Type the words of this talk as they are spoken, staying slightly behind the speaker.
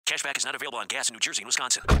Cashback is not available on gas in New Jersey and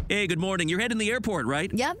Wisconsin. Hey, good morning. You're heading to the airport,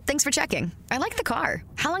 right? Yep, thanks for checking. I like the car.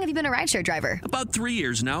 How long have you been a rideshare driver? About 3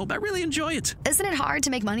 years now. I really enjoy it. Isn't it hard to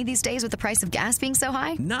make money these days with the price of gas being so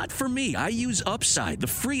high? Not for me. I use Upside, the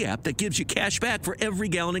free app that gives you cash back for every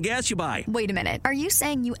gallon of gas you buy. Wait a minute. Are you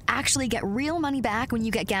saying you actually get real money back when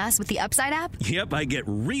you get gas with the Upside app? Yep, I get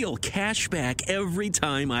real cash back every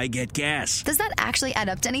time I get gas. Does that actually add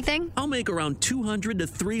up to anything? I'll make around $200 to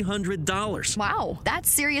 $300. Wow, that's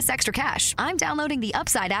serious extra cash. I'm downloading the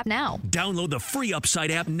Upside app now. Download the free Upside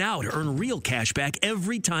app now to earn real cash back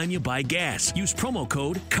every time you buy gas. Use promo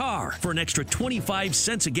code CAR for an extra 25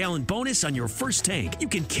 cents a gallon bonus on your first tank. You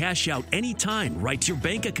can cash out anytime right to your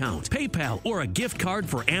bank account, PayPal, or a gift card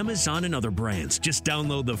for Amazon and other brands. Just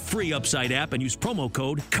download the free Upside app and use promo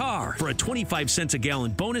code CAR for a 25 cents a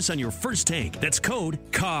gallon bonus on your first tank. That's code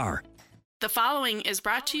CAR. The following is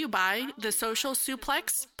brought to you by the Social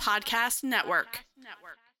Suplex Podcast Network.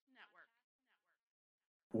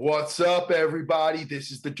 What's up, everybody? This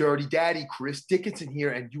is the Dirty Daddy, Chris Dickinson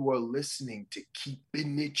here, and you are listening to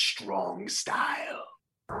Keepin' It Strong Style.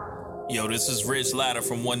 Yo, this is Rich Latta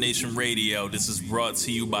from One Nation Radio. This is brought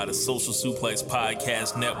to you by the Social Suplex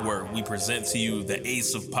Podcast Network. We present to you the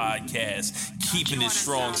Ace of Podcasts, Keeping It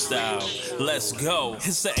Strong Style. Let's go.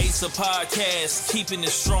 It's the Ace of Podcasts, Keeping It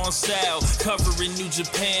Strong Style. Covering New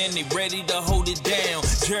Japan, they ready to hold it down.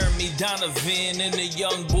 Jeremy Donovan and the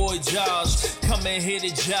young boy Josh. Come and hit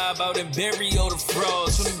a job out and bury all the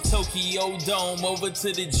frauds. From the Tokyo Dome over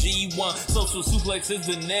to the G1. Social Suplex is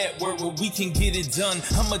the network where we can get it done.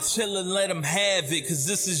 I'ma chill and let them have it, cause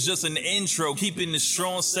this is just an intro. Keeping the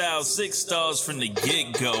strong style, 6 stars from the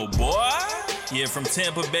get-go, boy. Yeah, from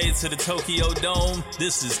Tampa Bay to the Tokyo Dome,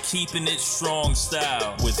 this is Keeping It Strong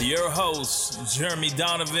Style with your hosts, Jeremy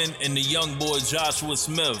Donovan and the young boy Joshua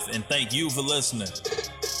Smith. And thank you for listening.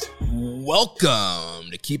 Welcome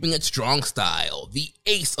to Keeping It Strong Style, the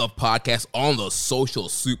ace of podcasts on the Social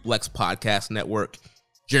Suplex Podcast Network.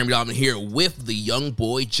 Jeremy Donovan here with the young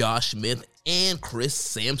boy Josh Smith and Chris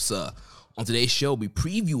Samsa. On today's show, we'll be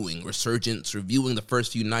previewing Resurgence, reviewing the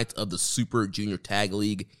first few nights of the Super Junior Tag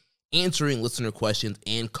League, answering listener questions,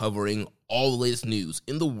 and covering all the latest news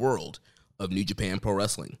in the world of New Japan Pro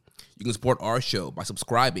Wrestling. You can support our show by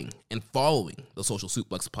subscribing and following the Social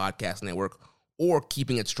Suplex Podcast Network or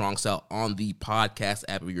Keeping It Strong Style on the podcast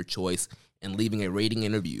app of your choice and leaving a rating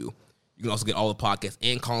and review. You can also get all the podcasts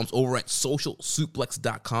and columns over at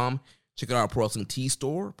socialsuplex.com. Check out our Pro Wrestling Tees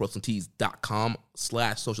store,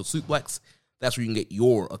 ProWrestlingTees.com/socialsuplex. That's where you can get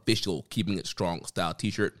your official Keeping It Strong Style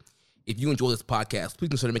t-shirt. If you enjoy this podcast, please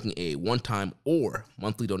consider making a one-time or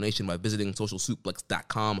monthly donation by visiting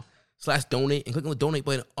socialsuplex.com/donate and click on the donate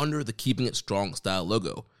button under the Keeping It Strong Style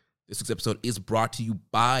logo. This week's episode is brought to you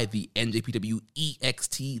by the NJPW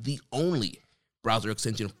EXT, the only browser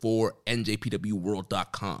extension for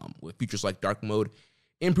NJPWworld.com, with features like dark mode,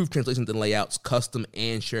 improved translations and layouts, custom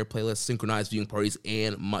and shared playlists, synchronized viewing parties,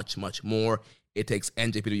 and much, much more. It takes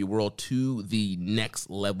NJPW World to the next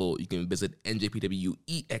level. You can visit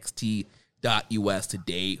njpwext.us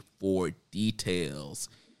today for details.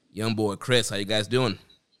 Young boy Chris, how you guys doing?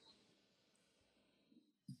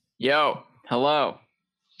 Yo, hello.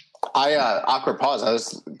 Awkward pause. I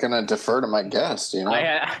was gonna defer to my guest. You know,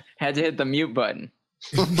 I had to hit the mute button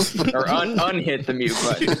or unhit the mute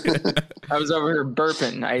button. I was over here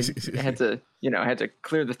burping. I had to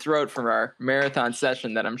clear the throat from our marathon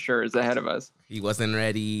session that I'm sure is ahead of us. He wasn't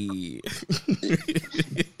ready.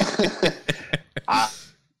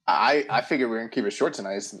 I figured we were gonna keep it short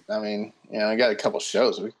tonight. I mean, I got a couple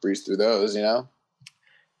shows. We can breeze through those.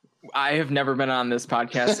 I have never been on this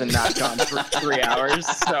podcast and not gone for 3 hours,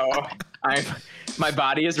 so my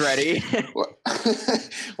body is ready.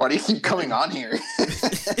 Why do you keep coming on here?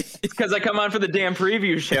 It's because I come on for the damn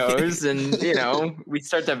preview shows, and we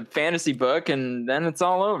start the fantasy book, and then it's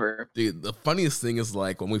all over. Dude, the funniest thing is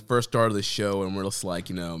like when we first started the show, and we're just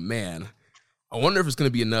like, man, I wonder if it's going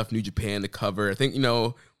to be enough New Japan to cover. I think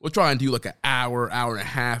we'll try and do like an hour and a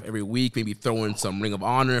half every week, maybe throw in some Ring of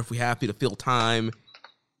Honor if we have to fill time.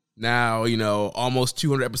 Now, almost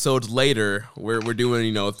 200 episodes later, we're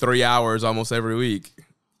doing, 3 hours almost every week.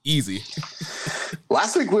 Easy.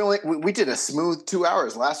 Last week, we did a smooth 2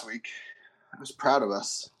 hours last week. I was proud of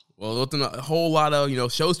us. Well, there wasn't a whole lot of,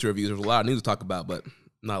 shows to review. There was a lot of news to talk about, but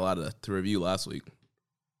not a lot to review last week.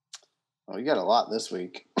 Well, we got a lot this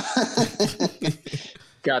week.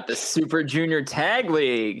 Got the Super Junior Tag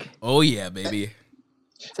League. Oh, yeah, baby.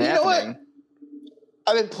 It's happening. What?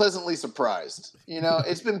 I've been pleasantly surprised.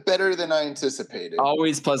 It's been better than I anticipated.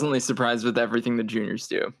 Always pleasantly surprised with everything the juniors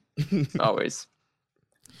do. Always.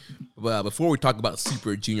 Well, before we talk about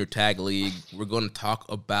Super Junior Tag League, we're going to talk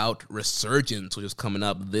about Resurgence, which is coming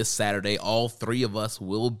up this Saturday. All three of us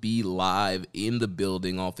will be live in the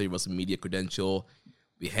building. All three of us media credential.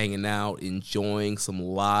 Be hanging out, enjoying some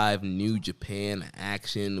live New Japan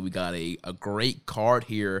action. We got a great card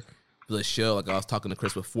here for the show. Like I was talking to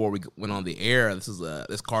Chris before we went on the air.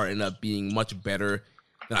 This card ended up being much better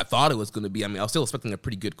than I thought it was going to be. I mean, I was still expecting a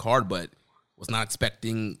pretty good card, but was not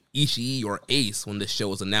expecting Ishii or Ace when this show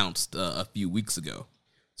was announced a few weeks ago.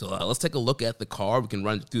 So let's take a look at the card. We can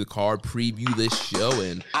run through the card, preview this show,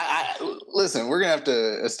 and listen. We're gonna have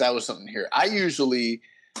to establish something here. I usually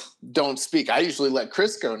don't speak. I usually let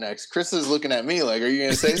Chris go next. Chris is looking at me like, "Are you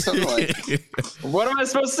gonna say something?" Like, what am I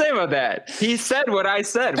supposed to say about that? He said what I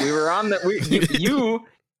said. We were on the.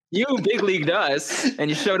 You big leagued us, and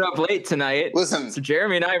you showed up late tonight. Listen, so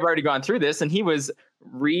Jeremy and I have already gone through this, and he was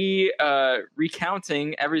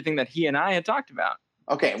recounting everything that he and I had talked about.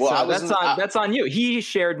 Okay, well, so that's on you. He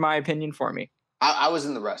shared my opinion for me. I was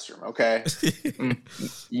in the restroom. Okay,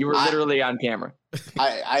 you were literally on camera.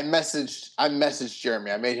 I messaged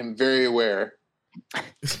Jeremy. I made him very aware.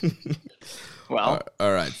 Well,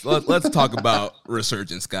 all right. So let's talk about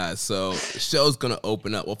Resurgence, guys. So the show's going to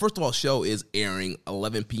open up. Well, first of all, show is airing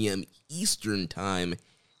 11 p.m. Eastern time,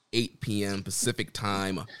 8 p.m. Pacific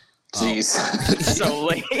time. Jeez. So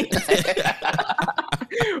late.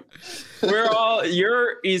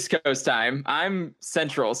 You're East Coast time. I'm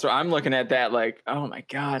Central, so I'm looking at that like, oh my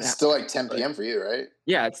God. It's still like 10 p.m. for you, right?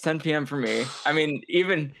 Yeah, it's 10 p.m. for me. I mean,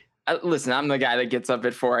 even, listen, I'm the guy that gets up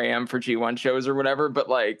at 4 a.m. for G1 shows or whatever, but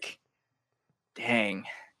like, dang,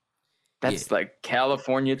 that's like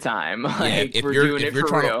California time. Like we're doing it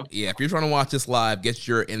for real. If you're trying to watch this live, get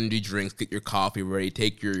your energy drinks, get your coffee ready,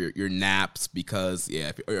 take your naps, because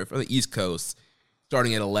if you're on the East Coast,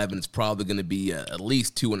 starting at 11, it's probably going to be at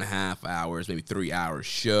least 2.5 hours, maybe 3 hours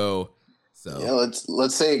show. So yeah,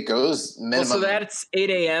 let's say it goes minimum. Well, so that's 8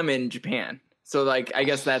 a.m. in Japan. So like, I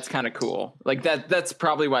guess that's kind of cool. Like that's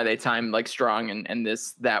probably why they timed like strong and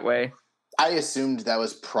this that way. I assumed that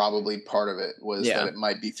was probably part of it, was that it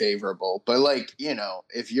might be favorable. But like,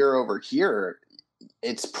 if you're over here,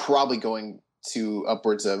 it's probably going to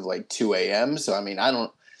upwards of like 2 a.m. So, I mean, I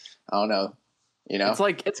don't know,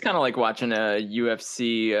 It's kind of like watching a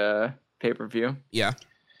UFC pay-per-view. Yeah.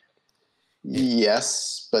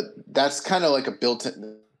 Yes, but that's kind of like a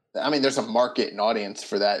built-in, I mean, there's a market and audience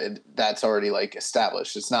for that. That's already like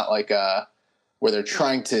established. It's not like where they're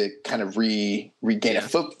trying to kind of regain a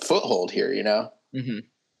foothold here, Mm-hmm.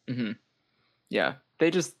 Mm-hmm. Yeah.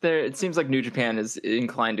 It seems like New Japan is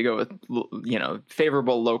inclined to go with,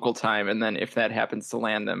 favorable local time. And then if that happens to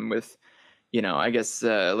land them with, I guess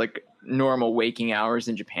like normal waking hours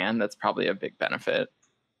in Japan, that's probably a big benefit.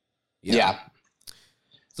 Yeah.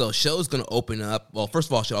 So show's going to open up. Well, first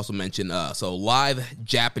of all, I should also mention, live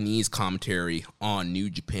Japanese commentary on New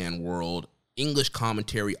Japan World, English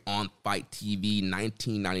commentary on Fight TV,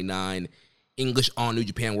 $19.99. English on New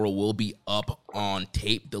Japan World will be up on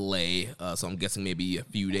tape delay, so I'm guessing maybe a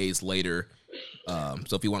few days later.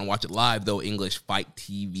 So if you want to watch it live, though, English Fight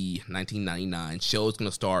TV, $19.99. Show's going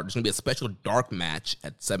to start. There's going to be a special dark match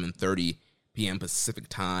at 7:30 p.m. Pacific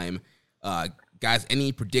time. Guys,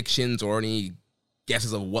 any predictions or any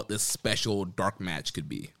guesses of what this special dark match could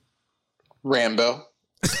be? Rambo.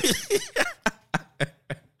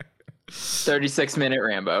 36-minute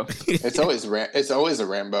Rambo. It's always a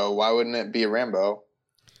Rambo. Why wouldn't it be a Rambo?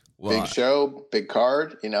 Well, big show, big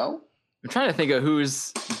card, I'm trying to think of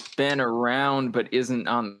who's been around but isn't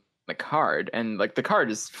on the card. And like the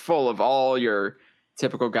card is full of all your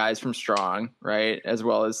typical guys from Strong, right? As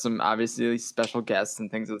well as some obviously special guests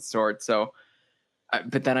and things of the sort. So,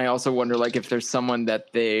 but then I also wonder like if there's someone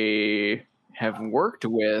that they have worked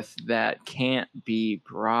with that can't be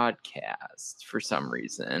broadcast for some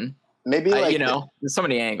reason. Maybe like there's so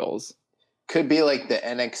many angles. Could be like the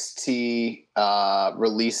NXT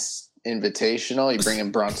release invitational. You bring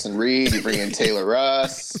in Bronson Reed, you bring in Taylor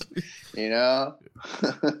Russ,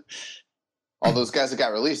 all those guys that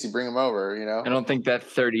got released, you bring them over, I don't think that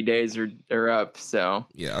 30 days are up. So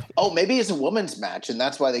yeah. Oh, maybe it's a women's match and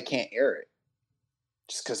that's why they can't air it.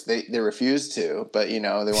 Just because they refuse to, but they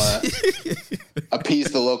want to appease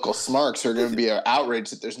the local smarks who are going to be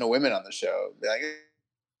outraged that there's no women on the show. Be like,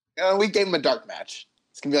 we gave them a dark match.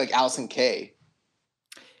 It's gonna be like Allison Kay.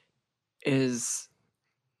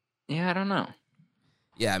 I don't know.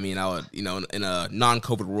 Yeah, I mean, I would, in a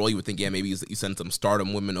non-COVID world, you would think, maybe you send some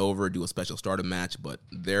Stardom women over, do a special Stardom match, but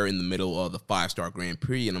they're in the middle of the 5-star Grand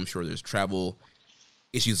Prix, and I'm sure there's travel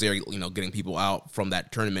issues there, getting people out from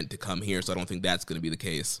that tournament to come here, so I don't think that's going to be the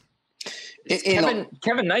case.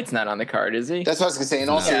 Kevin Knight's not on the card, is he? That's what I was gonna say. In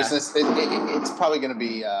all seriousness, it's probably gonna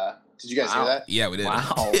be. Did you guys hear that? Yeah, we did.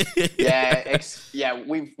 Wow.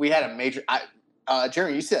 We had a major.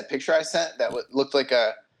 Jeremy, you see that picture I sent? That looked like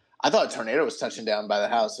I thought a tornado was touching down by the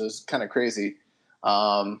house. It was kind of crazy.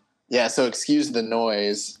 So excuse the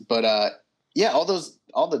noise, but all the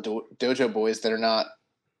dojo boys that are not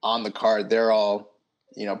on the card, they're all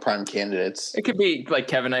prime candidates. It could be like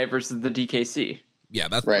Kevin Knight versus the DKC. Yeah,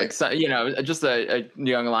 that's right. Like, so, just a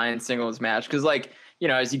Young Alliance singles match, because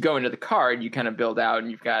as you go into the card, you kind of build out, and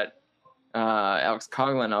you've got Alex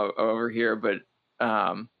Coughlin over here, but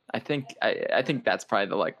I think that's probably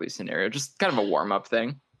the likely scenario. Just kind of a warm up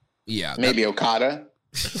thing. Yeah, maybe Okada.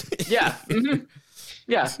 Yeah, mm-hmm.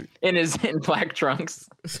 Yeah, in black trunks,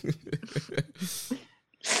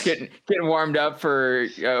 getting warmed up for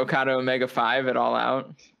Okada Omega 5 at All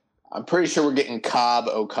Out. I'm pretty sure we're getting Cobb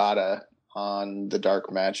Okada on the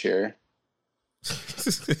dark match here.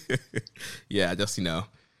 Yeah, just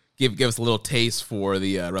give us a little taste for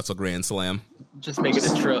the Wrestle Grand Slam. Just make it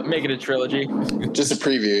a trilogy. Just a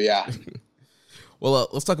preview, yeah. Well,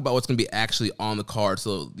 let's talk about what's going to be actually on the card.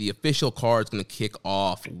 So the official card is going to kick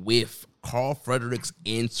off with Carl Fredericks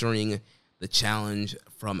answering the challenge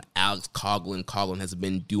from Alex Coughlin. Coughlin has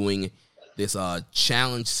been doing this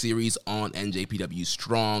challenge series on NJPW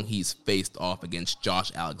Strong. He's faced off against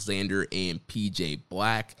Josh Alexander and PJ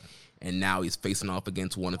Black, and now he's facing off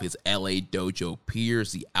against one of his LA Dojo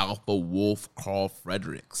peers, the Alpha Wolf, Carl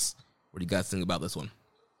Fredericks. What do you guys think about this one?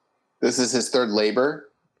 This is his third labor?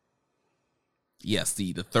 Yes,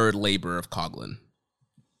 the third labor of Coughlin.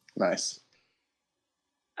 Nice.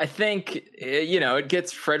 I think, it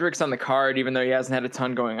gets Fredericks on the card, even though he hasn't had a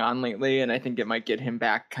ton going on lately, and I think it might get him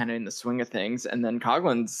back kind of in the swing of things. And then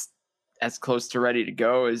Coughlin's as close to ready to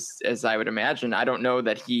go as I would imagine. I don't know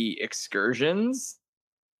that he excursions.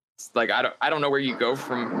 Like, I don't know where you go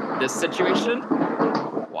from this situation.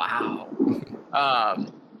 Wow.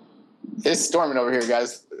 It's storming over here,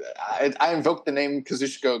 guys. I invoked the name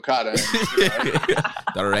Kazuchika Okada.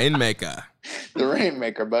 The Rainmaker. The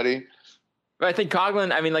Rainmaker, buddy. But I think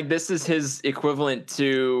Coughlin, this is his equivalent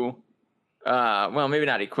to, maybe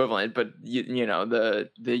not equivalent, but,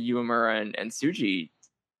 the Uemura and Tsuji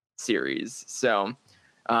series. So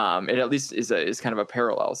it at least is kind of a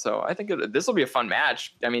parallel. So I think this will be a fun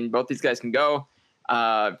match. Both these guys can go.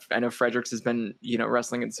 I know Fredericks has been,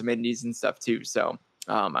 wrestling in some indies and stuff too. So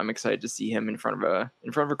I'm excited to see him in front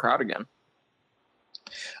of a crowd again.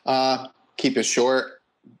 Keep it short.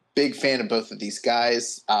 Big fan of both of these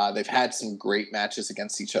guys. They've had some great matches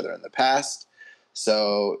against each other in the past.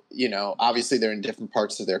 So, obviously they're in different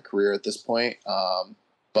parts of their career at this point.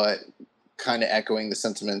 But kind of echoing the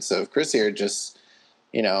sentiments of Chris here, just,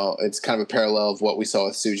 it's kind of a parallel of what we saw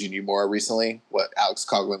with Tsuji Uemura recently, what Alex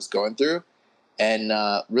Coughlin's going through. And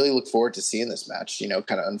really look forward to seeing this match,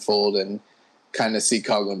 kind of unfold and kind of see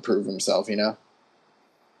Coughlin prove himself,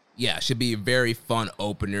 Yeah, should be a very fun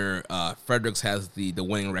opener. Fredericks has the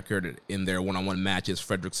winning record in their one-on-one matches.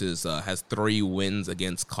 Fredericks has 3 wins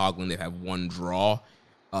against Coughlin. They have 1 draw.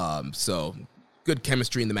 So good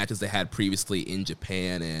chemistry in the matches they had previously in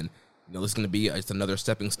Japan. And this is going to be just another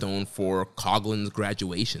stepping stone for Coughlin's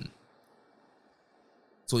graduation.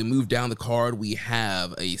 So we move down the card. We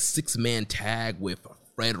have a 6-man tag with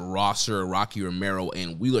Fred Rosser, Rocky Romero,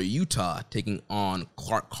 and Wheeler Yuta taking on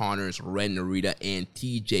Clark Connors, Ren Narita, and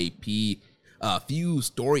TJP. A few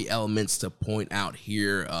story elements to point out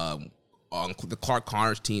here. On the Clark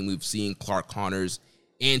Connors team, we've seen Clark Connors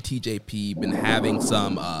and TJP been having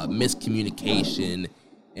some miscommunication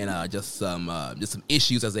and just some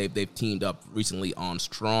issues as they've teamed up recently on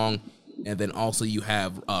Strong. And then also you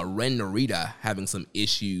have Ren Narita having some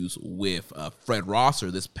issues with Fred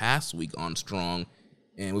Rosser this past week on Strong.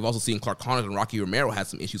 And we've also seen Clark Connors and Rocky Romero had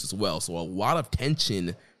some issues as well. So a lot of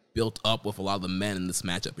tension built up with a lot of the men in this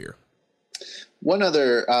matchup here. One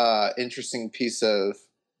other interesting piece of,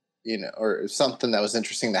 or something that was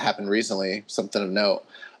interesting that happened recently, something of note,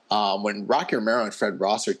 when Rocky Romero and Fred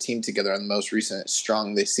Rosser teamed together on the most recent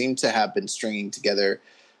Strong, they seem to have been stringing together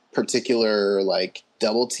particular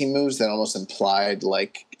double team moves that almost implied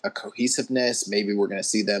a cohesiveness. Maybe we're going to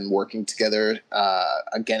see them working together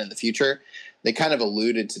again in the future. They kind of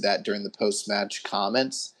alluded to that during the post-match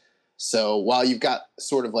comments. So while you've got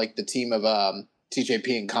sort of the team of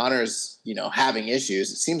TJP and Connors, having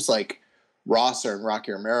issues, it seems like Rosser and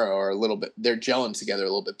Rocky Romero are they're gelling together a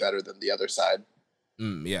little bit better than the other side.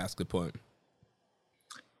 Yeah, that's a good point.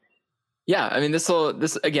 Yeah, this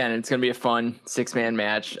again, it's going to be a fun 6-man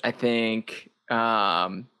match. I think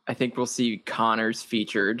we'll see Connors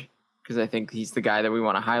featured because I think he's the guy that we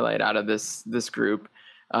want to highlight out of this group.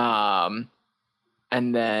 And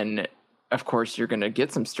then, of course, you're going to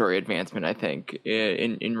get some story advancement, I think,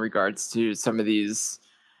 in regards to some of these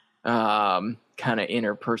kind of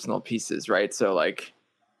interpersonal pieces, right? So, like,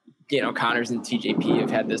 Connors and TJP have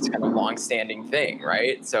had this kind of long-standing thing,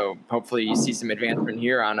 right? So hopefully you see some advancement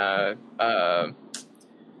here on a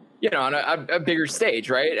bigger stage,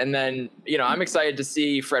 right? And then, I'm excited to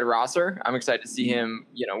see Fred Rosser. I'm excited to see him,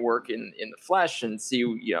 work in the flesh and see,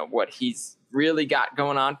 what he's really got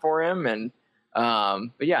going on for him. And,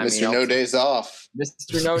 but yeah, Mr. No Days Off.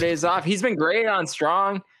 Mr. No Days Off. He's been great on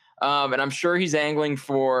Strong. And I'm sure he's angling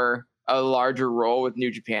for a larger role with New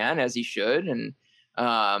Japan, as he should. And,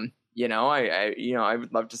 I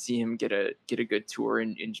would love to see him get a good tour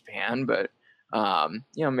in Japan, but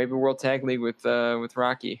maybe World Tag League with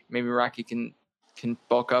Rocky. Maybe Rocky can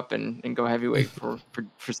bulk up and go heavyweight for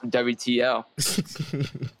some WTL.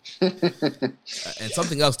 And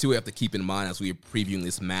something else too we have to keep in mind as we are previewing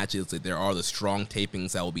this match is that there are the Strong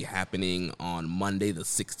tapings that will be happening on Monday the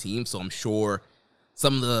 16th. So I'm sure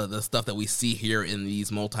some of the stuff that we see here in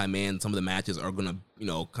these multi-man, some of the matches are going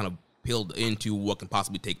to kind of peeled into what can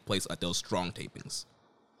possibly take place at those Strong tapings.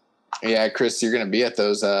 Yeah, Chris, you're going to be at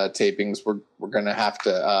those tapings. We're going to have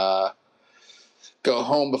to go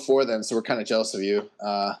home before then, so we're kind of jealous of you.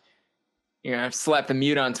 I've slapped the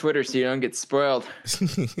mute on Twitter so you don't get spoiled.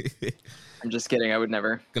 I'm just kidding. I would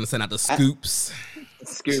never. Going to send out the scoops.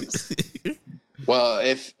 Scoops. Well,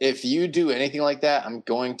 if you do anything like that, I'm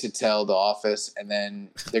going to tell the office, and then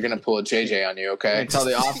they're going to pull a JJ on you, okay? Tell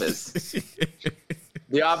the office.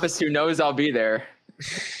 The office who knows I'll be there.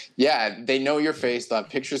 Yeah, they know your face. They'll have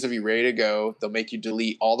pictures of you ready to go. They'll make you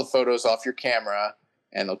delete all the photos off your camera,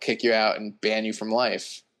 and they'll kick you out and ban you from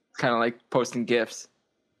life. Kind of like posting GIFs.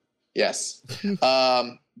 Yes.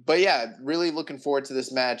 But yeah, really looking forward to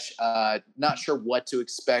this match. Not sure what to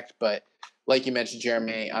expect, but like you mentioned,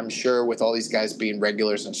 Jeremy, I'm sure with all these guys being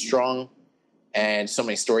regulars and Strong and so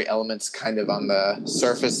many story elements kind of on the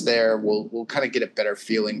surface there, we'll kind of get a better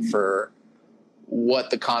feeling for what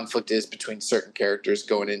the conflict is between certain characters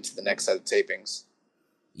going into the next set of tapings.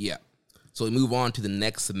 Yeah. So we move on to the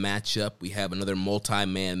next matchup. We have another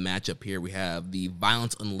multi-man matchup here. We have the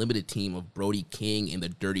Violence Unlimited team of Brody King and the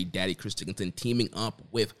Dirty Daddy Chris Dickinson teaming up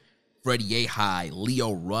with Fred Yehai,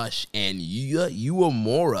 Leo Rush, and Yuya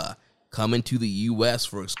Uemura coming to the U.S.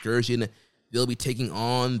 for Excursion. They'll be taking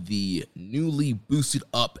on the newly boosted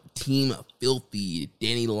up Team Filthy,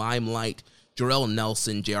 Danny Limelight, Jarrell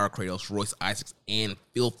Nelson, J.R. Kratos, Royce Isaacs, and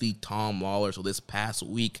Filthy Tom Lawler. So this past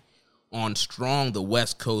week on Strong, the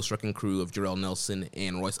West Coast wrecking crew of Jarrell Nelson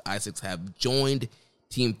and Royce Isaacs have joined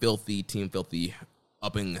Team Filthy. Team Filthy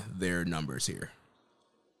upping their numbers here.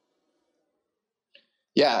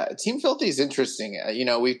 Yeah, Team Filthy is interesting.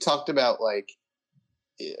 We've talked about, like,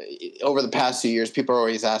 over the past few years, people are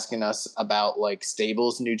always asking us about, like,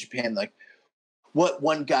 stables in New Japan, like, what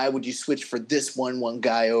one guy would you switch for this one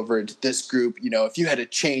guy over to this group? If you had to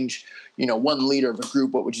change, one leader of a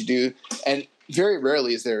group, what would you do? And very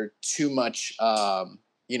rarely is there too much,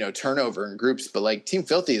 turnover in groups. But like Team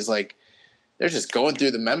Filthy is like, they're just going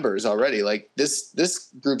through the members already. Like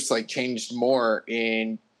this group's like changed more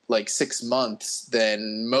in like 6 months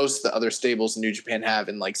than most of the other stables in New Japan have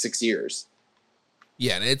in like 6 years.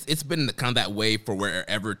 Yeah, and it's been kind of that way for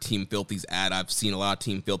wherever Team Filthy's at. I've seen a lot of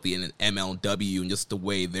Team Filthy in MLW, and just the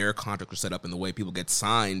way their contracts are set up and the way people get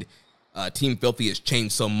signed. Team Filthy has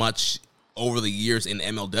changed so much over the years in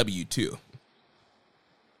MLW too.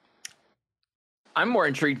 I'm more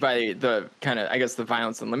intrigued by the kind of, I guess, the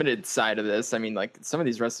Violence Unlimited side of this. I mean, like, some of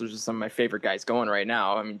these wrestlers are some of my favorite guys going right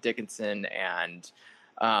now. I mean, Dickinson and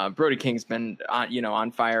Brody King's been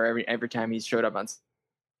on fire every time he's showed up on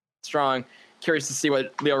Strong. Curious to see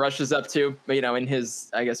what Leo Rush is up to, in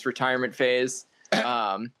his, I guess, retirement phase.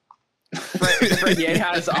 Fred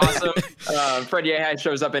Yehai is awesome. Fred Yehai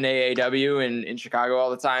shows up in AAW in Chicago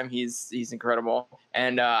all the time. He's incredible.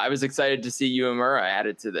 And I was excited to see Uemura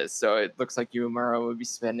added to this. So it looks like Uemura will be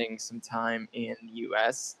spending some time in the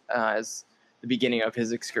U.S. As the beginning of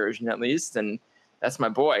his excursion, at least. And that's my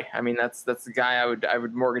boy. I mean, that's the guy I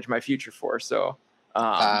would mortgage my future for. So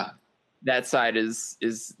that side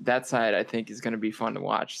I think is going to be fun to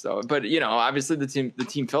watch. So, but obviously the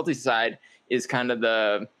Team Filthy side is kind of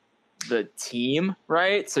the team,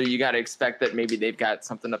 right? So you got to expect that maybe they've got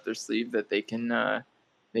something up their sleeve that they can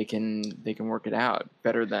work it out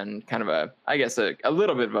better than kind of a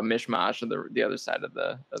little bit of a mishmash of the other side of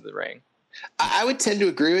the ring. I would tend to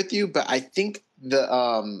agree with you, but I think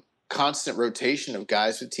the constant rotation of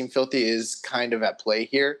guys with Team Filthy is kind of at play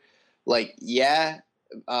here. Like,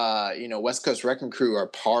 West Coast Wrecking Crew are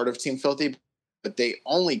part of Team Filthy, but they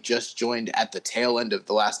only just joined at the tail end of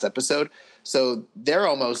the last episode. So they're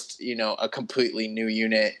almost, a completely new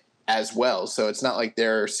unit as well. So it's not like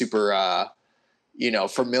they're super,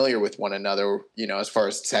 familiar with one another, as far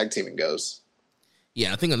as tag teaming goes.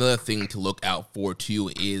 Yeah, I think another thing to look out for,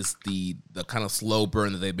 too, is the kind of slow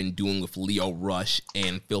burn that they've been doing with Lio Rush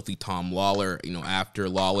and Filthy Tom Lawler. After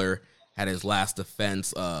Lawler had his last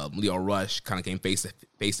defense, Lio Rush kind of came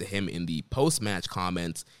face to him in the post-match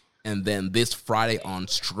comments. And then this Friday on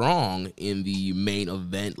Strong, in the main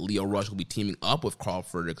event, Lio Rush will be teaming up with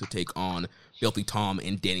Crawford to take on Filthy Tom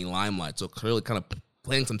and Danny Limelight. So clearly kind of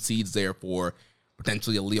planting some seeds there for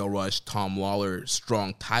potentially a Lio Rush, Tom Lawler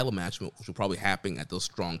Strong title match, which will probably happen at those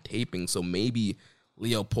Strong tapings. So maybe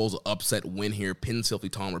Lio pulls an upset win here, pins Filthy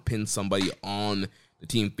Tom or pins somebody on the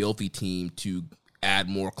Team Filthy team to add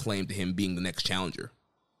more claim to him being the next challenger.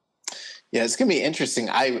 Yeah, it's gonna be interesting.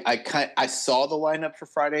 I saw the lineup for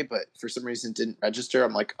Friday, but for some reason didn't register.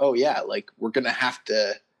 I'm like, oh yeah, like we're gonna have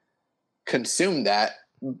to consume that,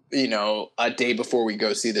 a day before we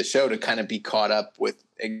go see the show to kind of be caught up with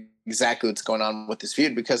exactly what's going on with this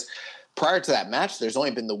feud. Because prior to that match, there's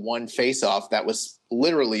only been the one face-off that was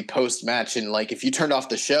literally post-match, and like if you turned off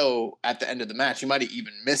the show at the end of the match, you might have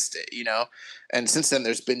even missed it, And since then,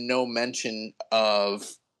 there's been no mention of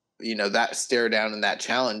that stare down and that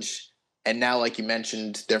challenge. And now, like you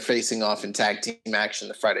mentioned, they're facing off in tag team action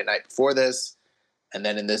the Friday night before this, and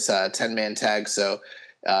then in this 10-man tag. So,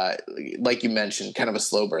 like you mentioned, kind of a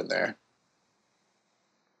slow burn there.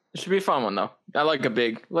 It should be a fun one, though. I like a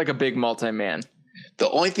big multi-man. The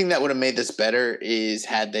only thing that would have made this better is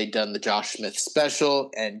had they done the Josh Smith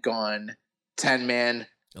special and gone 10-man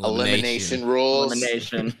elimination rules.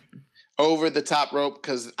 Elimination. Over the top rope,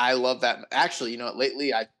 because I love that. Actually,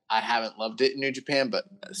 lately I haven't loved it in New Japan, but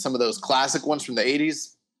some of those classic ones from the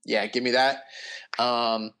 80s, yeah, give me that.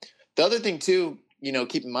 The other thing, too,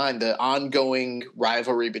 keep in mind the ongoing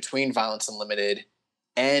rivalry between Violence Unlimited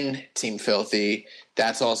and Team Filthy.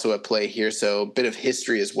 That's also at play here, so a bit of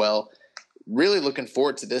history as well. Really looking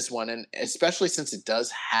forward to this one, and especially since it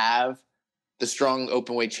does have the Strong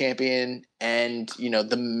Openweight champion and,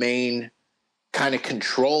 the main kind of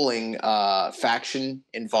controlling faction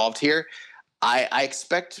involved here. I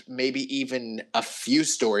expect maybe even a few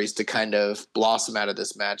stories to kind of blossom out of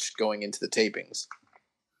this match going into the tapings.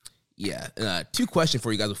 Yeah. Two questions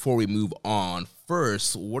for you guys before we move on.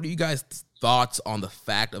 First, what are you guys' thoughts on the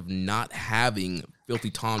fact of not having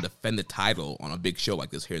Filthy Tom defend the title on a big show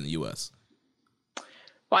like this here in the U.S.?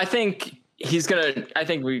 Well, I think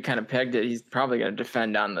we kind of pegged it. He's probably going to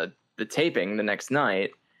defend on the taping the next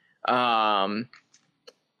night.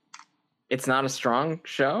 It's not a Strong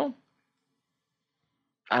show.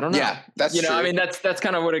 I don't know. Yeah, that's true. I mean, that's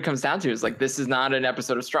kind of what it comes down to. Is like, this is not an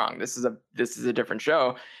episode of Strong. This is a different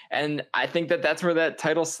show. And I think that's where that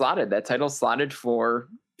title slotted. That title slotted for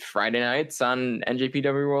Friday nights on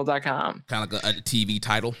NJPWworld.com. Kind of like a TV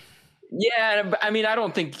title. Yeah, but I mean, I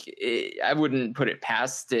don't think I wouldn't put it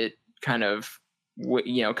past it kind of,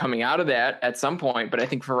 coming out of that at some point. But I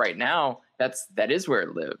think for right now, that is where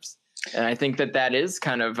it lives. And I think that is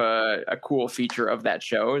kind of a cool feature of that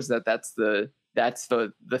show, is that's the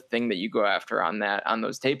thing that you go after on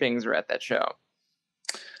those tapings or at that show.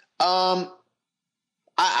 I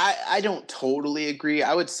don't totally agree.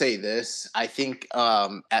 I would say this. I think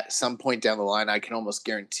at some point down the line, I can almost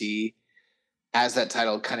guarantee, as that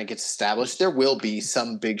title kind of gets established, there will be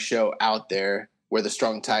some big show out there where the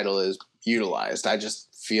Strong title is utilized. I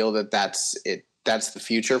just feel that's it. That's the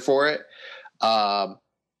future for it.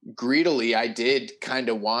 Greedily, I did kind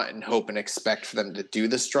of want and hope and expect for them to do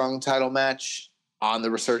the Strong title match on the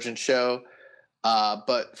Resurgence show.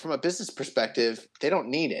 But from a business perspective, they don't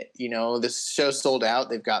need it. This show's sold out.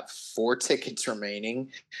 They've got 4 tickets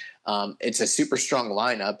remaining. It's a super strong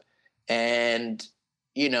lineup, and,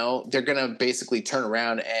 they're going to basically turn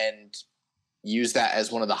around and use that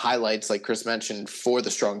as one of the highlights, like Chris mentioned, for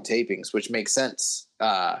the Strong tapings, which makes sense.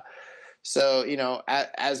 So,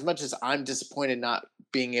 as much as I'm disappointed not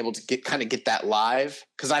being able to get that live,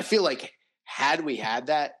 because I feel like had we had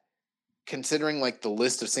that, considering like the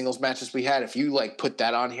list of singles matches we had, if you like put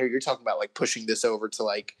that on here, you're talking about like pushing this over to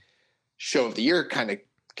like show of the year kind of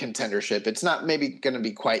contendership. It's not maybe going to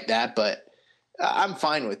be quite that, but I'm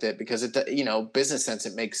fine with it because it, business sense,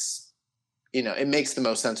 it makes the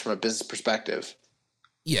most sense from a business perspective.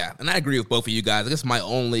 Yeah. And I agree with both of you guys. I guess my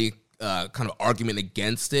only kind of argument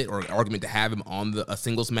against it, or argument to have him on a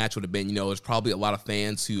singles match, would have been, there's probably a lot of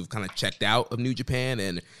fans who've kind of checked out of New Japan,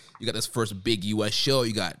 and you got this first big U.S. show.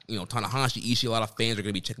 You got, Tanahashi, Ishii. A lot of fans are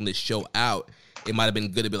going to be checking this show out. It might have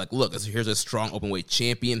been good to be like, look, here's a strong openweight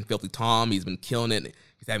champion, Filthy Tom. He's been killing it.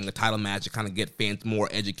 He's having a title match to kind of get fans more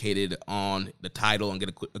educated on the title and get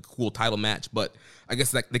a cool title match. But I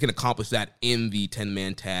guess they can accomplish that in the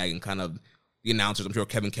 10-man tag, and kind of the announcers, I'm sure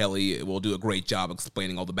Kevin Kelly will do a great job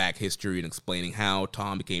explaining all the back history and explaining how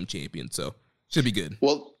Tom became champion. So should be good.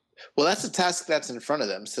 Well, that's a task that's in front of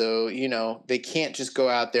them. So, they can't just go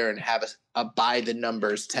out there and have a by the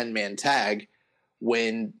numbers 10-man tag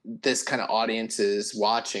when this kind of audience is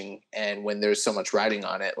watching and when there's so much riding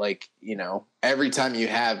on it. Like, every time you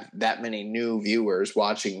have that many new viewers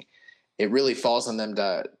watching, it really falls on them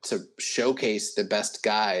to showcase the best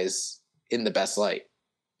guys in the best light.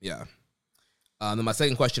 Yeah. Then my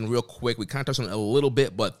second question, real quick, we kind of touched on it a little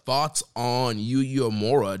bit, but thoughts on Yuya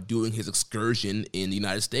Uemura doing his excursion in the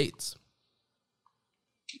United States?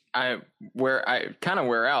 Where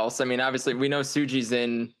else? I mean, obviously we know Tsuji's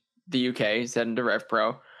in the UK. He's heading to Rev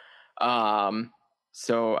Pro.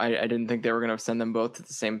 So I didn't think they were going to send them both to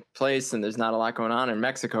the same place, and there's not a lot going on in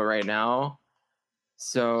Mexico right now.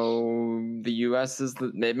 So the US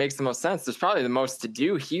it makes the most sense. There's probably the most to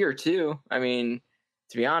do here too. I mean,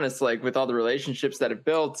 to be honest, like with all the relationships that have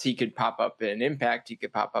built, he could pop up in Impact. He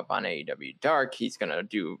could pop up on AEW Dark. He's going to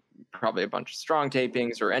do probably a bunch of Strong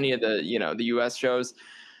tapings or any of the, the US shows.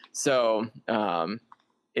 So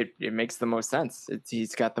it makes the most sense.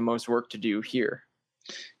 He's got the most work to do here.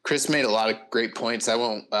 Chris made a lot of great points. I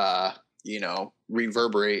won't,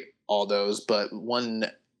 reverberate all those, but one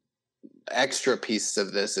extra piece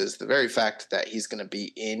of this is the very fact that he's going to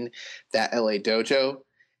be in that LA dojo.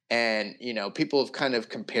 And, people have kind of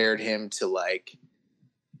compared him to like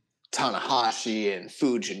Tanahashi and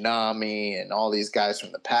Fujinami and all these guys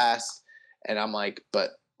from the past. And I'm like, but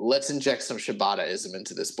let's inject some Shibata-ism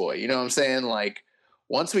into this boy. You know what I'm saying? Like,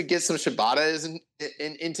 once we get some Shibata-ism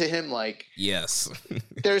into him, like, yes,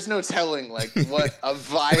 there's no telling like what a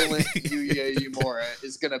violent Yuya Uemura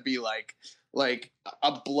is going to be like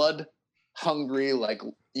a blood hungry, like,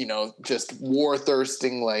 just war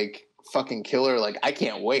thirsting, like, fucking killer. Like, I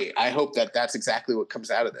can't wait. I hope that that's exactly what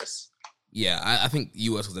comes out of this. Yeah, I think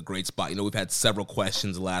U.S. was a great spot. We've had several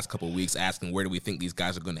questions the last couple of weeks asking where do we think these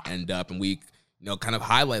guys are going to end up, and we kind of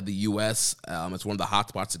highlight the U.S. It's one of the hot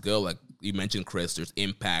spots to go. Like you mentioned, Chris, there's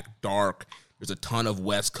Impact, Dark, there's a ton of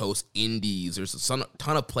West Coast indies, there's a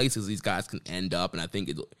ton of places these guys can end up, and I think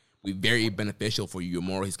it'll be very beneficial for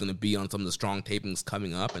Uemura. He's going to be on some of the Strong tapings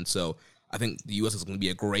coming up, and so I think the U.S. is going to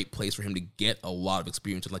be a great place for him to get a lot of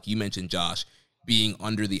experience. Like you mentioned, Josh, being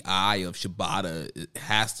under the eye of Shibata, it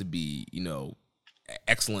has to be,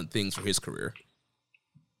 excellent things for his career.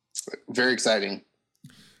 Very exciting.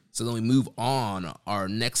 So then we move on. Our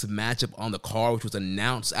next matchup on the card, which was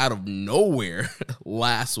announced out of nowhere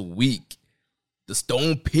last week. The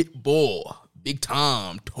Stone Pit Bull, Big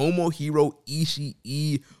Tom, Tomohiro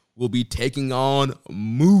Ishii will be taking on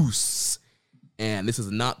Moose. And this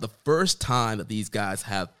is not the first time that these guys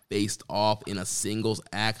have faced off in a singles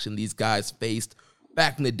action. These guys faced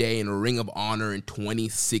back in the day in Ring of Honor in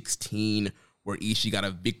 2016, where Ishii got a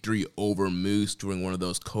victory over Moose during one of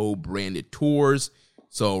those co-branded tours.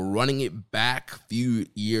 So running it back a few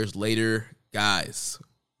years later, guys,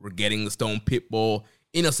 we're getting the Stone Pit Bull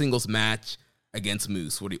in a singles match against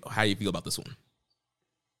Moose. How do you feel about this one?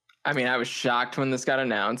 I mean, I was shocked when this got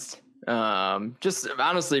announced. Just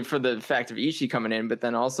honestly for the fact of Ishii coming in, but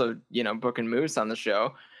then also, booking Moose on the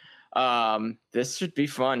show. This should be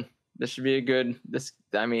fun. This should be this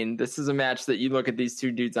is a match that you look at these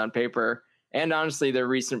two dudes on paper and honestly their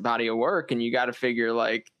recent body of work, and you got to figure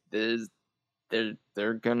like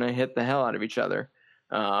they're gonna hit the hell out of each other.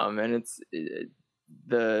 And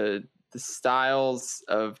the styles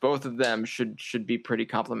of both of them should be pretty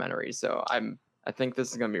complementary. So I think this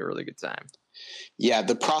is gonna be a really good time. Yeah,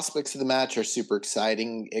 the prospects of the match are super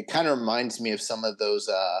exciting. It kind of reminds me of some of those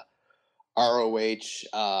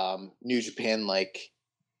ROH New Japan, like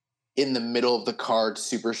in the middle of the card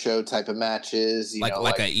super show type of matches.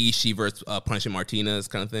 Like a Ishii versus Punishing Martinez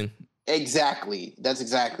kind of thing. Exactly. That's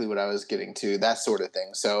exactly what I was getting to. That sort of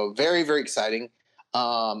thing. So very, very exciting.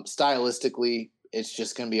 Stylistically, it's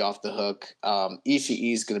just going to be off the hook.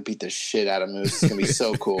 Ishii is going to beat the shit out of Moose. It's going to be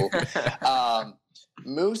so cool.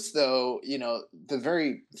 Moose, though, the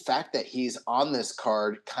very fact that he's on this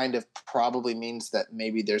card kind of probably means that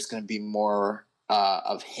maybe there's going to be more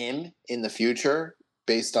of him in the future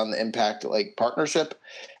based on the Impact partnership.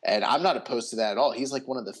 And I'm not opposed to that at all. He's like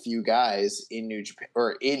one of the few guys in New Japan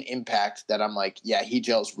or in Impact that I'm like, yeah, he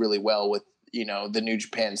gels really well with, the New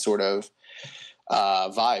Japan sort of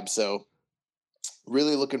vibe. So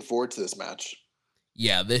really looking forward to this match.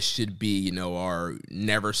 Yeah, this should be, our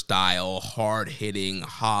never style, hard-hitting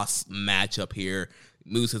Haas matchup here.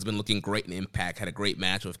 Moose has been looking great in Impact, had a great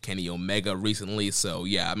match with Kenny Omega recently, so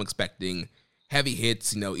yeah, I'm expecting heavy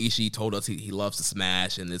hits. Ishii told us he loves to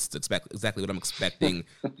smash, and it's exactly what I'm expecting.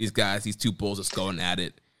 These two bulls just going at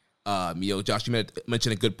it. Josh, you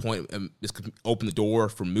mentioned a good point. This could open the door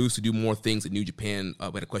for Moose to do more things at New Japan. We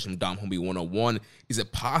had a question from Dom Homie 101. Is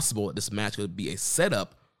it possible that this match could be a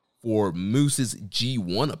setup for Moose's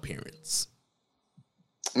G1 appearance?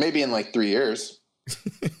 Maybe in like 3 years.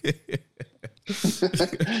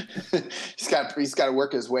 He's got to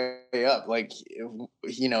work his way up. Like,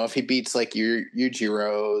 if he beats like your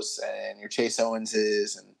Jiros and your Chase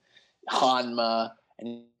Owenses and Hanma,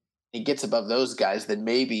 and he gets above those guys, then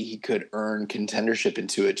maybe he could earn contendership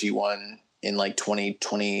into a G1 in like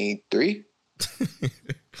 2023.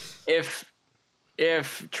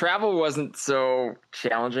 If travel wasn't so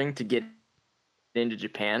challenging to get into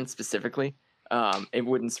Japan specifically, it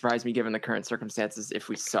wouldn't surprise me given the current circumstances if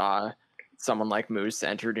we saw someone like Moose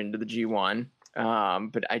entered into the G1.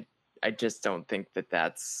 But I just don't think that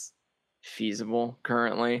that's feasible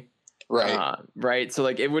currently. Right. Right. So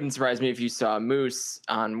like, it wouldn't surprise me if you saw Moose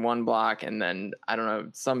on one block and then, I don't know,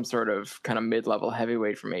 some sort of kind of mid-level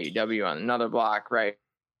heavyweight from AEW on another block. Right.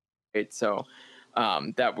 So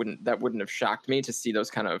that wouldn't have shocked me to see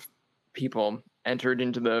those kind of people entered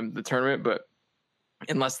into the tournament, but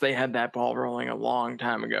unless they had that ball rolling a long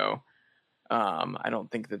time ago, I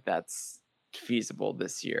don't think that that's feasible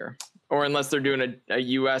this year, or unless they're doing a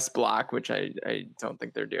US block, which I don't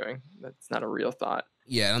think they're doing. That's not a real thought.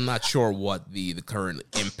 Yeah, I'm not sure what the current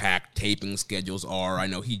Impact taping schedules are. I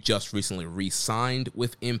know he just recently re-signed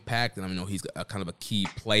with Impact, and I know he's kind of a key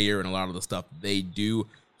player in a lot of the stuff they do.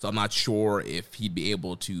 So I'm not sure if he'd be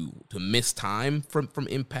able to miss time from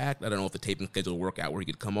Impact. I don't know if the taping schedule will work out where he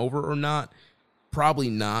could come over or not. Probably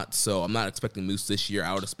not. So I'm not expecting Moose this year.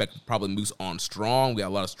 I would expect probably Moose on Strong. We got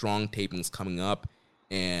a lot of Strong tapings coming up,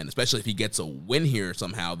 and especially if he gets a win here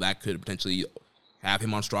somehow, that could potentially have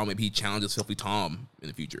him on Strong. Maybe he challenges Filthy Tom in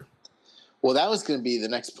the future. Well, that was going to be the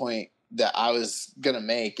next point that I was going to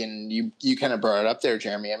make, and you kind of brought it up there,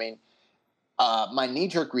 Jeremy. I mean, my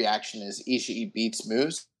knee-jerk reaction is Ishii beats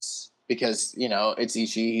Moose because, it's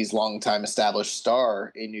Ishii. He's a long-time established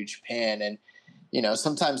star in New Japan, and,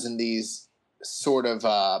 sometimes in these sort of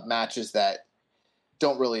matches that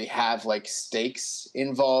don't really have, like, stakes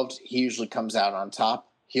involved, he usually comes out on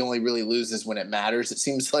top. He only really loses when it matters, it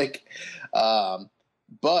seems like.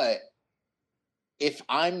 But if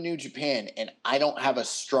I'm New Japan and I don't have a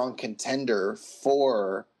strong contender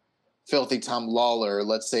for Filthy Tom Lawler,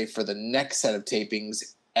 let's say for the next set of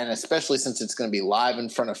tapings, and especially since it's going to be live in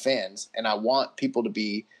front of fans, and I want people to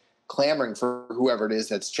be clamoring for whoever it is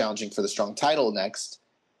that's challenging for the Strong title next,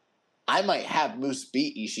 I might have Moose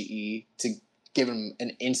beat Ishii to give him an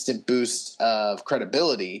instant boost of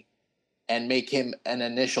credibility and make him an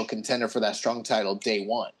initial contender for that Strong title day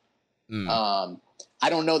one. I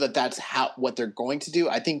don't know that that's what they're going to do.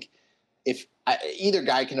 I think if either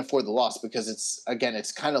guy can afford the loss because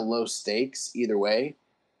it's kind of low stakes either way.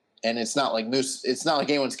 And it's not like Moose, it's not like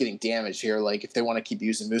anyone's getting damaged here. Like if they want to keep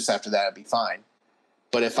using Moose after that, it'd be fine.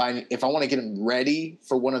 But if I want to get him ready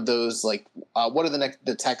for one of those, like, what are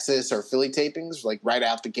the Texas or Philly tapings, like right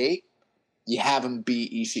out the gate, you have him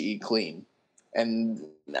beat Ishii clean. And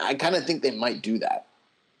I kind of think they might do that.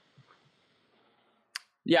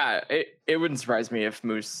 Yeah, it wouldn't surprise me if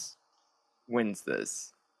Moose wins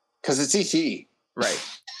this. Because it's Ishii.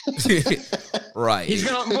 Right. Right. He's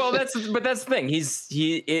gonna. Well, that's the thing.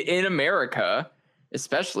 He in America,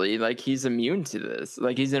 especially, like, he's immune to this.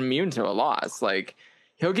 Like, he's immune to a loss. Like,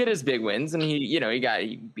 he'll get his big wins, and he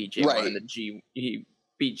beat Jay White in the G. He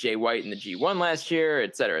beat Jay White in the G1 last year,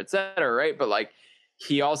 et cetera, right? But like,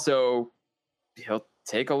 he'll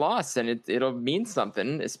take a loss, and it'll mean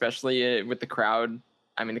something, especially with the crowd.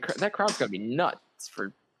 I mean, that crowd's gonna be nuts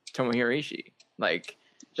for Tomohiro Ishii. Like,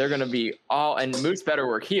 they're gonna be all, and Moose better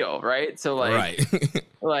work heel, right? So like, right.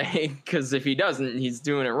 like, because if he doesn't, he's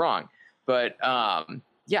doing it wrong. But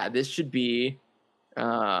yeah, this should be.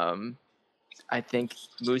 I think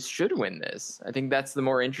Moose should win this. I think that's the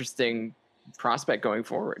more interesting prospect going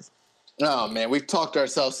forward. Oh man, we've talked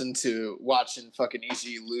ourselves into watching fucking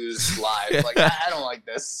Ishii lose live. Like, I don't like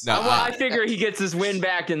this. No, well, I figure he gets his win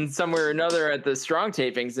back in somewhere or another at the Strong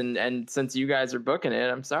tapings, and since you guys are booking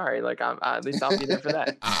it, I'm sorry. Like, at least I'll be there for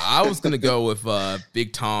that. I was gonna go with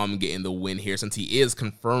Big Tom getting the win here, since he is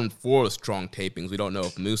confirmed for the Strong tapings. We don't know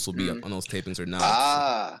if Moose will be on those tapings or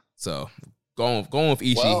not. So going with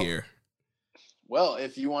Ishii here. Well,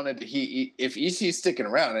 if you wanted to if Ishii's sticking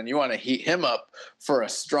around and you want to heat him up for a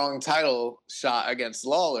strong title shot against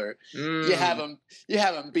Lawler, you have him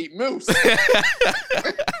beat Moose.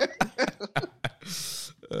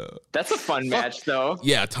 That's a fun match, though.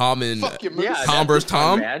 Yeah, Tom and yeah, Tom versus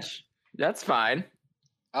Tom match. That's fine.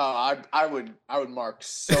 I would mark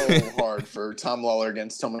so hard for Tom Lawler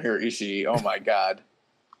against Tomohiro Ishii. Oh my God.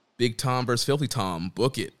 Big Tom versus Filthy Tom.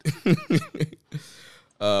 Book it.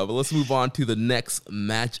 But let's move on to the next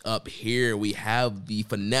matchup here. We have the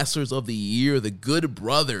finessers of the year, the Good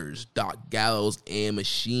Brothers, Doc Gallows and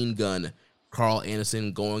Machine Gun Carl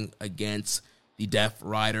Anderson, going against the Death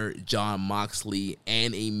Rider, Jon Moxley,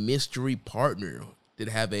 and a mystery partner. Did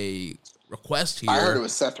have a request here. I heard it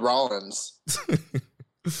was Seth Rollins.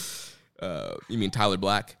 You mean Tyler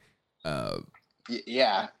Black?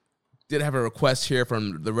 Yeah. Did have a request here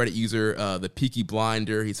from the Reddit user, the Peaky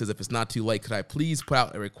Blinder. He says, if it's not too late, could I please put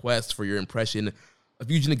out a request for your impression of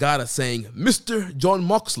Yuji Nagata saying, Mr. Jon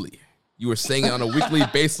Moxley? You were saying it on a weekly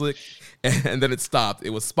basis, and then it stopped. It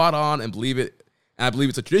was spot on, and I believe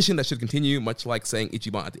it's a tradition that should continue, much like saying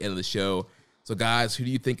Ichiban at the end of the show. So, guys, who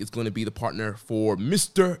do you think is going to be the partner for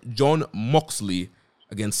Mr. Jon Moxley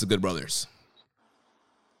against the Good Brothers?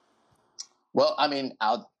 Well, I mean,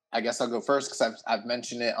 I guess I'll go first because I've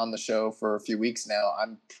mentioned it on the show for a few weeks now.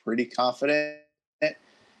 I'm pretty confident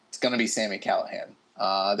it's going to be Sami Callihan.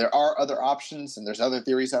 There are other options and there's other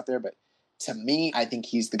theories out there, but to me, I think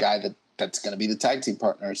he's the guy that's going to be the tag team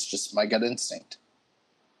partner. It's just my gut instinct.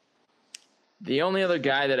 The only other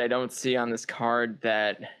guy that I don't see on this card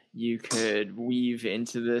that you could weave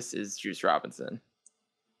into this is Juice Robinson.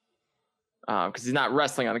 Because he's not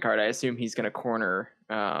wrestling on the card. I assume he's going to corner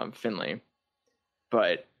Finlay.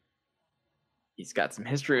 But he's got some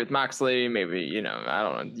history with Moxley. Maybe, I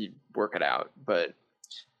don't know. You work it out. But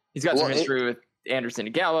he's got some history with Anderson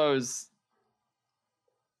and Gallows.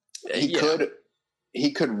 He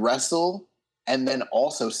could wrestle and then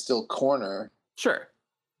also still corner. Sure.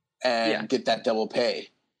 And get that double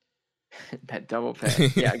pay. That double pay.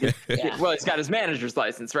 Yeah, well, he's got his manager's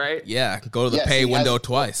license, right? Yeah, go to the pay window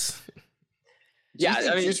twice.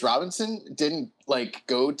 Juice Robinson didn't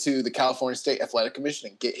go to the California State Athletic Commission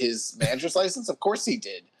and get his manager's license? Of course he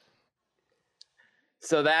did.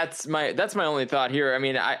 So that's my only thought here. I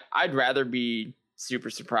mean, I'd rather be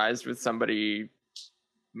super surprised with somebody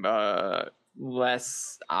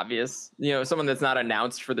less obvious, someone that's not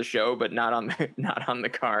announced for the show, but not on the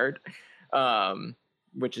card.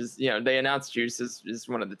 Which is, they announced Juice is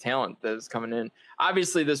one of the talent that is coming in.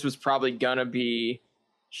 Obviously, this was probably gonna be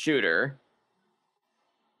Shooter.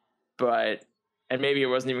 And maybe it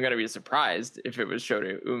wasn't even going to be a surprise if it was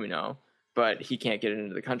Shota Umino, but he can't get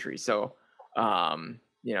into the country. So,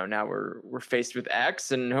 now we're faced with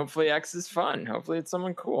X, and hopefully X is fun. Hopefully it's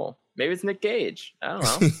someone cool. Maybe it's Nick Gage. I don't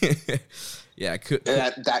know. Yeah, it could.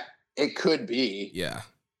 It could be. Yeah.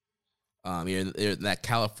 In that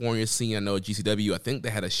California scene, I know GCW, I think they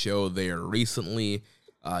had a show there recently.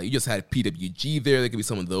 You just had PWG there. There could be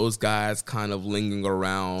some of those guys kind of lingering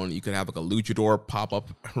around. You could have a luchador pop up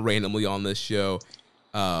randomly on this show.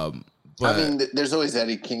 There's always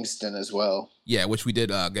Eddie Kingston as well. Yeah, which we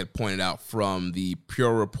did get pointed out from the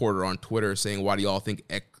Pure Reporter on Twitter saying, who do y'all think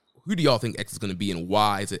X is going to be and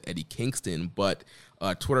why is it Eddie Kingston? But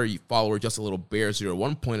Twitter follower Just a Little Bear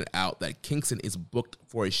 01 pointed out that Kingston is booked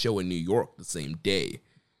for a show in New York the same day.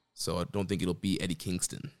 So I don't think it'll be Eddie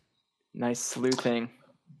Kingston. Nice sleuthing.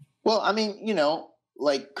 Well, I mean,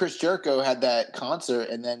 Chris Jericho had that concert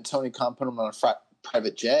and then Tony Khan put him on a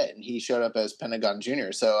private jet and he showed up as Pentagon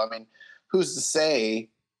Jr. So, I mean, who's to say,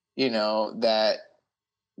 that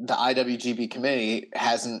the IWGP committee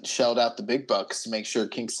hasn't shelled out the big bucks to make sure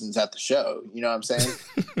Kingston's at the show. You know what I'm saying?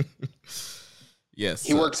 Yes.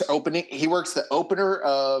 He works the opener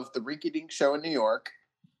of the Rinky Dink show in New York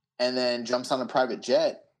and then jumps on a private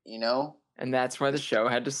jet, And that's why the show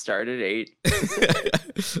had to start at 8.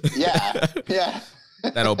 Yeah.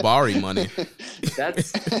 That Obari money.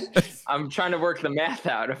 I'm trying to work the math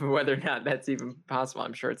out of whether or not that's even possible.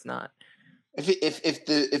 I'm sure it's not.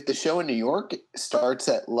 If the show in New York starts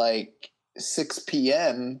at 6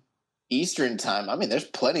 p.m. Eastern time, I mean, there's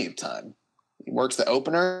plenty of time. He works the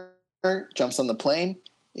opener, jumps on the plane.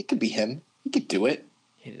 It could be him. He could do it.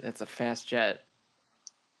 That's a fast jet.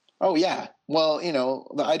 Oh, yeah. Well,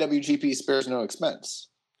 the IWGP spares no expense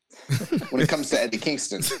when it comes to Eddie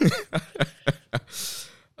Kingston.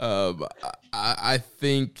 I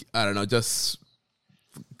think, I don't know, just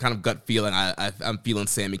kind of gut feeling. I'm feeling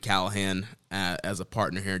Sami Callihan as a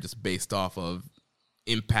partner here just based off of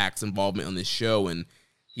Impact's involvement on this show. And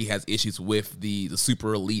he has issues with the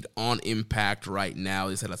super elite on Impact right now.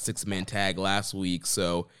 He's had a 6-man tag last week,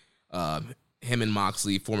 so him and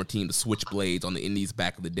Moxley, former team, the Switchblades on the Indies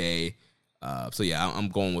back in the day. So yeah, I'm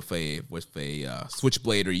going with a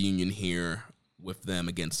Switchblade reunion here with them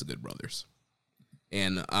against the Good Brothers,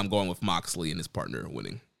 and I'm going with Moxley and his partner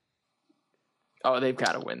winning. Oh, they've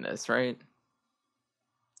got to win this, right?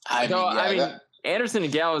 I mean, Anderson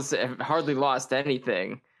and Gallows have hardly lost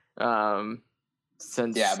anything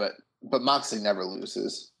since. Yeah, but Moxley never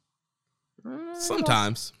loses.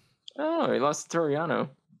 Sometimes. Oh, he lost to Toriano.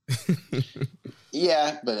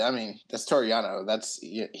 Yeah, but I mean, that's Toriano.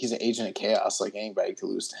 He's an agent of chaos. Like, anybody could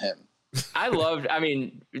lose to him.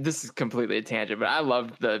 This is completely a tangent, but I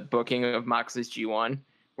loved the booking of Moxley's G1,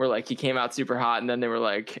 where like he came out super hot, and then they were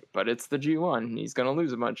like, but it's the G1, and he's gonna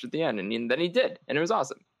lose a bunch at the end, and then he did, and it was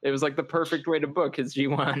awesome. It was like the perfect way to book his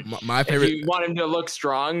G1. My favorite. If you want him to look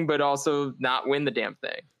strong, but also not win the damn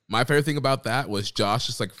thing. My favorite thing about that was Josh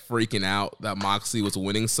just like freaking out that Moxley was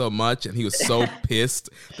winning so much, and he was so pissed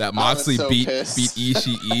that Moxley beat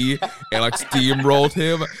Ishii and like steamrolled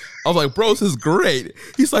him. I was like, bro, this is great.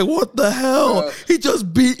 He's like, what the hell? He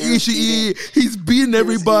just beat Ishii. He's beating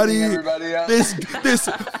everybody. This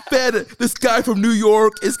guy from New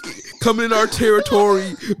York is coming in our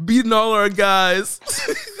territory, beating all our guys.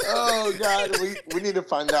 Oh God, we need to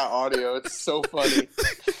find that audio. It's so funny.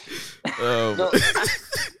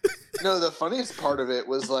 No, the funniest part of it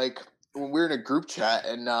was like when we were in a group chat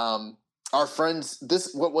and our friends.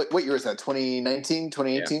 What year is that? 2019,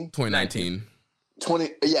 2018, 2019.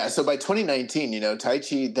 So by 2019,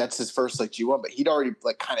 Taichi, that's his first like G1, but he'd already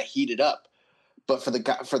like kind of heated up. But for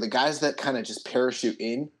the guys that kind of just parachute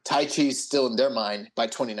in, Taichi's still in their mind by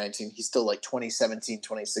 2019. He's still like 2017,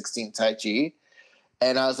 2016 Taichi.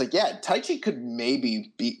 And I was like, yeah, Taichi could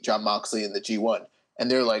maybe beat Jon Moxley in the G1. And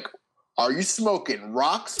they're like, are you smoking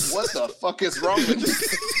rocks? What the fuck is wrong with you?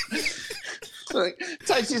 Like,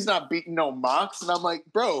 Taichi's not beating no Mox. And I'm like,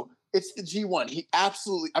 bro, it's the G1. He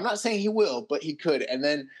absolutely, I'm not saying he will, but he could. And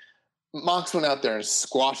then Mox went out there and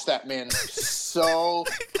squashed that man so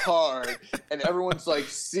hard. And everyone's like,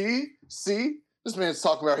 see? This man's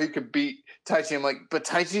talking about he could beat Taichi. I'm like, but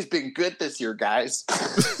Taichi's been good this year, guys.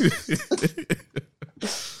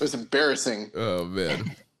 It was embarrassing. Oh,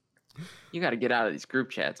 man. You got to get out of these group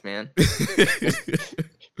chats, man.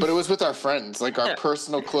 But it was with our friends, like our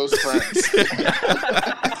personal close friends.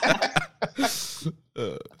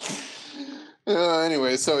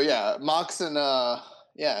 Anyway, so yeah, Mox and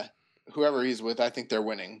whoever he's with, I think they're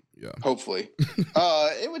winning. Yeah, hopefully.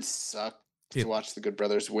 It would suck to watch the Good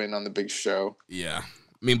Brothers win on the big show. Yeah,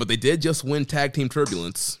 I mean, but they did just win Tag Team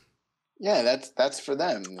Turbulence. Yeah, that's for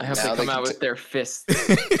them. I hope they come out with their fists.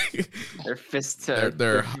 Their fists.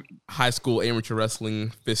 Their high school amateur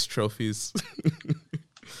wrestling fist trophies.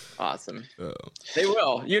 Awesome. They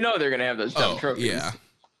will. They're going to have those dumb trophies. Yeah.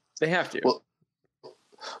 They have to.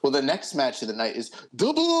 Well, the next match of the night is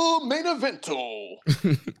double main evento.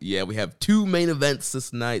 Yeah, we have 2 main events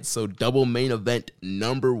this night. So double main event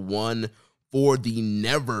number 1 for the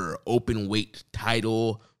never open weight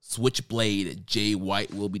title. Switchblade Jay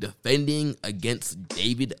White will be defending against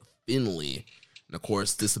David Finlay. And of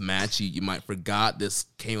course, this match, you might forgot, this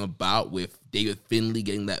came about with David Finlay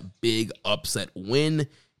getting that big upset win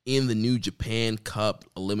in the New Japan Cup,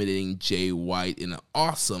 eliminating Jay White in an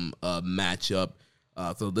awesome matchup.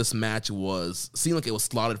 So this match seemed like it was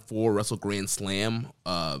slotted for Wrestle Grand Slam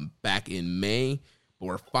back in May. But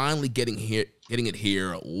we're finally getting it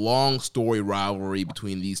here. Long story rivalry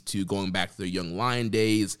between these two going back to their young Lion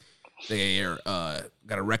days. They're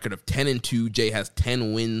got a record of 10-2. Jay has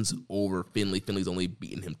 10 wins over Finlay. Finlay's only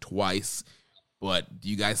beaten him twice. But do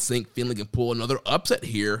you guys think Finlay can pull another upset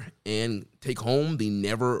here and take home the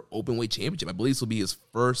never openweight championship? I believe this will be his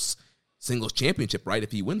first singles championship, right?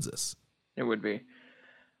 If he wins this, it would be.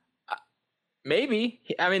 Maybe.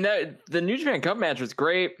 I mean, the New Japan Cup match was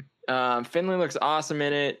great. Finlay looks awesome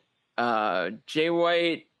in it. Jay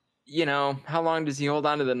White, how long does he hold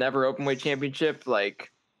on to the never openweight championship?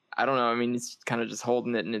 Like, I don't know. I mean, he's kind of just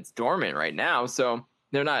holding it and it's dormant right now. So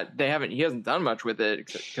he hasn't done much with it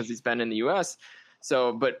because he's been in the US.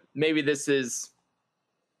 So, but maybe this is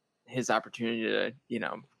his opportunity to,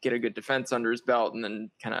 get a good defense under his belt and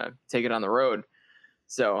then kind of take it on the road.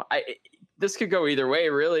 So this could go either way,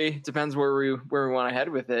 really. Depends where we want to head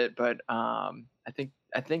with it. But I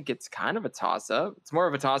think it's kind of a toss-up. It's more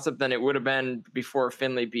of a toss-up than it would have been before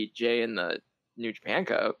Finlay beat Jay in the New Japan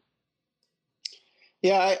Cup.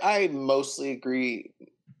 Yeah, I mostly agree.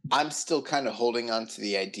 I'm still kind of holding on to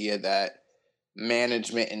the idea that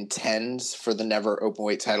management intends for the never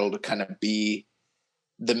openweight title to kind of be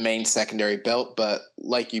the main secondary belt. But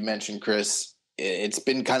like you mentioned, Chris, it's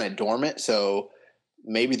been kind of dormant. So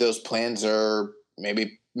maybe those plans are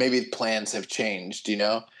maybe plans have changed, you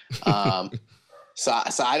know? So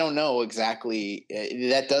I don't know exactly.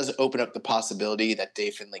 That does open up the possibility that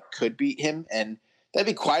Dave Finlay could beat him, and that'd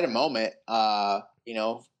be quite a moment, you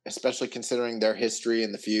know, especially considering their history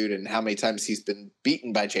in the feud and how many times he's been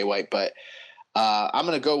beaten by Jay White. But I'm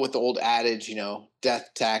going to go with the old adage, you know, death,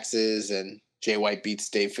 taxes, and Jay White beats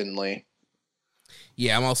Dave Finlay.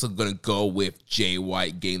 Yeah, I'm also going to go with Jay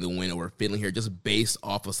White getting the win over Finlay here, just based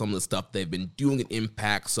off of some of the stuff they've been doing at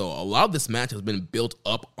Impact. So a lot of this match has been built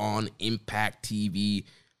up on Impact TV.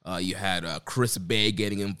 You had Chris Bay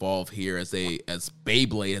getting involved here as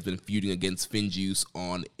Beyblade has been feuding against Finjuice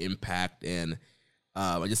on Impact, and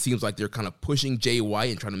it just seems like they're kind of pushing Jay White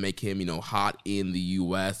and trying to make him, you know, hot in the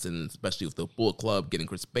U.S., and especially with the Bullet Club, getting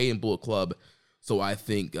Chris Bay in Bullet Club. So I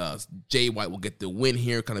think Jay White will get the win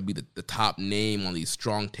here, kind of be the top name on these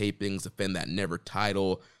strong tapings, defend that Never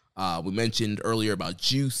title. We mentioned earlier about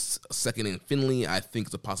Juice second in Finlay. I think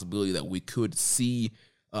it's a possibility that we could see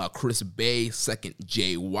Chris Bay second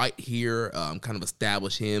Jay White here, kind of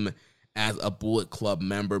establish him as a Bullet Club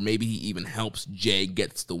member. Maybe he even helps Jay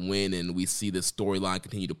gets the win, and we see this storyline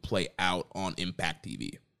continue to play out on Impact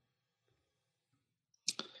TV.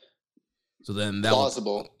 So then that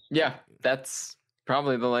plausible. Yeah, that's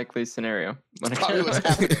probably the likely scenario. Probably what's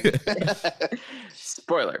happening.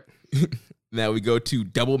 Spoiler. Now we go to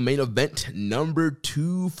double main event number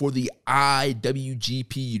 2 for the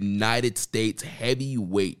IWGP United States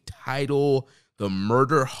Heavyweight title. The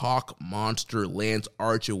Murder Hawk Monster Lance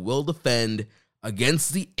Archer will defend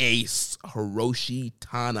against the Ace Hiroshi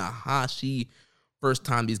Tanahashi. First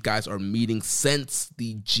time these guys are meeting since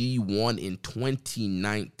the G1 in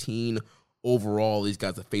 2019. Overall, these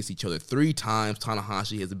guys have faced each other 3 times.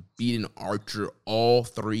 Tanahashi has beaten Archer all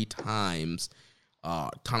 3 times.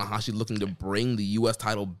 Tanahashi looking to bring the U.S.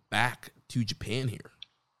 title back to Japan here.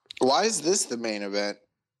 Why is this the main event?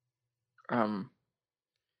 Because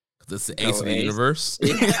it's the Ace of the Universe.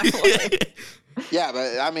 Yeah,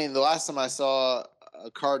 but I mean, the last time I saw a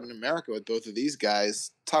card in America with both of these guys,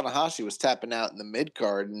 Tanahashi was tapping out in the mid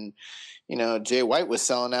card, and you know Jay White was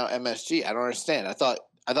selling out MSG. I don't understand. I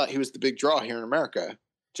thought he was the big draw here in America,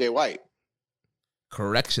 Jay White.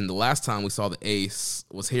 Correction, the last time we saw the Ace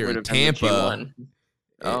was here in Tampa.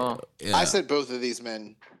 Oh, yeah. I said both of these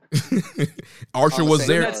men. Archer was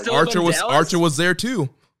there. Archer was there too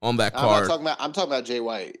on that card. I'm talking about Jay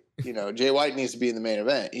White. You know, Jay White needs to be in the main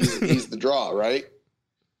event. He's the draw, right?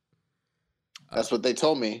 That's what they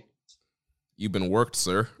told me. You've been worked,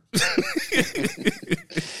 sir.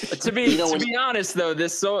 To be honest, though,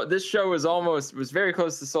 this show was very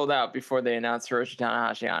close to sold out before they announced Hiroshi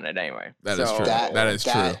Tanahashi on it. Anyway, that is true.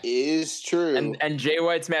 That is true. And Jay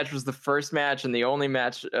White's match was the first match and the only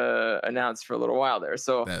match announced for a little while there.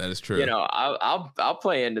 So that is true. You know, I'll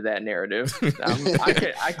play into that narrative.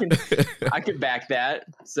 I could back that.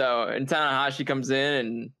 So and Tanahashi comes in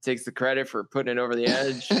and takes the credit for putting it over the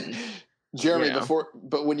edge. And, Jeremy,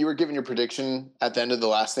 but when you were giving your prediction at the end of the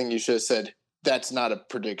last thing, you should have said, "That's not a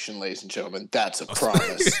prediction, ladies and gentlemen. That's a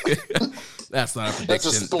promise." That's not a prediction. That's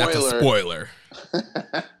a spoiler. That's a spoiler.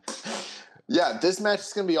 Yeah, this match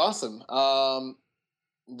is going to be awesome.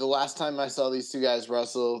 The last time I saw these 2 guys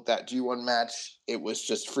wrestle, that G1 match, it was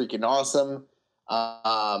just freaking awesome.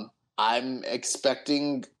 I'm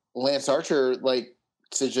expecting Lance Archer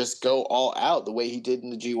to just go all out the way he did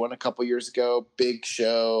in the G1 a couple years ago. Big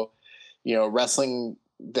show. You know, wrestling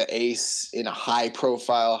the Ace in a high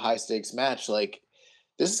profile, high stakes match.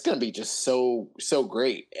 This is going to be just so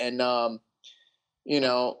great. And, you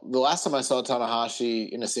know, the last time I saw Tanahashi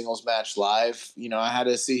in a singles match live, you know, I had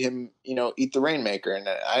to see him, you know, eat the Rainmaker, and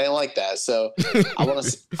I didn't like that. So I want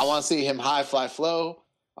to see him high fly flow.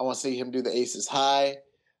 I want to see him do the Aces high.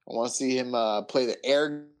 I want to see him play the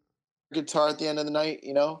air guitar at the end of the night,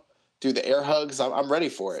 you know, do the air hugs. I'm ready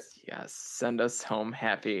for it. Yes. Send us home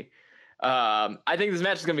happy. I think this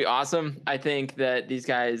match is going to be awesome. I think that these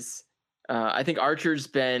guys, I think Archer's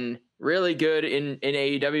been really good in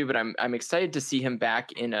AEW, but I'm excited to see him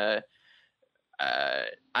back in a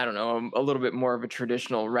little bit more of a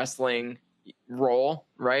traditional wrestling role,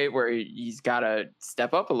 right? Where he's got to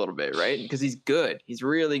step up a little bit, right? Because he's good. He's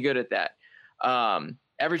really good at that.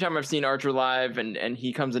 Every time I've seen Archer live and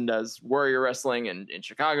he comes and does Warrior Wrestling in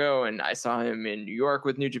Chicago, and I saw him in New York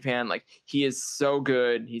with New Japan, he is so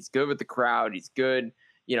good. He's good with the crowd. He's good,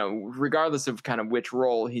 you know, regardless of kind of which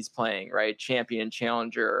role he's playing, right? Champion,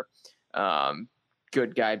 challenger,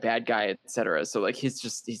 good guy, bad guy, etc. So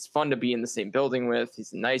he's fun to be in the same building with.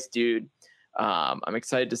 He's a nice dude. I'm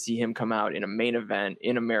excited to see him come out in a main event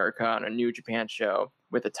in America on a New Japan show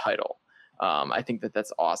with a title. I think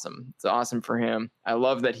that's awesome. It's awesome for him. I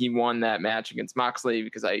love that he won that match against Moxley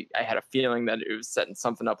because I had a feeling that it was setting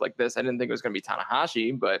something up like this. I didn't think it was going to be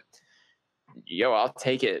Tanahashi, but I'll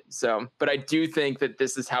take it. So, but I do think that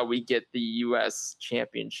this is how we get the U.S.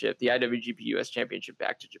 championship, the IWGP U.S. championship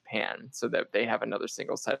back to Japan so that they have another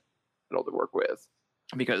singles title to work with.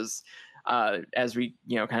 Because as we,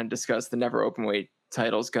 kind of discussed, the never openweight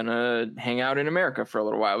title's gonna hang out in America for a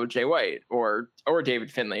little while with Jay White or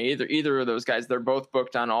David Finlay. Either of those guys, they're both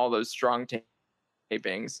booked on all those strong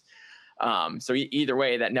tapings. So either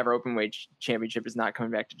way, that never openweight championship is not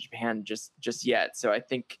coming back to Japan just yet. So I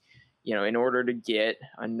think, in order to get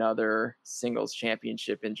another singles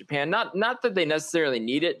championship in Japan, not that they necessarily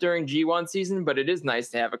need it during G1 season, but it is nice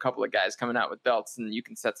to have a couple of guys coming out with belts and you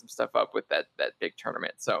can set some stuff up with that big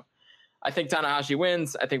tournament. So I think Tanahashi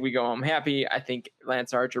wins. I think we go home happy. I think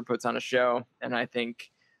Lance Archer puts on a show, and I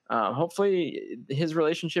think hopefully his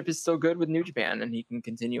relationship is still good with New Japan and he can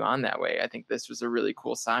continue on that way. I think this was a really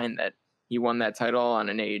cool sign that he won that title on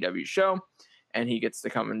an AEW show, and he gets to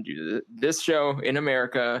come and do this show in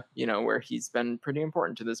America, where he's been pretty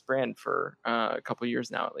important to this brand for a couple of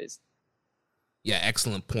years now, at least. Yeah,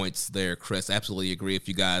 excellent points there, Chris. Absolutely agree with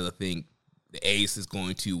you guys. I think the Ace is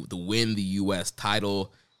going to win the U.S.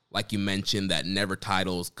 title. Like you mentioned, that never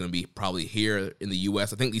title is going to be probably here in the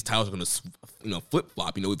U.S. I think these titles are going to,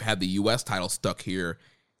 flip-flop. We've had the U.S. title stuck here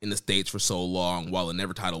in the States for so long while the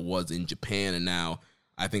never title was in Japan. And now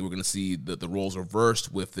I think we're going to see the roles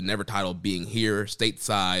reversed with the never title being here,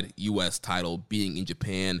 stateside, U.S. title being in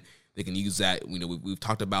Japan. They can use that. We've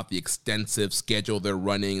talked about the extensive schedule they're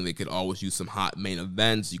running. They could always use some hot main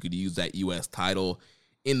events. You could use that U.S. title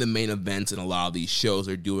in the main events in a lot of these shows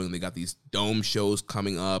they're doing. They got these dome shows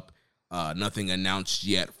coming up. Nothing announced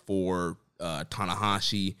yet for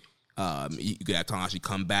Tanahashi. You could have Tanahashi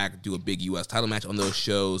come back, do a big U.S. title match on those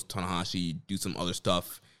shows. Tanahashi do some other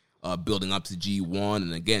stuff building up to G1.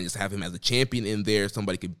 And again, just have him as a champion in there.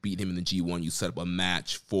 Somebody could beat him in the G1. You set up a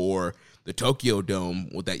match for the Tokyo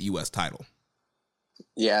Dome with that U.S. title.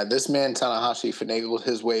 Yeah, this man Tanahashi finagled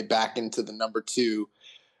his way back into the number 2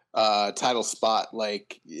 title spot.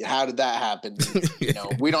 Like, how did that happen?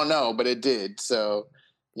 We don't know, but it did. So,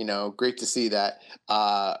 great to see that.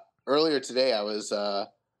 Earlier today, I was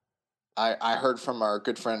I heard from our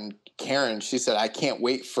good friend Karen. She said, I can't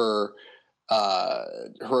wait for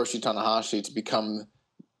Hiroshi Tanahashi to become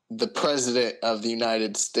the president of the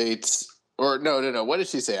United States. Or no. What did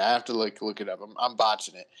she say? I have to look it up. I'm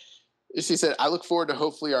botching it. She said, I look forward to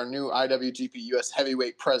hopefully our new IWGP US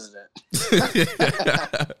heavyweight president.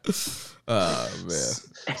 Oh, man.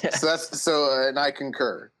 And I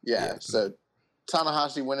concur. Yeah. So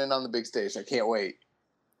Tanahashi winning on the big stage. I can't wait.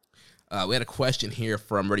 We had a question here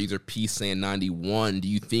from Reddit user PSan91. Do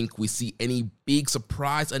you think we see any big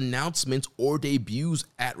surprise announcements or debuts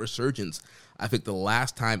at Resurgence? I think the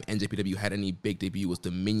last time NJPW had any big debut was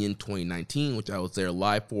Dominion 2019, which I was there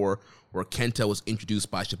live for, where Kenta was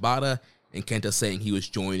introduced by Shibata, and Kenta saying he was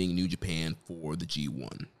joining New Japan for the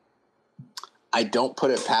G1. I don't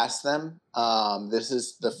put it past them. This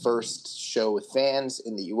is the first show with fans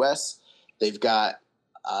in the U.S. They've got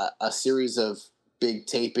a series of big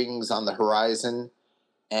tapings on the horizon,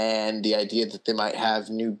 and the idea that they might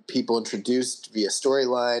have new people introduced via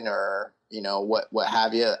storyline or what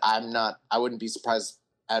have you. I wouldn't be surprised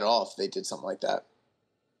at all if they did something like that.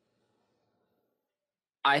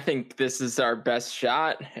 I think this is our best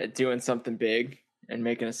shot at doing something big and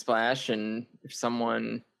making a splash. And if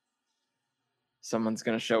someone's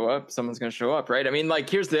going to show up, right? I mean,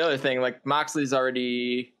 here's the other thing. Moxley's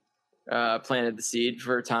already planted the seed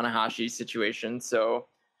for Tanahashi's situation. So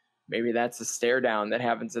maybe that's a stare down that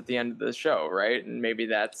happens at the end of the show, right? And maybe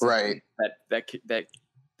that's right.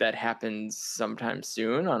 That happens sometime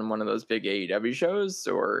soon on one of those big AEW shows,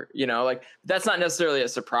 or that's not necessarily a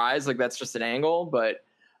surprise. That's just an angle, but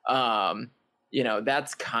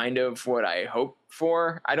that's kind of what I hope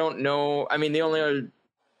for. I don't know. I mean, the only other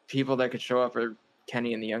people that could show up are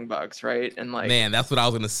Kenny and the Young Bucks, right? And man, that's what I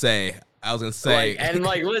was gonna say. Listen,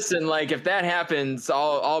 if that happens,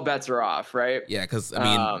 all bets are off, right? Yeah, because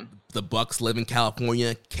the Bucks live in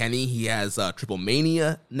California. Kenny, he has Triple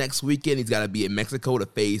Mania next weekend. He's got to be in Mexico to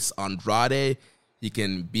face Andrade. He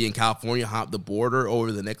can be in California, hop the border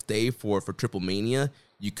over the next day for Triple Mania.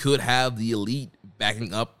 You could have the Elite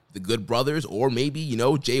backing up the Good Brothers, or maybe,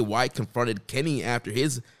 Jay White confronted Kenny after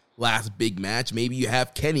his last big match. Maybe you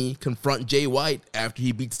have Kenny confront Jay White after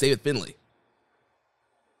he beats David Finlay.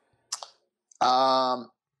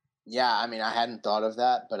 Yeah, I mean, I hadn't thought of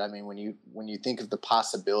that, but I mean, when you think of the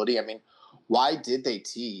possibility, I mean, why did they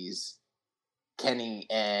tease Kenny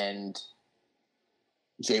and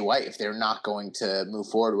Jay White if they're not going to move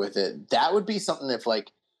forward with it? That would be something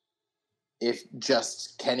if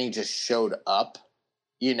just Kenny just showed up,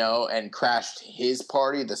 and crashed his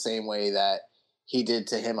party the same way that he did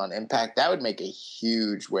to him on Impact. That would make a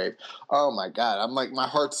huge wave. Oh my God. I'm like, my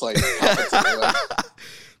heart's like,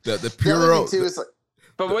 the pure. Too is like,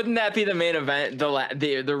 but wouldn't that be the main event,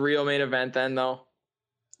 the real main event then though?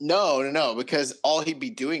 No, because all he'd be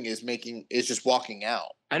doing is just walking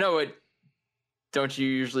out. I know it. Don't you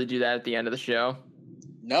usually do that at the end of the show?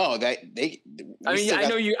 No,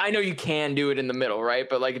 I know you can do it in the middle, right?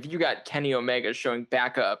 But like if you got Kenny Omega showing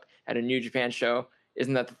back up at a New Japan show,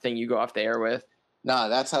 isn't that the thing you go off the air with? Nah,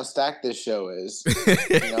 that's how stacked this show is.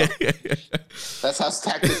 That's how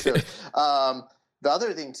stacked this show is. The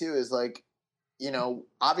other thing too is like,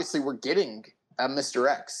 obviously we're getting a Mr.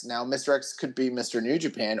 X. Now Mr. X could be Mr. New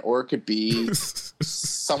Japan, or it could be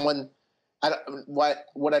someone.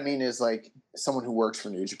 What I mean is like someone who works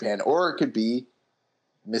for New Japan, or it could be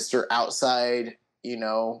Mr. Outside,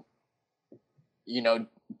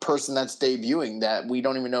 person that's debuting that we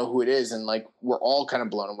don't even know who it is, and like we're all kind of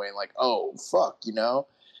blown away and like, oh fuck,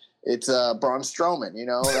 it's Braun Strowman,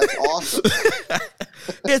 that's awesome.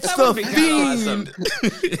 It's the Fiend. Awesome.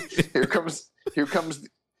 Here comes.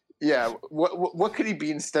 Yeah, what could he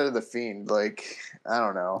be instead of the Fiend? Like, I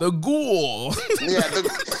don't know. The Ghoul. Yeah,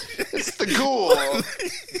 it's the Ghoul.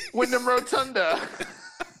 Wyndham Rotunda.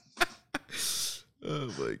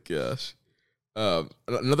 Oh my gosh.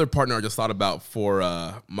 Another partner I just thought about for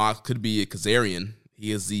Mox could be Kazarian.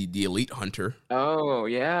 He is the elite hunter. Oh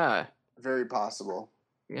yeah, very possible.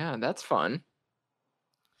 Yeah, that's fun.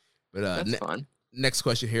 But that's fun. Next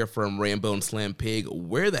question here from Rambo and Slam Pig.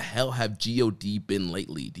 Where the hell have GOD been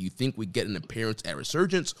lately? Do you think we get an appearance at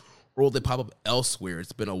Resurgence, or will they pop up elsewhere?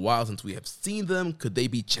 It's been a while since we have seen them. Could they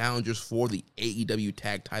be challengers for the AEW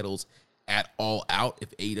tag titles at All Out if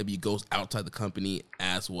AEW goes outside the company,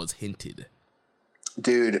 as was hinted?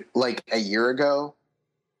 Dude, like a year ago,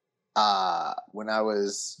 when I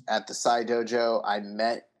was at the Sai Dojo, I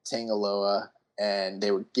met Tangaloa, and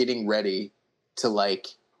they were getting ready to like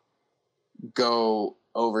go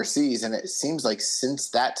overseas, and it seems like since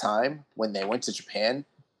that time when they went to Japan,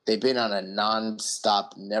 they've been on a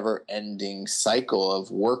non-stop, never-ending cycle of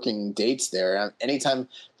working dates there. Anytime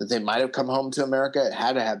that they might have come home to America, it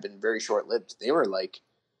had to have been very short-lived. They were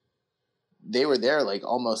there like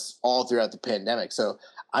almost all throughout the pandemic. So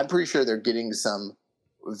I'm pretty sure they're getting some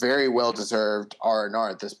very well-deserved R&R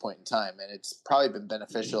at this point in time, and it's probably been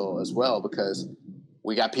beneficial as well because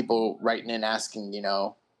we got people writing in asking,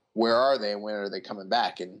 where are they and when are they coming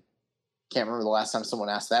back? And can't remember the last time someone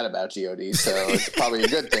asked that about GOD, so it's probably a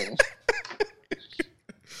good thing.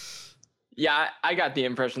 Yeah, I got the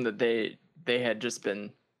impression that they had just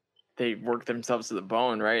they worked themselves to the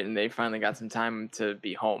bone, right? And they finally got some time to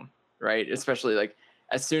be home, right? Especially like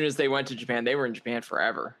as soon as they went to Japan, they were in Japan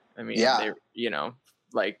forever. I mean, they,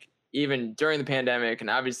 like even during the pandemic and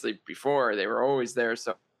obviously before, they were always there.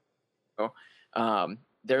 So,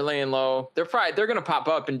 they're laying low. They're going to pop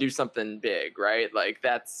up and do something big, right? Like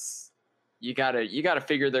that's, you gotta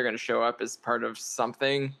figure they're going to show up as part of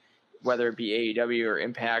something, whether it be AEW or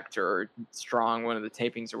Impact or Strong, one of the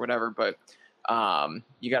tapings or whatever. But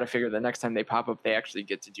you got to figure the next time they pop up, they actually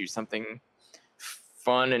get to do something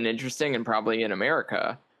fun and interesting and probably in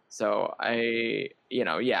America. So that's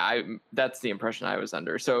the impression I was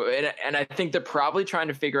under. So, and I think they're probably trying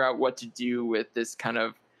to figure out what to do with this kind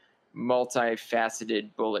of multifaceted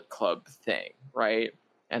Bullet Club thing, right?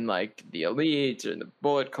 And like the Elite and the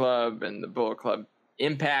Bullet Club and the Bullet Club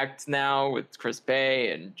Impact now with Chris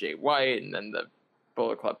Bay and Jay White, and then the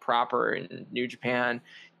Bullet Club proper in New Japan.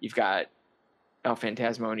 You've got El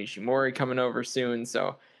Phantasmo and Ishimori coming over soon.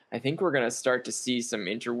 So I think we're going to start to see some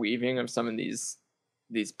interweaving of some of these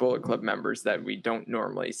Bullet Club members that we don't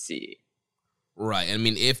normally see. Right. I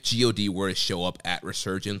mean, if GOD were to show up at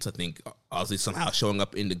Resurgence, I think obviously somehow showing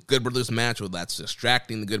up in the Good Brothers match, whether that's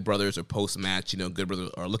distracting the Good Brothers or post-match, Good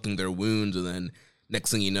Brothers are licking their wounds, and then next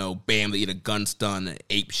thing you know, bam, they eat a gun stun,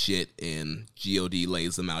 ape shit, and GOD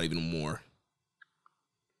lays them out even more.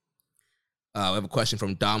 I have a question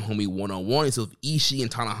from Dom Homie 101. He says, if Ishii and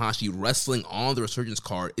Tanahashi wrestling on the Resurgence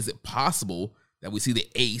card, is it possible that we see the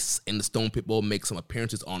Ace and the Stone Pitbull make some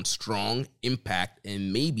appearances on Strong, Impact,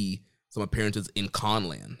 and maybe some appearances in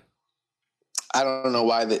Conland? I don't know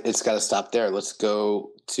why it's got to stop there. Let's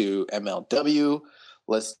go to MLW.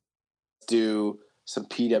 Let's do some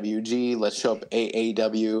PWG. Let's show up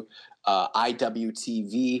AAW,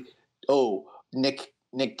 IWTV. Oh, Nick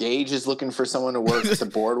Nick Gage is looking for someone to work the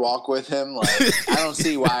boardwalk with him. Like, I don't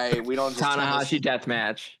see why we don't just Tanahashi death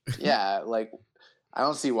match. Yeah, like I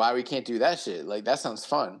don't see why we can't do that shit. Like that sounds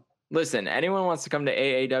fun. Listen, anyone wants to come to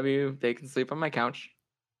AAW, they can sleep on my couch.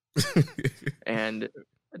 And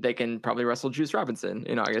they can probably wrestle Juice Robinson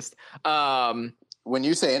in August. When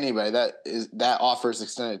you say anybody, that offer is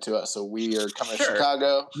extended to us. So we are coming to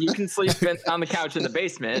Chicago. You can sleep on the couch in the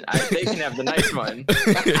basement. They can have the nice one.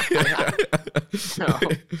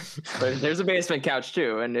 But there's a basement couch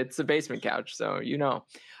too, and it's a basement couch, so you know.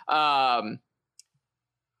 I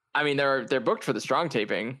mean, they're booked for the Strong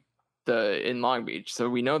taping, in Long Beach, so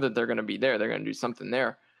we know that they're going to be there. They're going to do something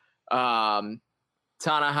there.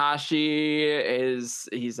 Tanahashi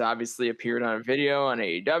he's obviously appeared on a video on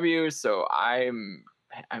AEW, so I'm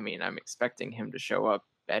expecting him to show up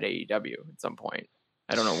at AEW at some point.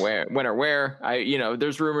 I don't know when or where.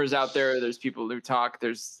 There's rumors out there. There's people who talk.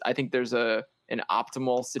 I think there's an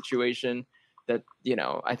optimal situation that,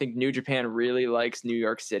 I think New Japan really likes New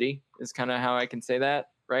York City is kind of how I can say that,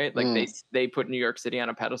 right? Like they put New York City on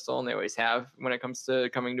a pedestal, and they always have when it comes to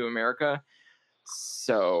coming to America.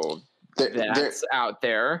 So that's out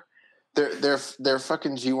there. Their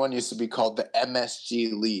fucking G1 used to be called the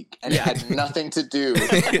MSG League, and it had nothing to do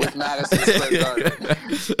with Madison Square Garden.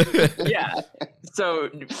 Yeah, so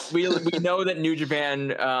we know that New Japan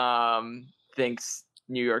thinks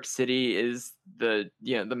New York City is the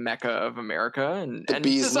mecca of America, and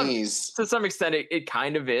bee's knees. To some extent, it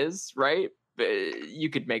kind of is, right? But you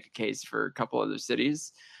could make a case for a couple other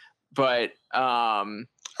cities, but all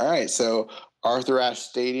right, so Arthur Ashe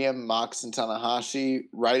Stadium, Mox and Tanahashi.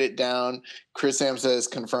 Write it down. Chris Samsa has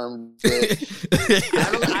confirmed it.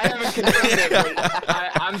 I haven't confirmed it, but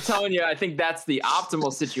I'm telling you, I think that's the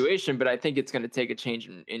optimal situation, but I think it's going to take a change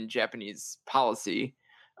in Japanese policy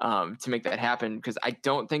to make that happen, because I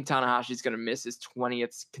don't think Tanahashi's going to miss his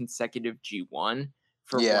 20th consecutive G1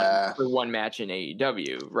 for one match in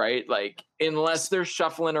AEW, right? Like, unless they're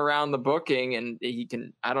shuffling around the booking and he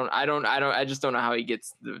can, I just don't know how he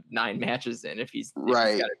gets the 9 matches in if he's got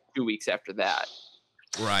it 2 weeks after that.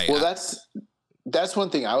 Right. Well, that's one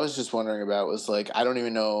thing I was just wondering about, was like, I don't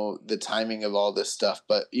even know the timing of all this stuff,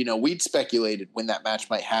 but we'd speculated when that match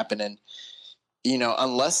might happen, and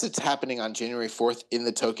unless it's happening on January 4th in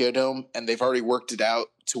the Tokyo Dome and they've already worked it out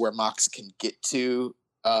to where Mox can get to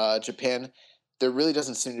Japan, there really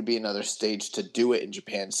doesn't seem to be another stage to do it in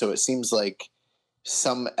Japan. So it seems like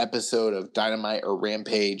some episode of Dynamite or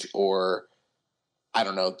Rampage, or I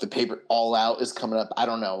don't know, the paper All Out is coming up. I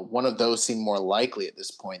don't know. One of those seem more likely at this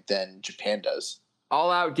point than Japan does. All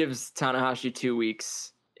Out gives Tanahashi 2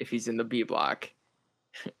 weeks if he's in the B block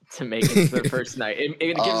to make it to the first night. It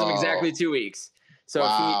gives him exactly 2 weeks. So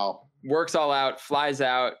if he works All Out, flies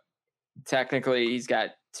out, technically he's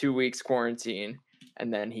got 2 weeks quarantine,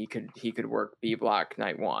 and then he could work B block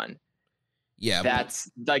night 1. Yeah, that's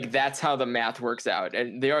how the math works out.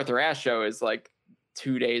 And the Arthur Ashe show is like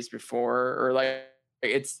 2 days before, or like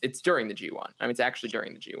it's during the G1. I mean, it's actually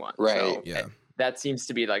during the G1. Right. So yeah. That seems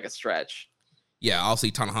to be like a stretch. Yeah,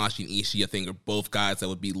 obviously Tanahashi and Ishii, I think, are both guys that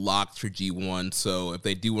would be locked for G1. So if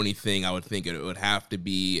they do anything, I would think it would have to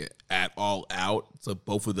be at All Out, so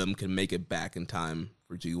both of them can make it back in time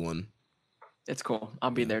for G1. It's cool.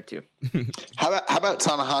 I'll be there too. How about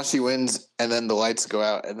Tanahashi wins and then the lights go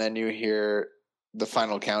out and then you hear the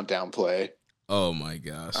final countdown play? Oh my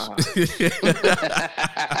gosh.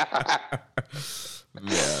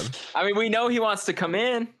 Man. I mean, we know he wants to come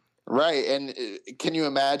in. Right. And can you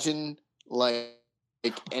imagine like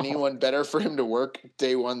anyone better for him to work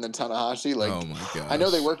day one than Tanahashi? Like, oh my gosh. I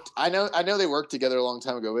know they worked together a long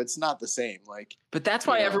time ago, but it's not the same. Like, but that's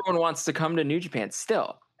why everyone wants to come to New Japan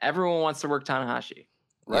still. Everyone wants to work Tanahashi.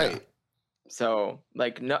 Right. Yeah. So,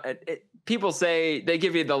 like, no, people say they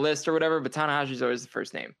give you the list or whatever, but Tanahashi's always the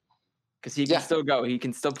first name because he can still go. He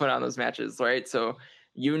can still put on those matches, right? So,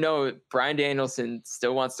 Bryan Danielson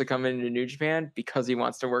still wants to come into New Japan because he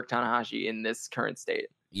wants to work Tanahashi in this current state.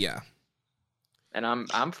 Yeah. And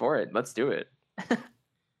I'm for it. Let's do it.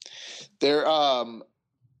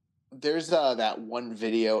 There's that one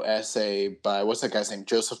video essay by, what's that guy's name?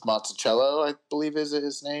 Joseph Mazzucchello, I believe is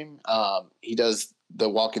his name. He does the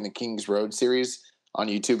Walking the King's Road series on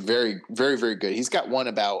YouTube. Very, very, very good. He's got one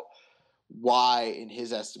about why, in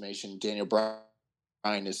his estimation, Daniel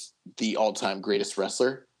Bryan is the all-time greatest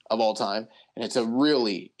wrestler of all time. And it's a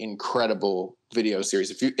really incredible video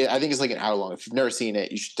series. I think it's like an hour long. If you've never seen it,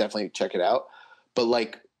 you should definitely check it out. But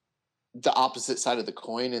like, the opposite side of the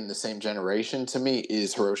coin in the same generation to me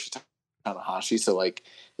is Hiroshi Tanahashi. So like,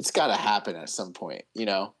 it's got to happen at some point,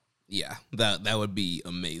 Yeah, that would be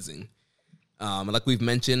amazing. Like we've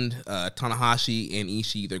mentioned, Tanahashi and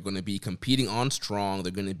Ishii, they're going to be competing on Strong.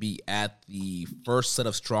 They're going to be at the first set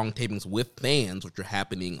of Strong tapings with fans, which are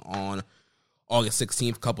happening on August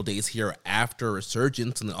 16th, a couple days here after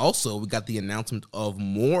Resurgence. And then also, we got the announcement of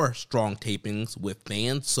more Strong tapings with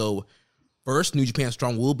fans. So first, New Japan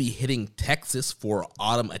Strong will be hitting Texas for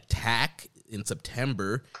Autumn Attack in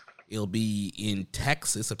September. It'll be in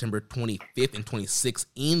Texas, September 25th and 26th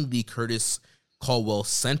in the Curtis Caldwell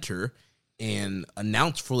Center. And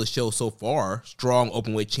announced for the show so far, Strong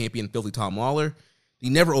Openweight Champion Filthy Tom Lawler, the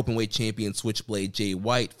Never Openweight Champion Switchblade Jay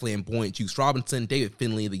White, Flamboyant Juice Robinson, David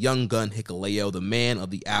Finlay, the Young Gun Hikuleo, the Man of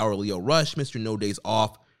the Hour Leo Rush, Mr. No Days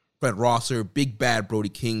Off, Fred Rosser, Big Bad Brody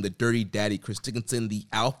King, the Dirty Daddy Chris Dickinson, the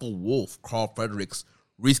Alpha Wolf Carl Fredericks,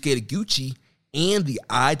 Risuke Taguchi, and the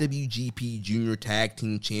IWGP Junior Tag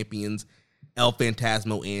Team Champions El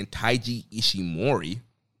Phantasmo and Taiji Ishimori.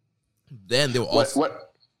 Then there will also... What?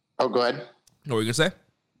 Oh, go ahead. What were you going to say?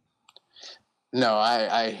 No,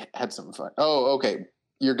 I had some fun. Oh, okay.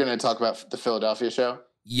 You're going to talk about the Philadelphia show?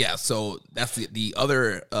 Yeah, so that's the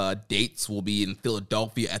other dates will be in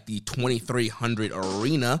Philadelphia at the 2300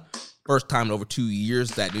 Arena. First time in over 2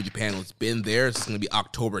 years that New Japan has been there. It's going to be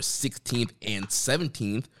October 16th and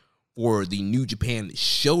 17th for the New Japan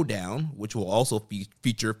Showdown, which will also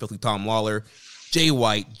feature Filthy Tom Lawler, Jay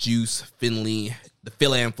White, Juice, Finlay, the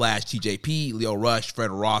Phil-Am Flash, TJP, Leo Rush,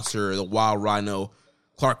 Fred Rosser, the Wild Rhino,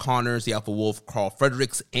 Clark Connors, the Alpha Wolf, Carl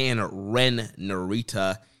Fredericks, and Ren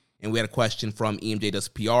Narita. And we had a question from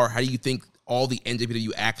EMJ.PR. How do you think all the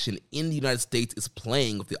NJPW action in the United States is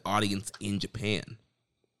playing with the audience in Japan?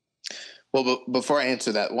 Well, before I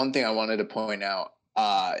answer that, one thing I wanted to point out,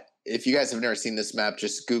 if you guys have never seen this map,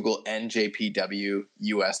 just Google NJPW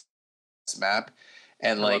US map.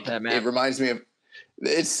 And like, it reminds me of,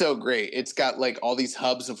 it's so great. It's got like all these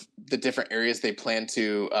hubs of the different areas they plan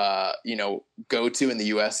to, go to in the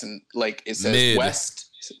US. And like, it says West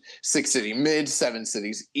 6 cities, Mid 7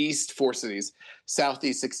 cities, East 4 cities,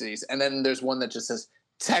 Southeast 6 cities. And then there's one that just says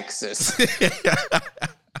Texas.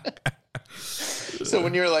 So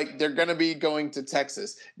when you're like, they're going to be going to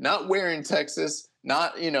Texas, not where in Texas,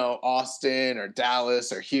 not, Austin or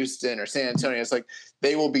Dallas or Houston or San Antonio. It's like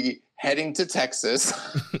they will be heading to Texas.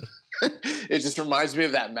 It just reminds me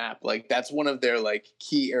of that map. Like that's one of their like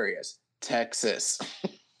key areas, Texas.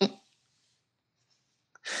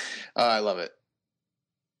 I love it.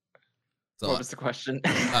 So, what was the question?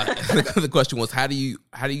 The question was, how do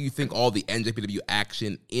you think all the NJPW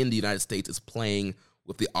action in the United States is playing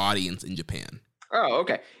with the audience in Japan? Oh,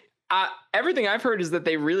 okay. Everything I've heard is that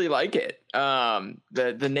they really like it.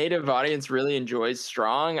 The native audience really enjoys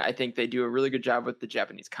Strong. I think they do a really good job with the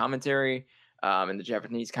Japanese commentary. And the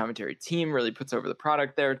Japanese commentary team really puts over the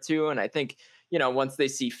product there too. And I think, once they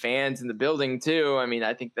see fans in the building too,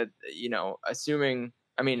 I think that,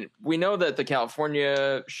 we know that the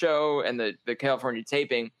California show and the California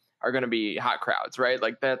taping are going to be hot crowds, right?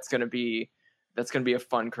 Like that's going to be a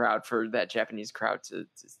fun crowd for that Japanese crowd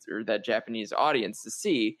or that Japanese audience to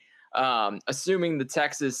see. Assuming the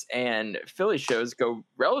Texas and Philly shows go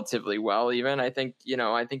relatively well, even I think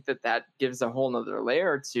that gives a whole nother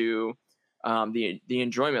layer to the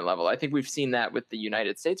enjoyment level. I think we've seen that with the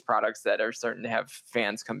United States products that are starting to have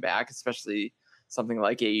fans come back, especially something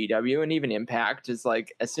like AEW and even Impact is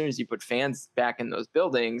like, as soon as you put fans back in those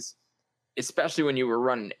buildings, especially when you were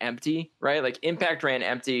running empty, right? Like Impact ran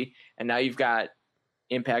empty and now you've got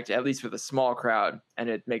Impact, at least with a small crowd. And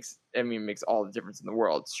it makes all the difference in the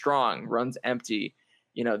world. Strong runs empty.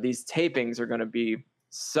 These tapings are going to be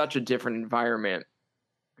such a different environment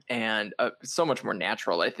and so much more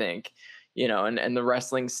natural, I think. And the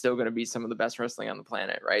wrestling's still going to be some of the best wrestling on the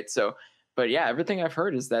planet, right? So, but yeah, everything I've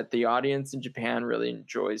heard is that the audience in Japan really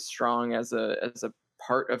enjoys Strong as a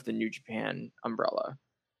part of the New Japan umbrella.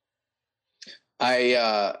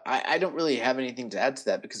 I don't really have anything to add to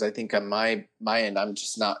that because I think on my end, I'm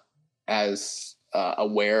just not as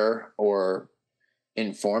aware or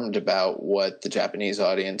informed about what the Japanese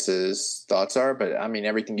audience's thoughts are. But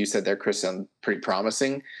everything you said there, Chris, sounds pretty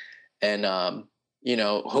promising. And,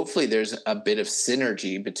 hopefully there's a bit of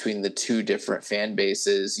synergy between the two different fan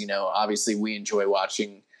bases. Obviously we enjoy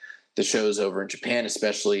watching the shows over in Japan,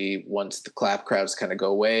 especially once the clap crowds kind of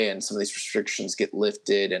go away and some of these restrictions get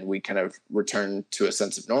lifted and we kind of return to a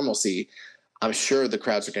sense of normalcy. I'm sure the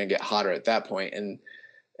crowds are going to get hotter at that point, and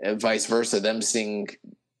vice versa. Them seeing,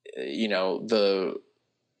 the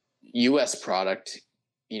U.S. product,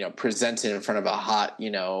 presented in front of a hot,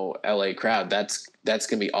 LA crowd, that's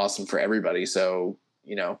going to be awesome for everybody. So,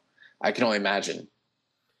 I can only imagine.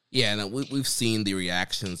 Yeah, and we've seen the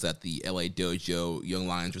reactions that the LA Dojo Young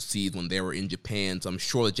Lions received when they were in Japan, so I'm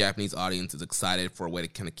sure the Japanese audience is excited for a way to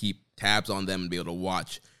kind of keep tabs on them and be able to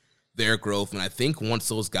watch their growth. And I think once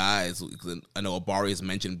those guys, I know Abari has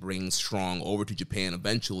mentioned bringing Strong over to Japan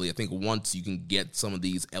eventually, I think once you can get some of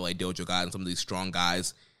these LA Dojo guys and some of these Strong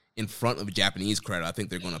guys in front of Japanese credit, I think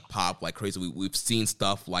they're going to pop like crazy. We've seen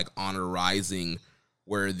stuff like Honor Rising,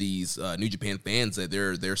 where these New Japan fans,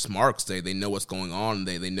 they're smarks, they know what's going on,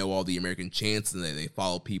 they know all the American chants, and they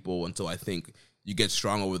follow people. And so I think you get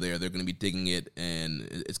Strong over there, they're going to be digging it, and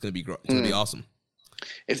it's going to be awesome.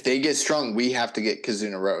 If they get Strong, we have to get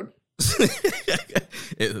Kizuna Road.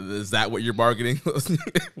 Is that what you're bargaining for?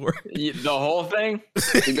 The whole thing?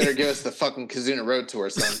 You better give us the fucking Kizuna Road tour,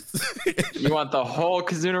 son. You want the whole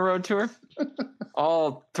Kizuna Road tour?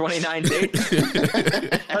 All 29 dates?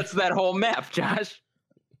 That's that whole map, Josh.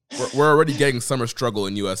 We're already getting Summer Struggle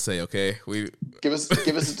in USA, okay? Give us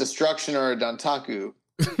a Destruction or a Dantaku.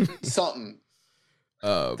 Something.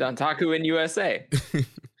 Dantaku in USA.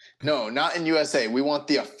 No, not in USA. We want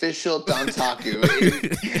the official Dantaku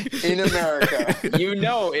in America. You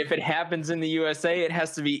know, if it happens in the USA, it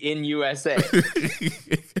has to be in USA.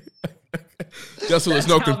 Just so there's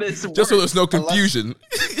no confusion.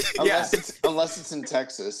 Unless it's in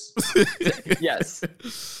Texas. Yes.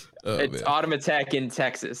 It's Autumn Attack in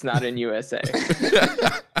Texas, not in USA.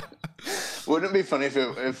 Wouldn't it be funny if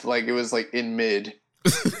it was like in mid?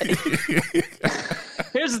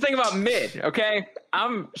 Here's the thing about mid, okay?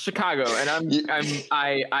 I'm Chicago, and I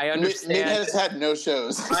understand. Mid has had no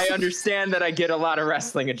shows. I understand that I get a lot of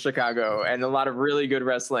wrestling in Chicago and a lot of really good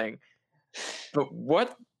wrestling. But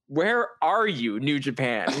where are you, New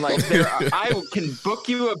Japan? Like, I can book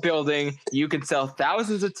you a building. You can sell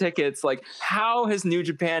thousands of tickets. Like, how has New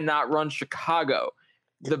Japan not run Chicago?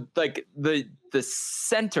 The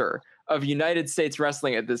center of United States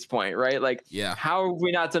wrestling at this point, right? Like, yeah. How have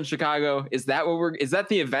we not done Chicago? Is that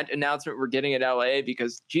the event announcement we're getting at LA?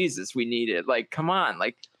 Because Jesus, we need it. Like, come on.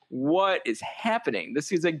 Like, what is happening?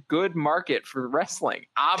 This is a good market for wrestling,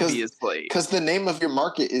 obviously. Because the name of your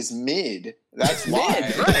market is mid. That's why.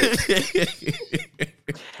 Mid, right.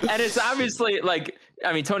 And it's obviously like,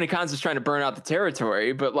 I mean, Tony Khan's just trying to burn out the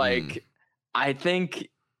territory, but like, I think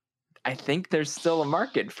there's still a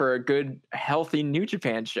market for a good, healthy New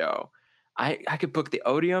Japan show. I could book the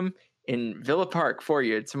Odeum in Villa Park for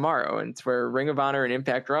you tomorrow, and it's where Ring of Honor and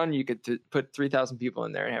Impact run. You could put 3,000 people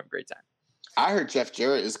in there and have a great time. I heard Jeff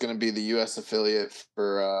Jarrett is going to be the U.S. affiliate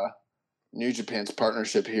for New Japan's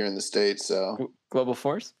partnership here in the States. So Global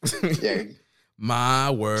Force? Yeah. My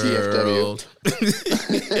world. GFW.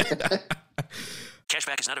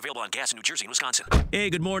 Cashback is not available on gas in New Jersey and Wisconsin. Hey,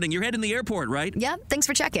 good morning. You're heading to the airport, right? Yep, thanks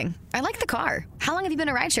for checking. I like the car. How long have you been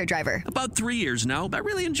a rideshare driver? About 3 years now. I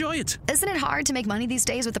really enjoy it. Isn't it hard to make money these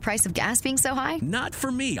days with the price of gas being so high? Not for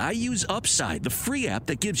me. I use Upside, the free app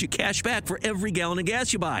that gives you cash back for every gallon of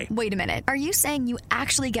gas you buy. Wait a minute. Are you saying you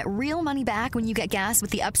actually get real money back when you get gas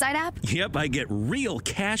with the Upside app? Yep, I get real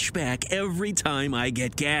cash back every time I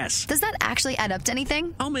get gas. Does that actually add up to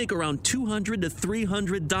anything? I'll make around $200 to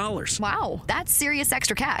 $300. Wow, that's serious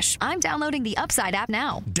extra cash. I'm downloading the Upside app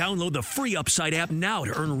now. Download the free Upside app now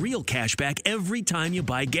to earn real cash back every time you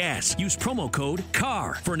buy gas. Use promo code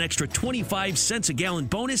CAR for an extra 25 cents a gallon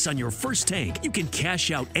bonus on your first tank. You can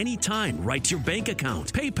cash out anytime right to your bank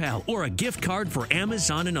account, PayPal, or a gift card for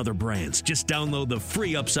Amazon and other brands. Just download the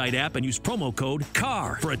free Upside app and use promo code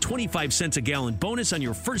CAR for a 25 cents a gallon bonus on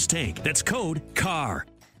your first tank. That's code CAR.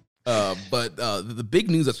 But the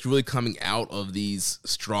big news that's really coming out of these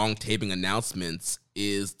Strong taping announcements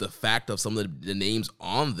is the fact of some of the names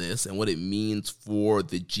on this and what it means for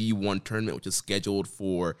the G1 tournament, which is scheduled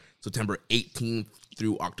for September 18th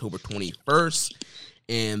through October 21st.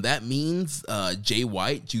 And that means Jay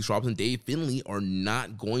White, Juice Robinson, Dave Finlay are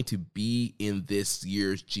not going to be in this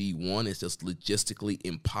year's G1. It's just logistically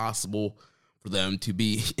impossible for them to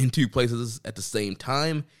be in two places at the same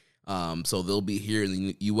time. So they'll be here in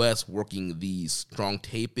the U.S. working these Strong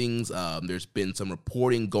tapings. There's been some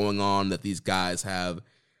reporting going on that these guys have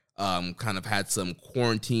kind of had some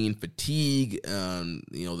quarantine fatigue.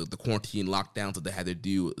 The quarantine lockdowns that they had to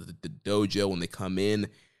do at the dojo when they come in.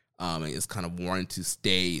 And it's kind of wanting to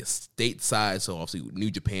stay stateside. So obviously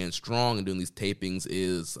New Japan Strong and doing these tapings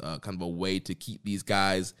is kind of a way to keep these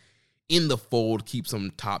guys in the fold, keep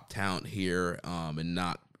some top talent here, and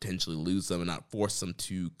not potentially lose them and not force them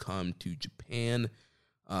to come to Japan.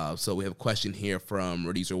 So we have a question here from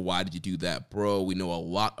Redizer. Why did you do that, bro? We know a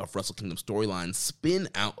lot of Wrestle Kingdom storylines spin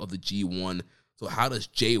out of the G1. So how does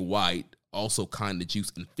Jay White, also kind of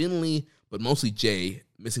Juice and Finlay, but mostly Jay,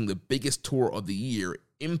 missing the biggest tour of the year,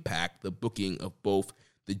 impact the booking of both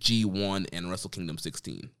the the G1 and Wrestle Kingdom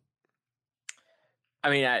 16? I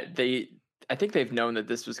mean, I think they've known that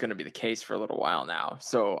this was going to be the case for a little while now.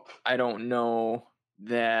 So I don't know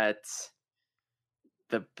that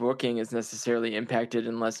the booking is necessarily impacted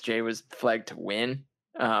unless Jay was flagged to win,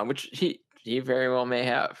 which he very well may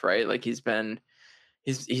have, right? Like he's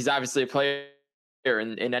obviously a player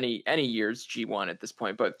in any year's G1 at this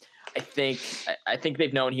point, but I think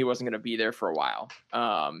they've known he wasn't going to be there for a while.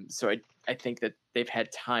 So I think that they've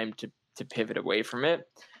had time to pivot away from it.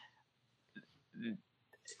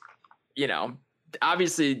 You know,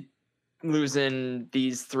 obviously losing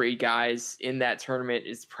these three guys in that tournament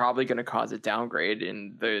is probably going to cause a downgrade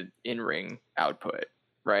in the in-ring output,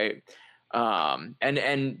 right?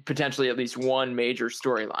 And potentially at least one major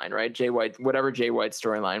storyline, right? Whatever Jay White's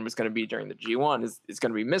storyline was going to be during the G1 is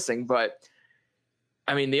going to be missing. But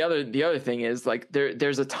I mean, the other thing is like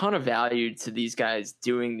there's a ton of value to these guys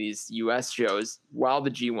doing these US shows while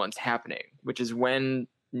the G1's happening, which is when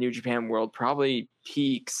New Japan World probably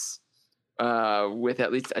peaks with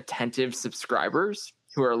at least attentive subscribers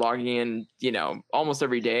who are logging in, you know, almost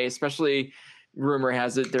every day. Especially, rumor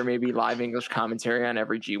has it there may be live English commentary on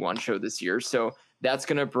every G1 show this year. So that's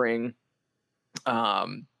going to bring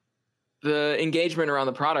the engagement around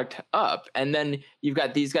the product up. And then you've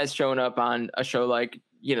got these guys showing up on a show like,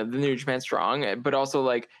 you know, the New Japan Strong, but also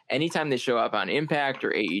like anytime they show up on Impact or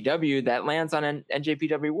AEW, that lands on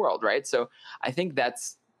NJPW World, right? So I think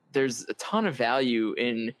there's a ton of value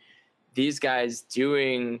in these guys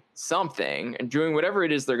doing something and doing whatever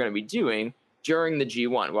it is they're going to be doing during the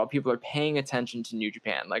G1 while people are paying attention to New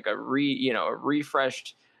Japan, like a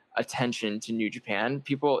refreshed attention to New Japan.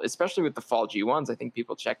 People, especially with the fall G1s, I think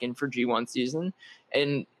people check in for G1 season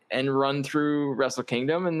and run through Wrestle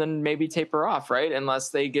Kingdom and then maybe taper off, right? Unless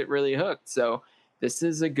they get really hooked. So this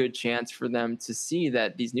is a good chance for them to see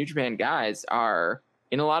that these New Japan guys are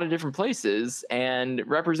in a lot of different places and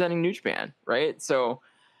representing New Japan, right? So,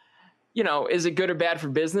 you know, is it good or bad for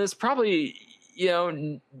business? Probably, you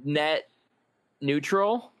know, net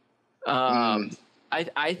neutral.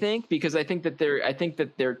 I think, because I think that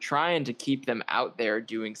they're trying to keep them out there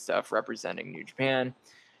doing stuff representing New Japan,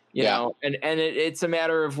 you know, and it's a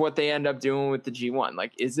matter of what they end up doing with the G1.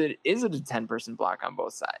 Like, is it a 10-person block on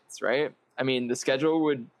both sides, right? I mean, the schedule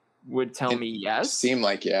would tell me yes. Seem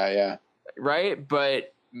like yeah. Right,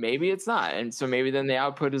 but maybe it's not, and so maybe then the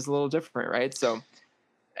output is a little different, right? So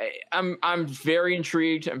I'm very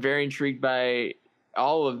intrigued. I'm very intrigued by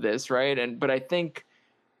all of this, right? But I think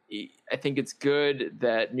it's good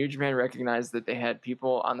that New Japan recognized that they had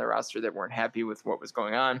people on the roster that weren't happy with what was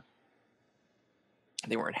going on.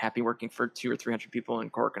 They weren't happy working for 200 or 300 people in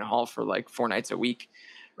Cork and Hall for like 4 nights a week,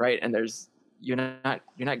 right? And you're not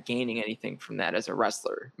gaining anything from that as a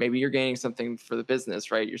wrestler. Maybe you're gaining something for the business,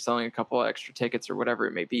 right? You're selling a couple of extra tickets or whatever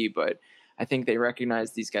it may be, but I think they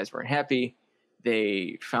recognized these guys weren't happy.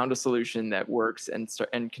 They found a solution that works and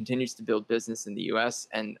continues to build business in the U.S.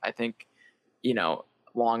 And I think, you know,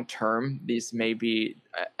 long term, these may be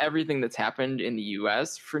everything that's happened in the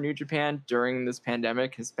U.S. for New Japan during this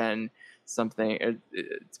pandemic has been something.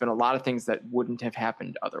 It's been a lot of things that wouldn't have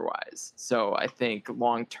happened otherwise. So I think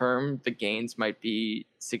long term, the gains might be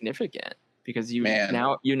significant because you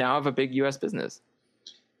now have a big U.S. business.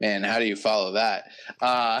 Man, how do you follow that?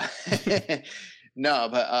 No,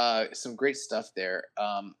 but some great stuff there.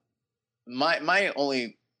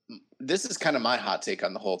 This is kind of my hot take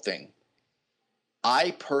on the whole thing.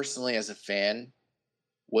 I personally, as a fan,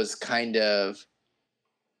 was kind of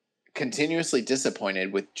continuously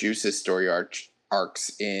disappointed with Juice's story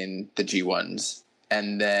arcs in the G1s,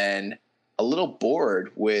 and then a little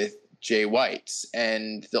bored with Jay White's.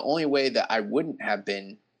 And the only way that I wouldn't have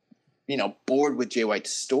been, you know, bored with Jay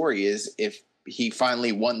White's story is if he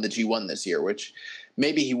finally won the G1 this year, which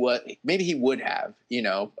maybe he would have, you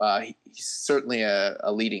know, he's certainly a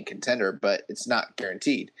leading contender, but it's not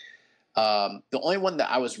guaranteed. The only one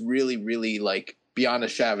that I was really, really like beyond a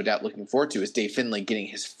shadow of a doubt looking forward to is Dave Finlay getting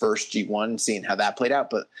his first G1, seeing how that played out.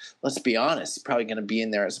 But let's be honest, he's probably going to be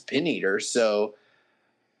in there as a pin eater. So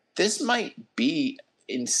this might be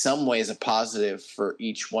in some ways a positive for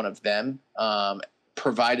each one of them,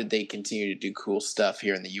 provided they continue to do cool stuff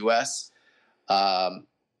here in the U.S.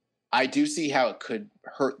 I do see how it could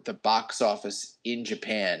hurt the box office in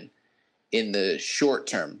Japan in the short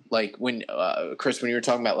term. Like when Chris, when you were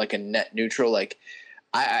talking about like a net neutral, like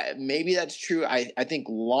I maybe that's true. I think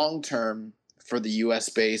long term for the US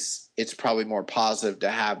base, it's probably more positive to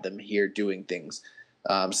have them here doing things.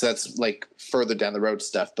 So that's like further down the road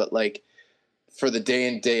stuff. But like for the day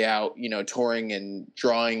in, day out, you know, touring and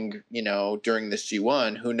drawing, you know, during this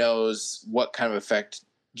G1, who knows what kind of effect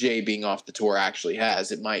Jay being off the tour actually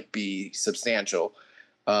has. It might be substantial.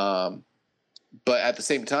 But at the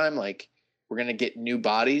same time, like, we're going to get new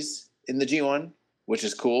bodies in the G1, which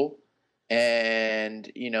is cool.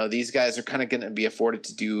 And, these guys are kind of going to be afforded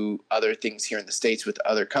to do other things here in the States with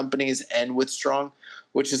other companies and with Strong,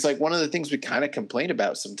 which is like one of the things we kind of complain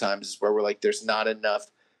about sometimes, is where we're like, there's not enough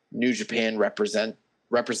New Japan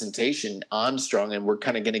representation on Strong. And we're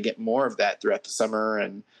kind of going to get more of that throughout the summer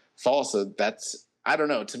and fall. So that's, I don't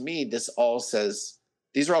know. To me, this all says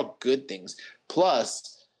these are all good things.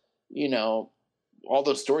 Plus, all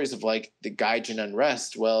those stories of like the Gaijin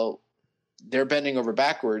unrest. Well, they're bending over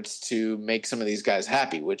backwards to make some of these guys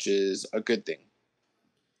happy, which is a good thing.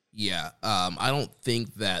 Yeah, I don't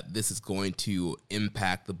think that this is going to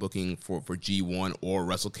impact the booking for G1 or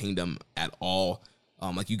Wrestle Kingdom at all.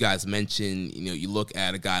 Like you guys mentioned, you look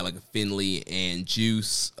at a guy like Finley and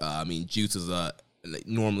Juice. Juice is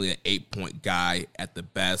normally an 8-point guy at the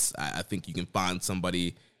best. I think you can find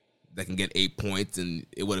somebody that can get 8 points, and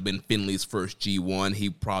it would have been Finley's first G1. He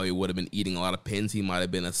probably would have been eating a lot of pins. He might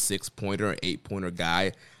have been a 6-pointer, 8-pointer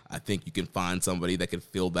guy. I think you can find somebody that could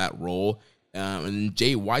fill that role. And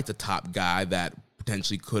Jay White's a top guy that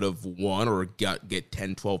potentially could have won or get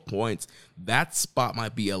 10, 12 points. That spot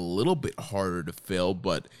might be a little bit harder to fill,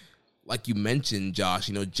 but like you mentioned, Josh,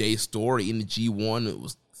 Jay's story in the G1, it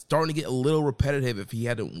was starting to get a little repetitive if he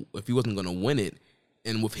wasn't going to win it.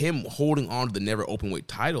 And with him holding on to the never openweight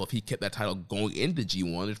title, if he kept that title going into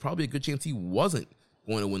G1, there's probably a good chance he wasn't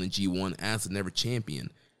going to win the G1 as the never champion.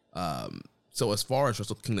 So as far as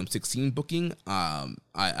Wrestle Kingdom 16 booking,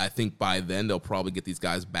 I think by then they'll probably get these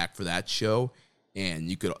guys back for that show, and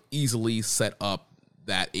you could easily set up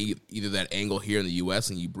that either that angle here in the U.S.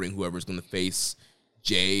 and you bring whoever's going to face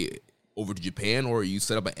Jay over to Japan, or you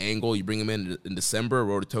set up an angle, you bring him in December,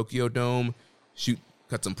 road to Tokyo Dome,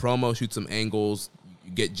 cut some promo, shoot some angles,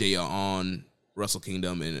 you get Jay on Wrestle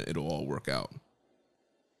Kingdom, and it'll all work out.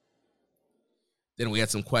 Then we had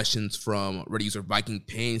some questions from Reddit user Viking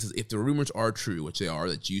Pain. Says, if the rumors are true, which they are,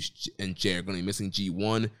 that Juice and Jay are going to be missing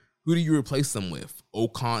G1, who do you replace them with?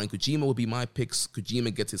 Okan and Kojima would be my picks.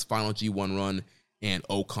 Kojima gets his final G1 run, and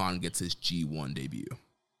Okan gets his G1 debut.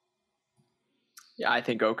 Yeah, I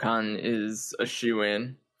think Okan is a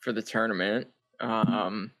shoo-in for the tournament.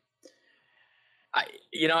 I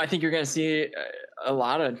think you're going to see a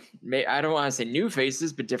lot of, I don't want to say new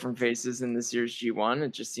faces, but different faces in this year's G1.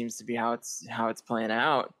 It just seems to be how it's playing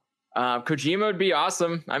out. Kojima would be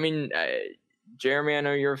awesome. I mean, Jeremy, I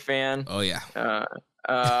know you're a fan. Oh yeah.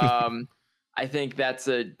 I think that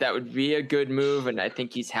would be a good move, and I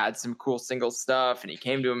think he's had some cool single stuff, and he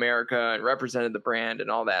came to America and represented the brand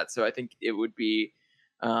and all that. So I think it would be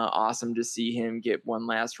awesome to see him get one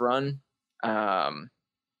last run.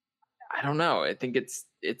 I don't know. I think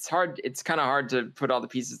it's hard. It's kind of hard to put all the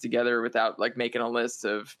pieces together without like making a list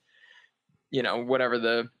of, whatever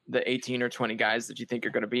the 18 or 20 guys that you think are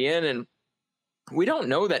going to be in. And we don't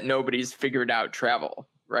know that nobody's figured out travel,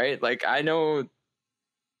 right? Like I know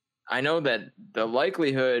that the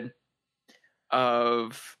likelihood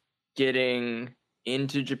of getting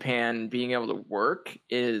into Japan, being able to work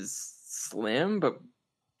is slim, but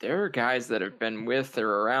there are guys that have been with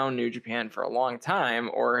or around New Japan for a long time,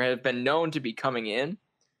 or have been known to be coming in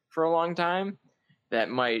for a long time, that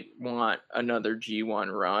might want another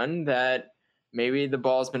G1 run, that maybe the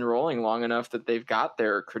ball's been rolling long enough that they've got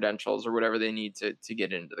their credentials or whatever they need to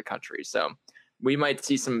get into the country. So we might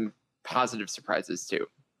see some positive surprises too.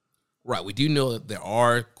 Right. We do know that there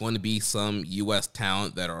are going to be some U.S.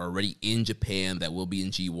 talent that are already in Japan that will be in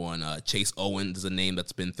G1. Chase Owens is a name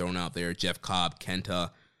that's been thrown out there. Jeff Cobb, Kenta,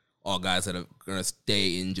 all guys that are going to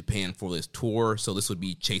stay in Japan for this tour. So this would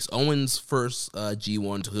be Chase Owens' first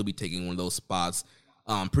G1, so he'll be taking one of those spots.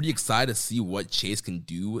 Pretty excited to see what Chase can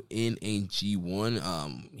do in a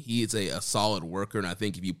G1. He is a solid worker, and I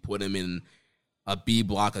think if you put him in a B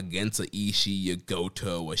block against a Ishii, a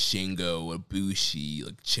Goto, a Shingo, a Bushi,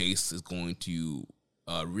 like Chase is going to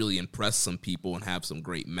really impress some people and have some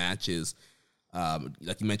great matches.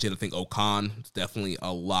 Like you mentioned, I think Okan is definitely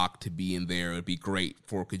a lock to be in there. It would be great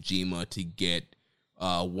for Kojima to get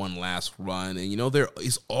one last run. And, there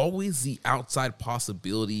is always the outside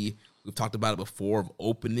possibility, we've talked about it before, of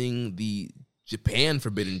opening the Japan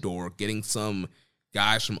Forbidden Door, getting some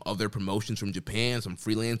guys from other promotions from Japan, some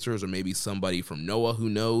freelancers, or maybe somebody from Noah, who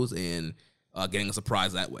knows, and getting a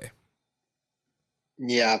surprise that way.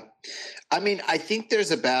 Yeah. I mean, I think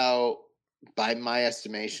there's about, by my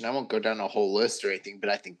estimation, I won't go down a whole list or anything, but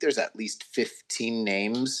I think there's at least 15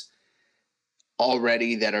 names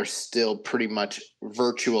already that are still pretty much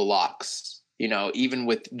virtual locks, even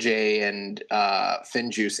with Jay and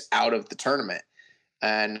Finjuice out of the tournament.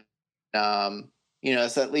 And, so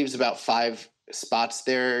that leaves about 5 spots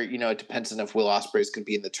there. It depends on if Will Ospreay's going to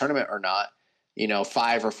be in the tournament or not.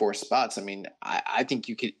 5 or 4 spots. I mean, I think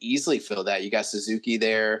you could easily fill that. You got Suzuki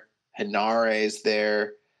there, Henare's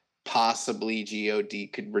there, possibly God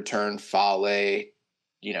could return, Fale.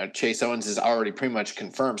 Chase Owens is already pretty much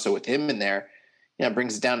confirmed. So with him in there, it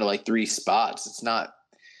brings it down to like 3 spots.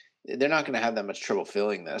 They're not going to have that much trouble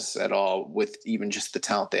filling this at all with even just the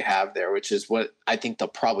talent they have there, which is what I think they'll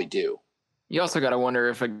probably do. You also got to wonder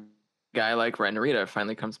if a guy like Ren Narita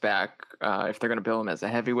finally comes back, if they're going to bill him as a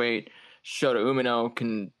heavyweight. Shota Umino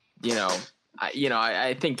can,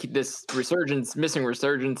 I think this missing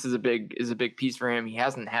Resurgence is a big piece for him. He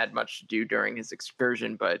hasn't had much to do during his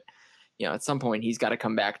excursion, but at some point he's got to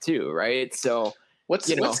come back too, right? So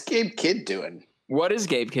what's Gabe Kidd doing? What is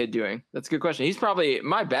Gabe Kidd doing? That's a good question. He's probably,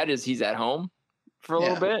 my bet is he's at home for a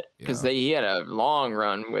little bit because he had a long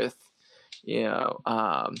run with,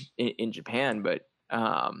 in Japan, but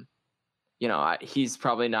he's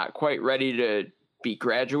probably not quite ready to be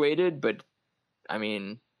graduated, but I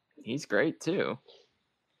mean, he's great too.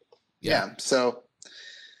 Yeah. So,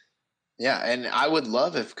 and I would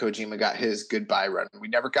love if Kojima got his goodbye run. We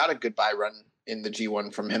never got a goodbye run in the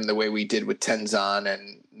G1 from him the way we did with Tenzan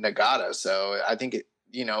and Nagata. So I think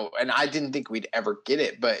and I didn't think we'd ever get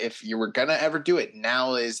it, but if you were going to ever do it,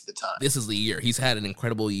 now is the time. This is the year. He's had an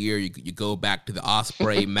incredible year. You go back to the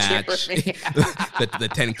Ospreay match, the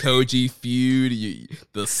Tenkoji feud,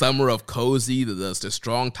 the summer of Cozy, the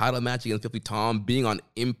strong title match against 50 Tom, being on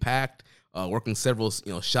Impact, working several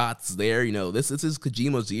shots there. This is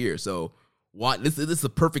Kojima's year. So this is the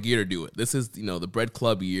perfect year to do it. This is the Bread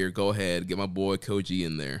Club year. Go ahead, get my boy Koji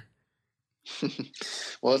in there.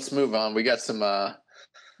 Well, let's move on. We got some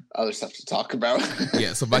other stuff to talk about.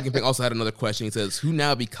 So Viking Pink also had another question. He says, who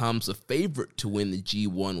now becomes a favorite to win the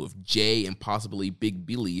G1 with Jay and possibly Big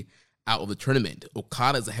Billy out of the tournament?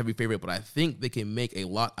 Okada is a heavy favorite, but I think they can make a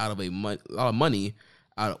lot out of a lot of money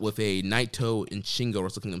with a Naito and Shingo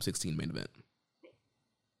Wrestle Kingdom 16 main event.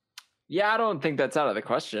 Yeah, I don't think that's out of the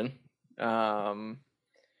question.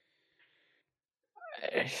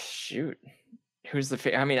 Shoot. Who's the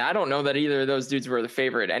favorite? I mean, I don't know that either of those dudes were the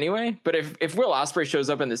favorite anyway, but if Will Ospreay shows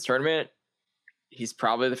up in this tournament, he's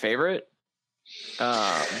probably the favorite.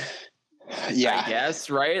 I guess,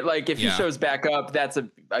 right? Like if he shows back up, that's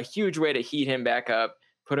a huge way to heat him back up,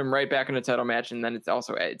 put him right back in a title match. And then it's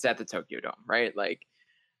at the Tokyo Dome, right? Like,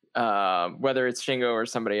 whether it's Shingo or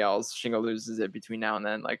somebody else, Shingo loses it between now and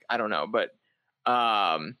then. Like, I don't know, but,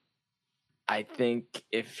 I think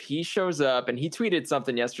if he shows up, and he tweeted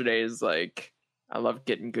something yesterday, is like, I love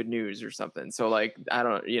getting good news or something. So like, I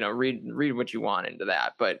don't, read what you want into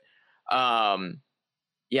that. But Jay,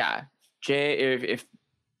 if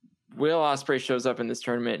Will Ospreay shows up in this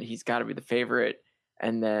tournament, he's got to be the favorite.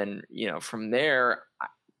 And then, from there,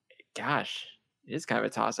 it is kind of a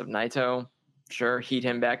toss of Naito. Sure, heat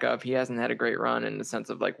him back up. He hasn't had a great run in the sense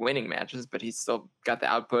of like winning matches, but he's still got the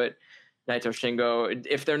output. Naito Shingo,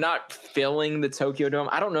 if they're not filling the Tokyo Dome,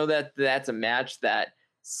 I don't know that that's a match that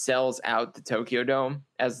sells out the Tokyo Dome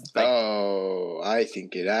as like, I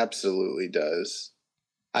think it absolutely does.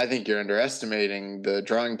 I think you're underestimating the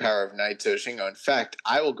drawing power of Naito Shingo. In fact,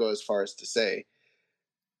 I will go as far as to say,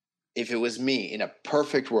 if it was me in a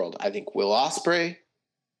perfect world, I think Will Ospreay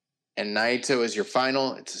and Naito is your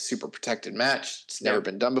final. It's a super protected match. It's never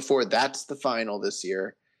been done before. That's the final this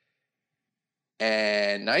year.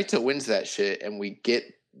 And Naito wins that shit, and we get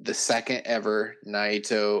the second ever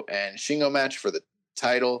Naito and Shingo match for the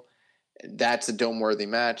title. That's a dome-worthy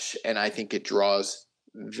match, and I think it draws.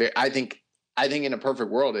 I think in a perfect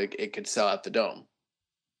world, it could sell out the dome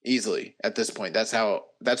easily at this point. That's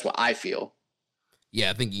what I feel. Yeah,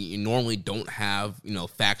 I think you normally don't have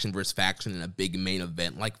faction versus faction in a big main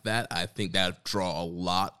event like that. I think that would draw a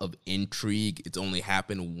lot of intrigue. It's only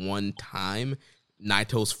happened one time.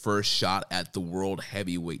 Naito's first shot at the world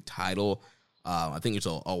heavyweight title. I think there's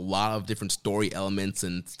a lot of different story elements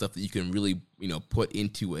and stuff that you can really, put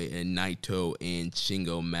into a Naito and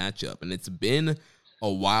Shingo matchup. And it's been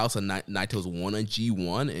a while since Naito's won a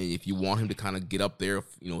G1. And if you want him to kind of get up there,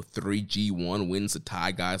 3 G1 wins to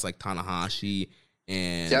tie guys like Tanahashi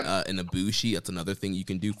and Ibushi, that's another thing you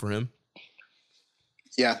can do for him.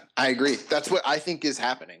 Yeah, I agree. That's what I think is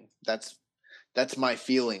happening. That's my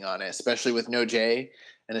feeling on it, especially with No Jay,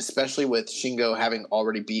 and especially with Shingo having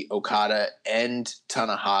already beat Okada and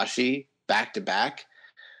Tanahashi back to back.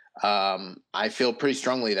 I feel pretty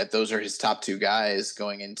strongly that those are his top 2 guys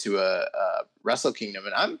going into a Wrestle Kingdom,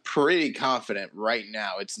 and I'm pretty confident right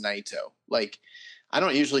now it's Naito. Like, I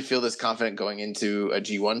don't usually feel this confident going into a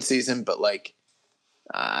G1 season, but like,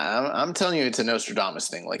 I'm telling you, it's a Nostradamus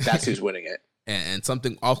thing. Like, that's who's winning it. And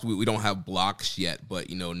something also, we don't have blocks yet, but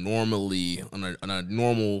normally on a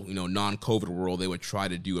normal non-COVID world, they would try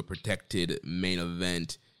to do a protected main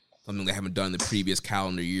event, something they haven't done in the previous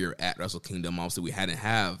calendar year at Wrestle Kingdom. Obviously, we haven't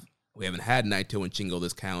had Naito and Shingo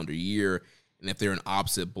this calendar year, and if they're in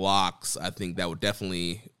opposite blocks, I think that would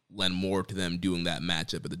definitely lend more to them doing that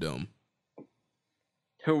matchup at the Dome.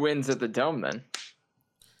 Who wins at the Dome then?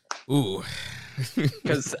 Ooh,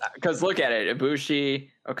 because look at it, Ibushi,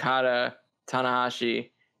 Okada, Tanahashi,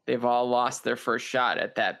 they've all lost their first shot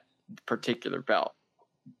at that particular belt.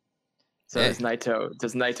 So does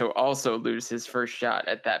Naito also lose his first shot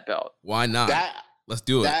at that belt? Why not? Let's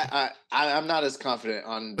do it. I'm not as confident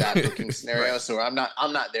on that booking scenario, so I'm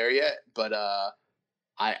not there yet. But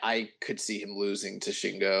I could see him losing to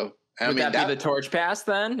Shingo. Would that be the torch pass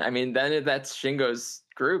then? I mean, then that's Shingo's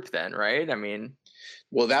group then, right? I mean,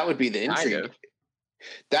 well, that would be the intrigue. Kind of.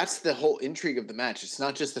 That's the whole intrigue of the match. It's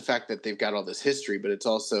not just the fact that they've got all this history, but it's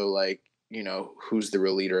also like, who's the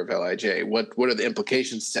real leader of LIJ? What are the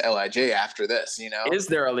implications to LIJ after this? Is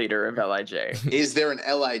there a leader of LIJ? Is there an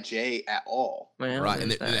LIJ at all? Well, right,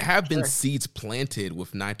 and there have been seeds planted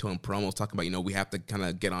with Naito and promos talking about, we have to kind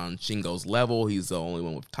of get on Shingo's level. He's the only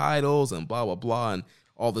one with titles and blah, blah, blah. And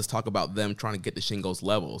all this talk about them trying to get to Shingo's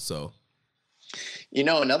level. So,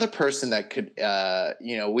 another person that could,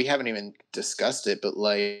 we haven't even discussed it, but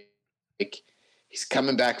like he's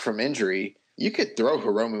coming back from injury. You could throw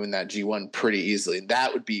Hiromu in that G1 pretty easily.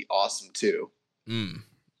 That would be awesome too.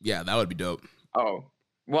 Yeah, that would be dope. Oh,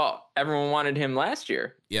 well, everyone wanted him last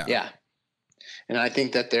year. Yeah. Yeah. And I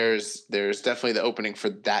think that there's definitely the opening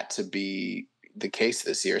for that to be the case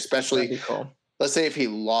this year, especially cool. Let's say if he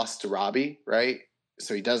lost to Robbie, right?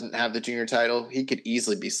 So he doesn't have the junior title, he could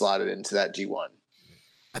easily be slotted into that G1.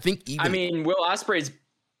 I think Will Ospreay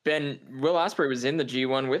was in the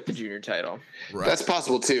G1 with the junior title. Right. That's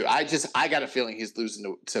possible too. I got a feeling he's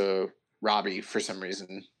losing to Robbie for some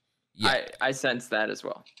reason. Yeah. I sense that as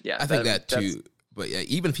well. Yeah. I think that too. But yeah,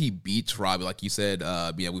 even if he beats Robbie, like you said,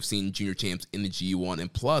 we've seen junior champs in the G1.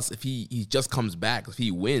 And plus, if he just comes back, if he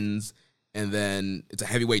wins, and then it's a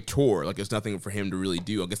heavyweight tour, like there's nothing for him to really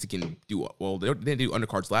do. I guess he can do, well, they didn't do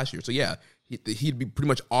undercards last year. So yeah, he'd be pretty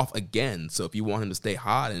much off again. So if you want him to stay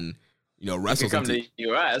hot and, wrestle, come to the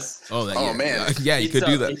US. Man, yeah, you could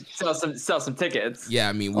do that. Sell some tickets. Yeah,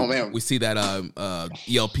 I mean, we see that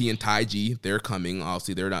ELP and Taiji, they're coming.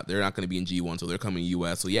 Obviously, they're not going to be in G1, so they're coming to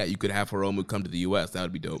US. So yeah, you could have Hiromu come to the US. That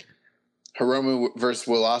would be dope. Hiromu versus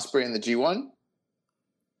Will Ospreay in the G1.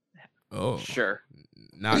 Oh, sure.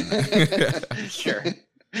 Not sure.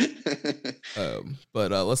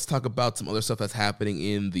 But let's talk about some other stuff that's happening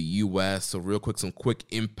in the U.S. So real quick, some quick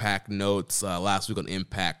Impact notes. Last week on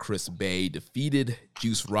Impact, Chris Bay defeated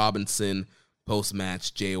Juice Robinson.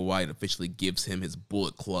 Post-match, Jay White officially gives him his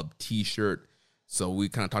Bullet Club t-shirt. So we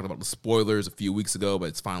kind of talked about the spoilers a few weeks ago, but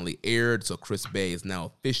it's finally aired. So Chris Bay is now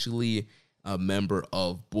officially a member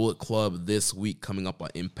of Bullet Club. This week coming up on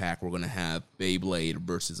Impact, we're going to have Beyblade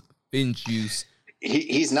versus Finjuice.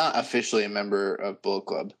 He's not officially a member of Bullet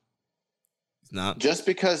Club. He's not? Just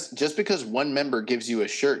because one member gives you a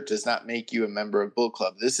shirt does not make you a member of Bullet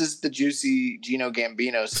Club. This is the Juicy Gino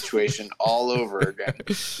Gambino situation all over again.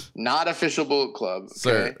 Not official Bullet Club.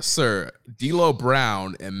 Okay? Sir, D'Lo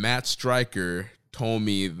Brown and Matt Stryker told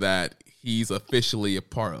me that he's officially a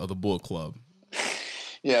part of the Bullet Club.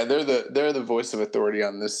 Yeah, they're the voice of authority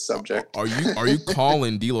on this subject. Are you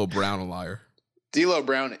calling D'Lo Brown a liar? D'Lo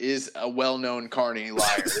Brown is a well-known carny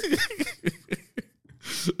liar.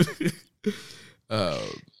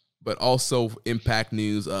 But also Impact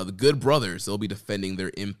news, the Good Brothers, they'll be defending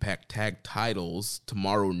their Impact Tag titles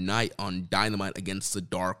tomorrow night on Dynamite against the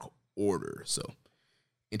Dark Order. So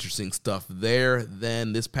interesting stuff there.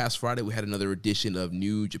 Then this past Friday, we had another edition of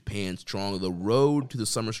New Japan Strong, the Road to the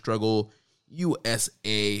Summer Struggle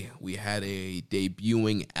USA. We had a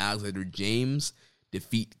debuting Alexander James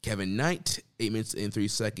defeat Kevin Knight, 8 minutes and 3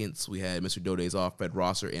 seconds. We had Mr. Dode's off, Fred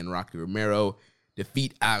Rosser, and Rocky Romero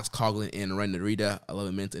defeat Alex Coughlin and Ren Narita,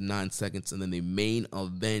 11 minutes and 9 seconds. And then the main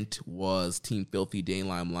event was Team Filthy, Dane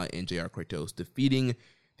Limelight, and JR Kratos defeating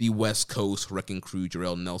the West Coast Wrecking Crew,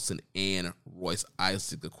 Jarrell Nelson and Royce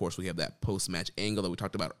Isaac. Of course, we have that post-match angle that we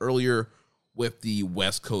talked about earlier with the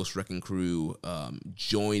West Coast Wrecking Crew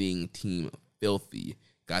joining Team Filthy.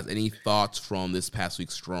 Guys, any thoughts from this past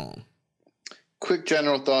week's Strong? Quick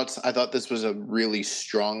general thoughts. I thought this was a really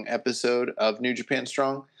strong episode of New Japan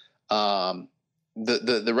Strong.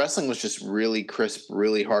 The wrestling was just really crisp,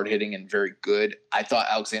 really hard hitting, and very good. I thought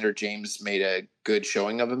Alexander James made a good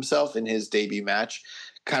showing of himself in his debut match.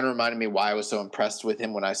 kind of reminded me why I was so impressed with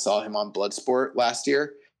him when I saw him on Bloodsport last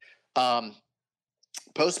year.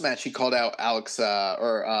 Post-match, he called out Alex,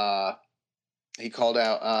 he called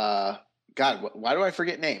out, God, why do I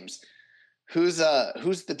forget names? Who's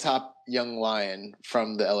the top young lion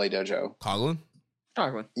from the LA Dojo? Coughlin?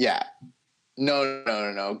 Yeah.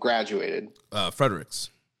 No. Graduated. Fredericks.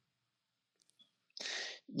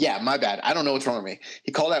 Yeah, my bad. I don't know what's wrong with me.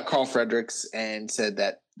 He called out Carl Fredericks and said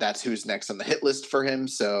that that's who's next on the hit list for him.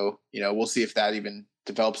 So, we'll see if that even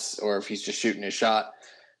develops or if he's just shooting his shot.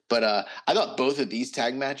 But I thought both of these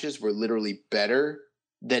tag matches were literally better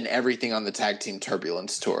than everything on the Tag Team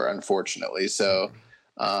Turbulence tour, unfortunately. So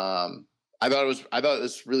I thought it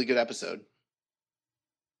was a really good episode.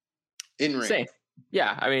 In ring. Same.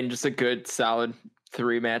 Yeah, I mean, just a good, solid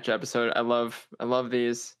 3-match episode. I love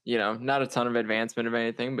these. Not a ton of advancement of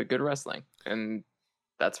anything, but good wrestling, and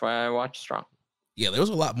that's why I watch Strong. Yeah, there was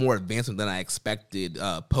a lot more advancement than I expected.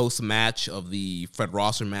 Post-match of the Fred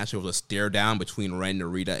Rosser match, there was a stare down between Ren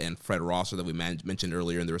Narita and Fred Rosser that we mentioned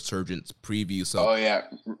earlier in the Resurgence preview. So, oh yeah,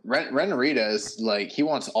 Ren Narita is like, he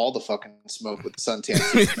wants all the fucking smoke with the suntan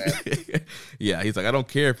suit, man. Yeah, he's like, I don't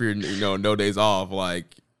care if you're no days off, like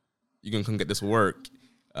you can come get this work.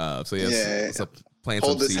 So it's playing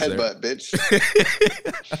hold some this seeds headbutt, there. bitch.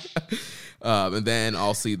 And then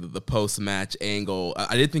I'll see the post-match angle.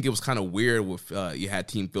 I did think it was kind of weird with you had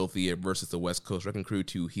Team Filthy versus the West Coast Wrecking Crew,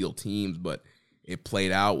 2 heel teams, but it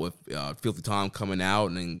played out with Filthy Tom coming out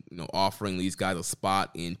and offering these guys a spot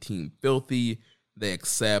in Team Filthy. They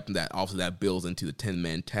accept, and that also that builds into the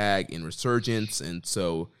 10-man tag in Resurgence, and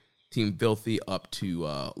so Team Filthy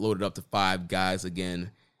loaded up to 5 guys again.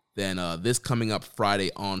 Then this coming up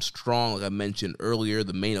Friday on Strong, like I mentioned earlier,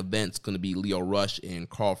 the main event's going to be Leo Rush and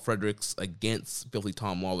Carl Fredericks against Filthy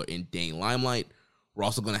Tom Lawler and Dane Limelight. We're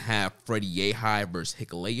also going to have Freddie Yehai versus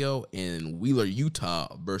Hikuleo and Wheeler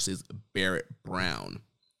Utah versus Barrett Brown.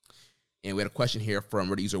 And we had a question here from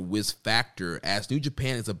Reddit user Wiz Factor. As New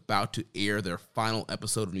Japan is about to air their final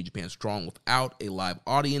episode of New Japan Strong without a live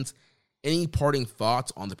audience, any parting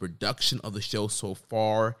thoughts on the production of the show so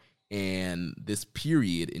far and this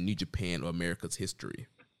period in New Japan of America's history?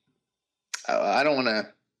 I don't want to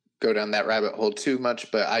go down that rabbit hole too much,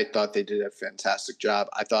 but I thought they did a fantastic job.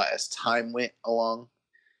 I thought as time went along,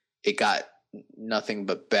 it got nothing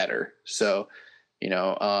but better. So,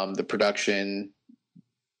 the production,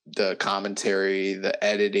 the commentary, the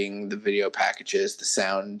editing, the video packages, the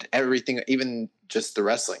sound, everything, even just the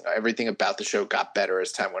wrestling, everything about the show got better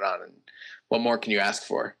as time went on. And what more can you ask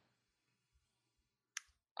for?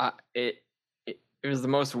 It was the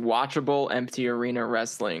most watchable empty arena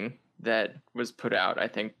wrestling that was put out, I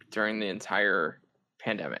think, during the entire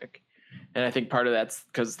pandemic. And I think part of that's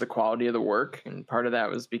because the quality of the work, and part of that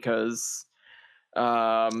was because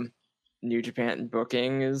New Japan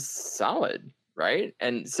booking is solid, right?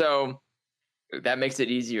 And so that makes it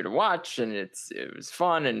easier to watch, and it was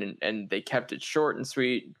fun, and they kept it short and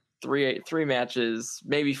sweet. Three matches,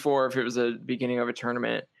 maybe 4 if it was a beginning of a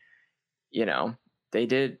tournament. They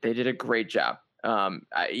did a great job.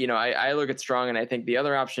 I look at Strong, and I think the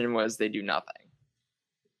other option was they do nothing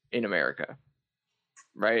in America,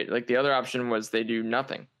 right? Like the other option was they do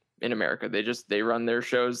nothing in America. They run their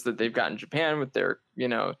shows that they've got in Japan with their,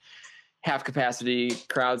 half capacity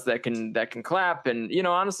crowds that can clap. And,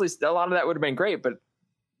 honestly, a lot of that would have been great, but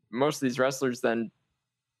most of these wrestlers then,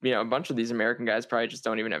 a bunch of these American guys probably just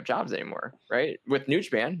don't even have jobs anymore, right? With New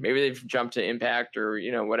Japan, maybe they've jumped to Impact or,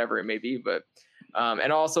 whatever it may be, but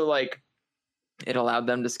and also like it allowed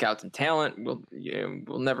them to scout some talent.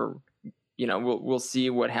 We'll never, we'll see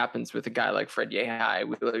what happens with a guy like Fred Yehai,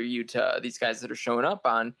 with Utah, these guys that are showing up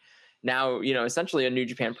on now, essentially a New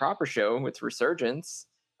Japan proper show with Resurgence,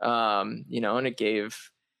 and it gave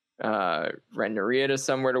Ren Narita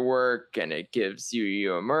somewhere to work, and it gives Yuya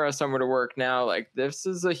Uemura somewhere to work now. Like this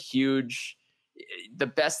is the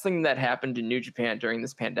best thing that happened in New Japan during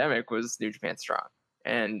this pandemic was New Japan Strong.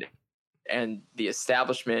 And the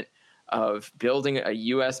establishment of building a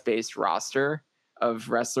US-based roster of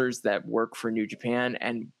wrestlers that work for New Japan.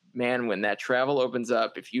 And man, when that travel opens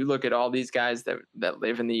up, if you look at all these guys that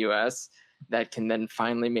live in the US that can then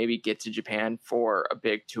finally maybe get to Japan for a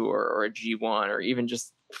big tour or a G1 or even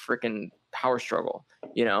just freaking Power Struggle,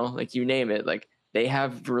 like you name it, like they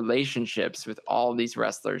have relationships with all these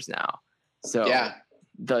wrestlers now. So yeah,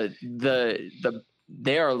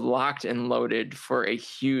 they are locked and loaded for a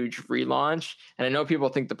huge relaunch. And I know people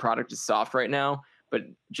think the product is soft right now, but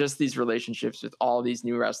just these relationships with all these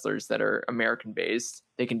new wrestlers that are American based,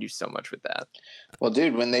 they can do so much with that. Well,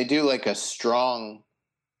 dude, when they do like a Strong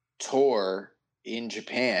tour in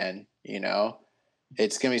Japan,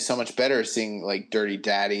 it's going to be so much better seeing like Dirty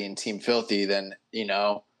Daddy and Team Filthy than,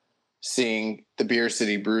 seeing the Beer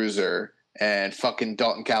City Bruiser and fucking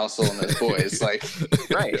Dalton Castle and those boys. Like,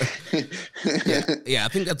 Right. Yeah, I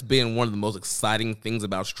think that's been one of the most exciting things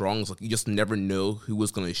about Strong. Like, you just never know who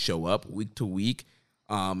was going to show up week to week.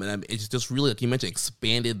 And it's just really, like you mentioned,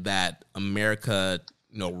 expanded that America,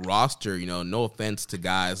 roster. No offense to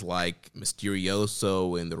guys like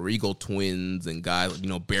Mysterioso and the Regal Twins and guys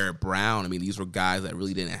like, Barrett Brown. I mean, these were guys that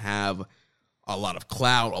really didn't have a lot of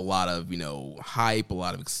clout, a lot of, hype, a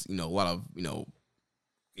lot of,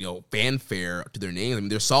 fanfare to their names. I mean,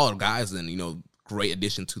 they're solid guys and, great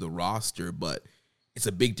addition to the roster, but it's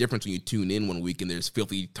a big difference when you tune in one week and there's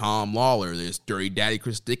Filthy Tom Lawler, there's Dirty Daddy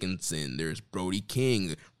Chris Dickinson, there's Brody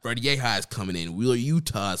King, Freddie Yehi is coming in, Wheeler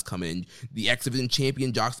Utah is coming in, the X Division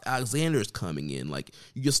champion Josh Alexander is coming in. Like,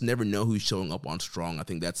 you just never know who's showing up on Strong. I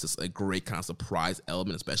think that's just a great kind of surprise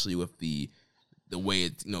element, especially with the way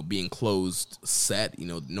it's, being closed set,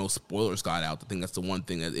 no spoilers got out. I think that's the one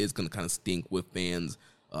thing that is going to kind of stink with fans.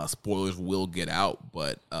 Spoilers will get out,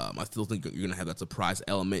 but I still think you're going to have that surprise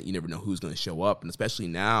element. You never know who's going to show up, and especially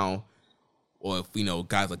now, or if,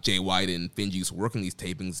 guys like Jay White and Finjuice working these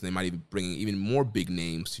tapings, they might even bring even more big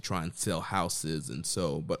names to try and sell houses. And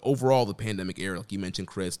so, but overall, the pandemic era, like you mentioned,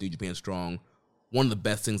 Chris, New Japan Strong, one of the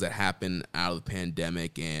best things that happened out of the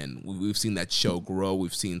pandemic, and we've seen that show grow.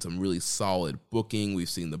 We've seen some really solid booking. We've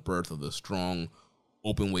seen the birth of the Strong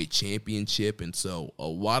Openweight Championship, and so a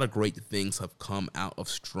lot of great things have come out of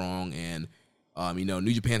Strong. And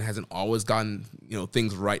New Japan hasn't always gotten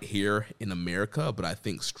things right here in America, but I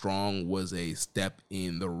think Strong was a step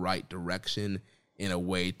in the right direction in a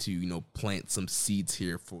way to plant some seeds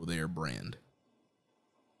here for their brand.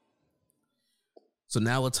 So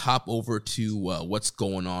now let's hop over to what's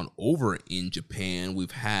going on over in Japan. We've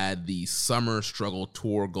had the Summer Struggle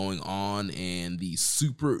Tour going on and the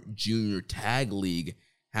Super Junior Tag League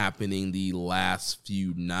happening the last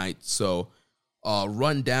few nights. So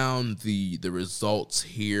run down the results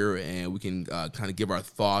here, and we can kind of give our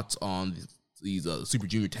thoughts on these Super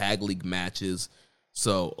Junior Tag League matches.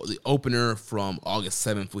 So the opener from August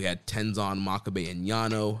 7th, we had Tenzan, Makabe, and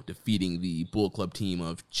Yano defeating the Bullet Club team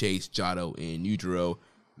of Chase, Jado, and Yujiro.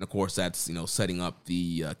 And of course, that's setting up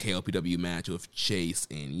the KOPW match with Chase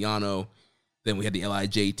and Yano. Then we had the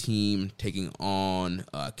LIJ team taking on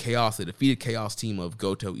Chaos. They defeated Chaos team of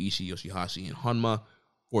Goto, Ishii, Yoshihashi, and Hanma.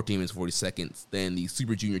 14 minutes, 40 seconds. Then the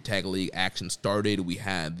Super Junior Tag League action started. We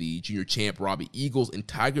had the Junior Champ Robbie Eagles and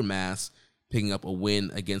Tiger Mask picking up a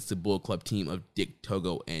win against the Bullet Club team of Dick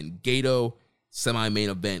Togo and Gato. Semi-main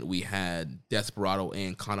event, we had Desperado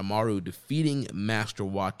and Kanemaru defeating Master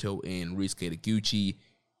Wato and Ryusuke Taguchi.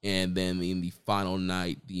 And then in the final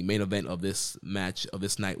night, the main event of this match of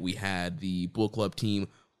this night, we had the Bullet Club team,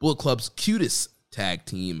 Bullet Club's cutest tag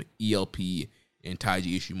team, ELP and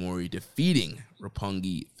Taiji Ishimori defeating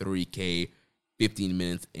Roppongi 3K, 15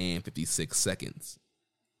 minutes and 56 seconds.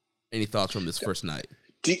 Any thoughts from this first night?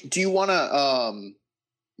 Do you want to,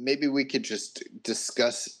 maybe we could just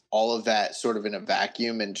discuss all of that sort of in a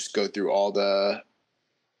vacuum and just go through all the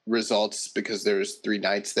results because there's 3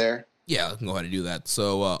 nights there? Yeah, I can go ahead and do that.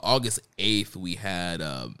 So August 8th, we had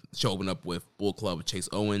show open up with Bullet Club with Chase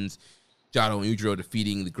Owens, Jado and Yujiro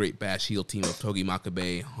defeating the Great Bash heel team of Togi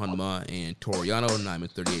Makabe, Hanma, and Toru Yano, 9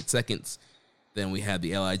 minutes 38 seconds. Then we had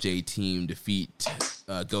the LIJ team defeat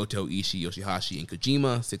Goto, Ishii, Yoshihashi, and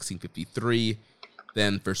Kojima, 16:53.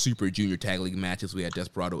 Then for Super Junior Tag League matches, we had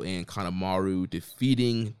Desperado and Kanemaru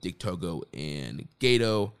defeating Dick Togo and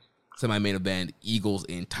Gato. Semi-main event, Eagles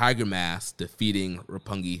and Tiger Mask defeating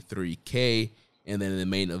Roppongi 3K. And then in the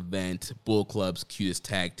main event, Bull Club's cutest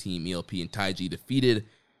tag team, ELP and Taiji, defeated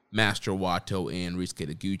Master Wato and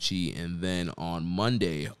Ryusuke Taguchi. And then on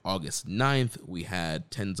Monday, August 9th, we had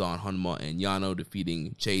Tenzan, Hanma, and Yano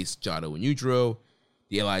defeating Chase, Jado, and Yujiro.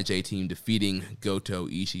 The LIJ team defeating Goto,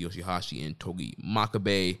 Ishii, Yoshihashi, and Togi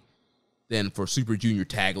Makabe. Then for Super Junior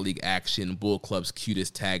Tag League action, Bull Club's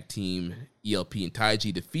cutest tag team, ELP and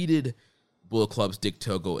Taiji, defeated Bull Club's Dick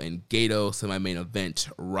Togo and Gato. Semi-main event,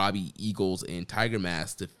 Robbie Eagles and Tiger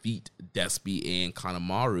Mask defeat Despy and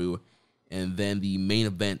Kanemaru. And then the main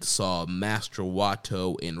event saw Master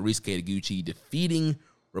Wato and Ryusuke Taguchi defeating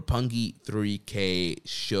Roppongi 3K,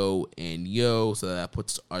 Sho, and Yo. So that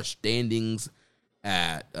puts our standings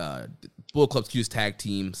at Bull Club's cutest tag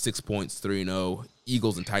team, 6 points, 3-0.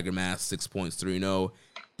 Eagles and Tiger Mask, 6 points, 3-0.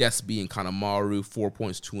 Despy and Kanemaru, 4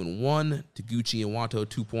 points, 2-1. Taguchi and Wato,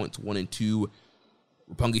 2 points, 1-2.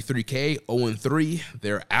 Roppongi 3K, 0-3.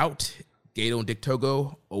 They're out. Gato and Dick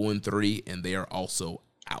Togo, 0-3, and they are also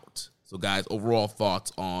out. So, guys, overall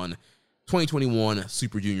thoughts on 2021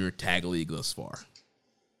 Super Junior Tag League thus far?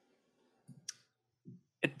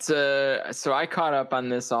 It's so I caught up on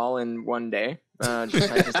this all in one day. Well,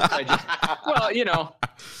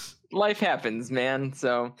 life happens, man.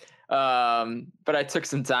 So, but I took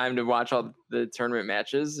some time to watch all the tournament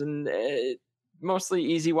matches, and mostly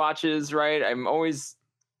easy watches, right? I'm always,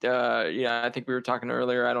 I think we were talking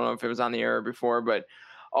earlier. I don't know if it was on the air before, but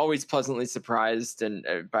always pleasantly surprised and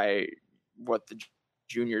by what the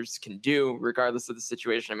juniors can do, regardless of the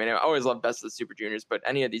situation. I mean, I always love Best of the Super Juniors, but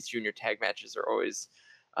any of these junior tag matches are always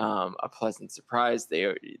a pleasant surprise.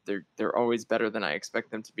 They're always better than I expect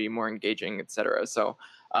them to be, more engaging, etc. So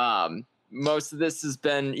most of this has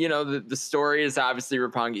been, the story is obviously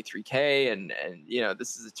Roppongi 3K, and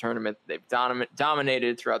this is a tournament they've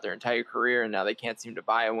dominated throughout their entire career, and now they can't seem to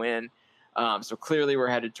buy a win. So clearly we're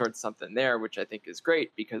headed towards something there, which I think is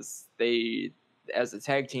great because they, as a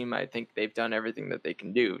tag team, I think they've done everything that they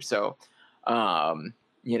can do. So,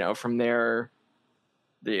 from there,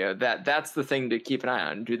 that's the thing to keep an eye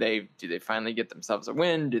on. Do they finally get themselves a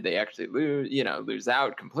win? Do they actually lose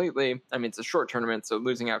out completely? I mean, it's a short tournament, so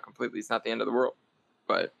losing out completely is not the end of the world.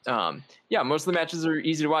 But most of the matches are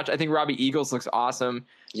easy to watch. I think Robbie Eagles looks awesome.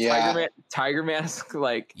 Yeah. Tiger Mask,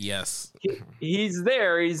 yes, he's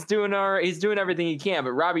there. He's doing everything he can.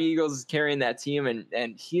 But Robbie Eagles is carrying that team,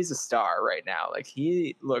 and he's a star right now. Like,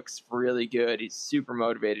 he looks really good. He's super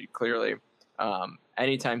motivated. Clearly,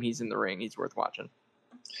 anytime he's in the ring, he's worth watching.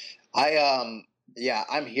 I'm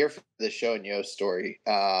here for the Show and Yo story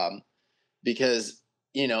because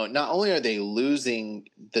not only are they losing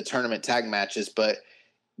the tournament tag matches, but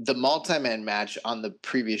the multi-man match on the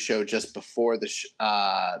previous show just before the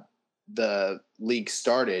league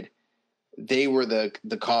started, they were the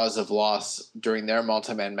cause of loss during their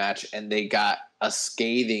multi-man match, and they got a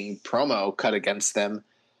scathing promo cut against them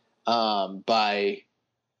by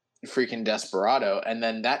freaking Desperado. And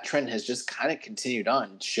then that trend has just kind of continued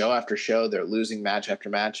on show after show. They're losing match after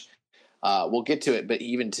match. We'll get to it, but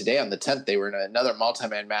even today on the 10th, they were in another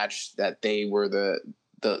multi-man match that they were the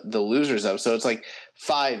losers of. So it's like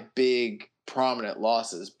 5 big prominent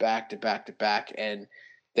losses back to back to back, and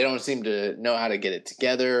they don't seem to know how to get it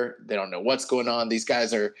together. They don't know what's going on. These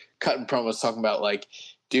guys are cutting promos talking about, like,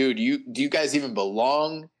 dude, do you guys even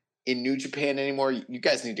belong in New Japan anymore? You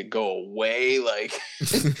guys need to go away. Like,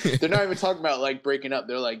 they're not even talking about like breaking up.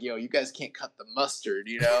 They're like, yo, you guys can't cut the mustard,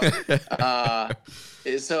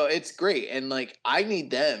 So it's great. And like, I need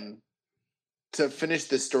them to finish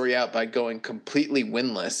this story out by going completely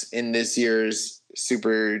winless in this year's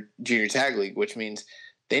Super Junior Tag League, which means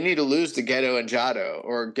they need to lose to Gedo and Jado,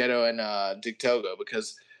 or Gedo and Dick Togo,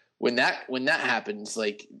 because when that happens,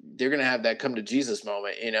 like, they're gonna have that come to Jesus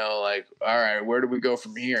moment, like, all right, where do we go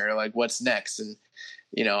from here? Like, what's next? And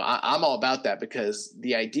I'm all about that, because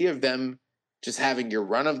the idea of them just having your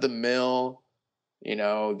run of the mill,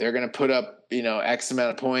 they're gonna put up X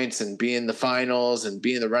amount of points and be in the finals and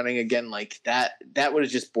be in the running again, like that would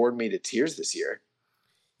have just bored me to tears this year.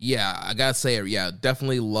 Yeah, I gotta say,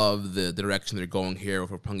 definitely love the direction they're going here with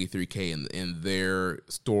Roppongi 3K and their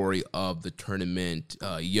story of the tournament.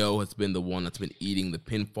 Yo has been the one that's been eating the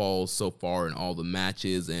pinfalls so far in all the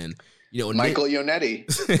matches, and Michael Yonetti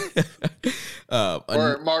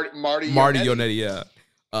or Marty Yonetti, yeah.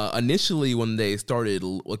 Initially, when they started,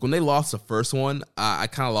 like when they lost the first one, I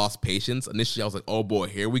kind of lost patience. Initially, I was like, "Oh boy,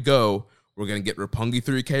 here we go. We're gonna get Roppongi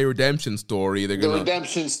 3K redemption story." The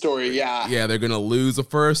redemption story, yeah. Yeah, they're gonna lose the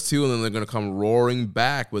first two, and then they're gonna come roaring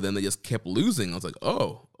back. But then they just kept losing. I was like,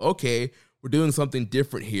 "Oh, okay, we're doing something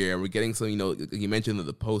different here. We're getting some, you mentioned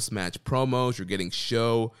the post-match promos. You're getting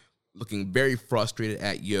Show looking very frustrated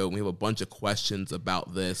at Yo. We have a bunch of questions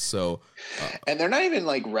about this. So, and they're not even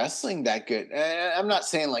like wrestling that good. I'm not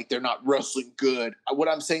saying like they're not wrestling good. What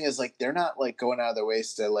I'm saying is like they're not like going out of their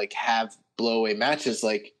ways to like have blowaway matches.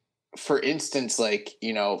 Like, for instance, like,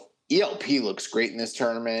 ELP looks great in this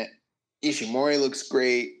tournament. Ishimori looks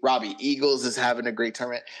great. Robbie Eagles is having a great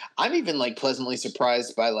tournament. I'm even like pleasantly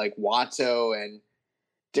surprised by like Watto and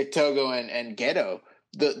Dick Togo and Gedo,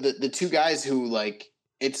 the two guys who like.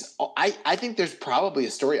 I think there's probably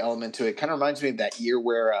a story element to it. It kind of reminds me of that year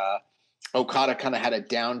where Okada kind of had a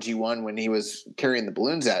down G1 when he was carrying the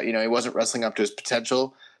balloons out. He wasn't wrestling up to his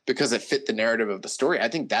potential because it fit the narrative of the story. I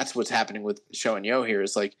think that's what's happening with Show and Yo here,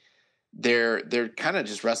 is like they're kind of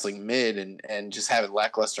just wrestling mid and just having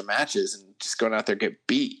lackluster matches and just going out there get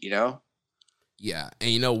beat, Yeah,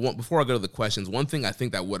 and before I go to the questions, one thing I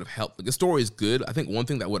think that would have helped, like, the story is good. I think one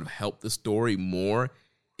thing that would have helped the story more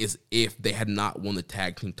is if they had not won the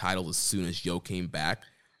tag team titles as soon as Yo came back.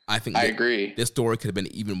 I agree. This story could have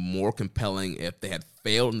been even more compelling if they had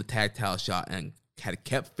failed in the tag title shot and had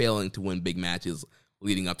kept failing to win big matches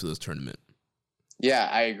leading up to this tournament. Yeah,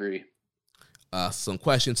 I agree. Some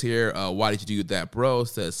questions here. Why did you do that, bro?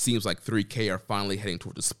 Says, seems like 3K are finally heading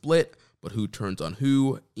toward the split, but who turns on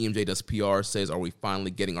who? EMJ does PR, says, are we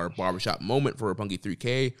finally getting our barbershop moment for Roppongi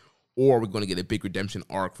 3K, or are we going to get a big redemption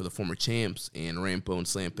arc for the former champs? And Rambo and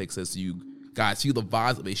Slam Pick says, you guys see the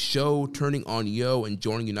vibes of a show turning on Yo and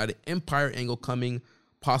joining United Empire angle coming,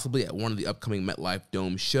 possibly at one of the upcoming MetLife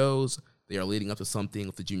Dome shows. They are leading up to something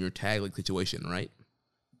with the junior tag league situation, right?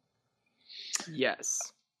 Yes.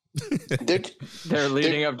 They're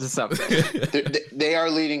leading up to something. They are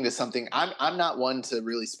leading to something. I'm not one to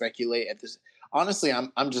really speculate at this. Honestly,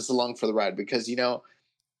 I'm just along for the ride because, you know,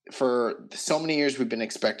 for so many years we've been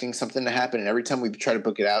expecting something to happen, and every time we try to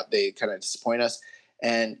book it out, they kind of disappoint us.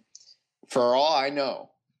 And for all I know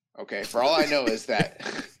is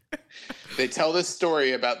that they tell this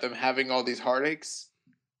story about them having all these heartaches.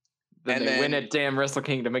 Then they win at damn Wrestle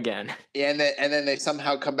Kingdom again. And then they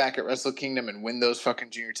somehow come back at Wrestle Kingdom and win those fucking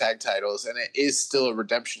junior tag titles. And it is still a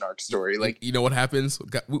redemption arc story. Like, you know what happens?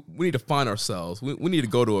 We need to find ourselves. We need to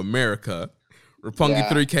go to America. Roppongi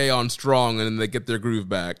 3K on strong, and then they get their groove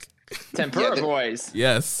back. Tempura boys.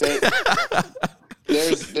 Yes.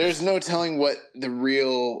 There's no telling what the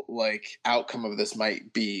real like outcome of this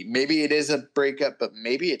might be. Maybe it is a breakup, but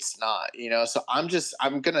maybe it's not, you know? So I'm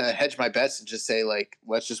gonna hedge my bets and just say, like,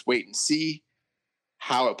 let's just wait and see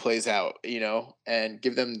how it plays out, you know, and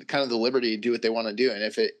give them kind of the liberty to do what they want to do. And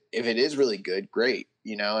if it is really good, great,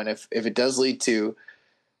 you know, and if it does lead to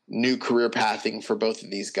new career pathing for both of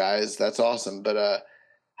these guys, that's awesome. But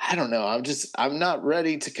I don't know. I'm not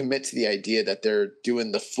ready to commit to the idea that they're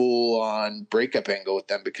doing the full on breakup angle with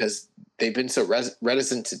them because they've been so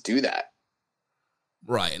reticent to do that.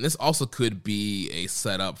 Right. And this also could be a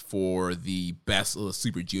setup for the best of the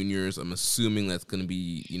Super Juniors. I'm assuming that's going to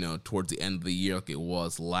be, you know, towards the end of the year like it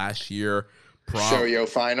was last year. Show-yo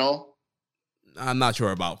final. I'm not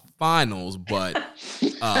sure about finals, but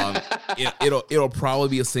it'll probably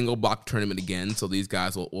be a single block tournament again. So these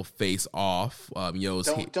guys will face off.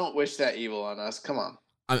 Don't wish that evil on us. Come on.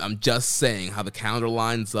 I'm just saying how the calendar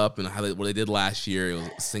lines up and what they did last year. It was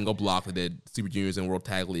a single block. They did Super Juniors and World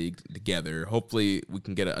Tag League together. Hopefully we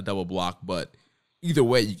can get a double block, but either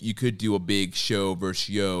way, you could do a big show versus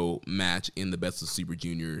yo match in the best of Super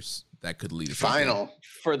Juniors. That could lead to final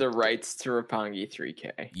for the rights to Roppongi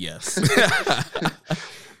 3K. Yes.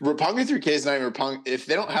 Roppongi 3K is not even Roppongi. If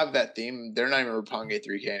they don't have that theme, they're not even Roppongi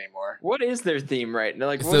 3K anymore. What is their theme right now?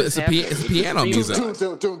 Like, it's a piano music. That's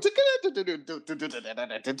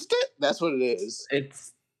what it is.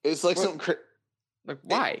 It's like some. Like,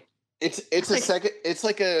 why? It's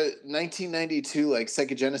like a 1992 like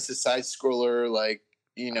Sega Genesis side scroller, like,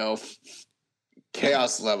 you know,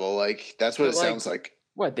 chaos level. Like, that's what it sounds like.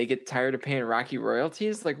 What, they get tired of paying Rocky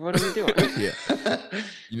royalties? Like, what are we doing? Yeah,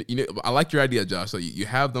 you know, I like your idea, Josh. So you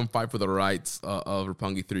have them fight for the rights of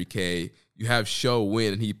Roppongi 3K. You have Sho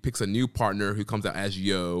win, and he picks a new partner who comes out as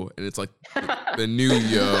Yo, and it's like the new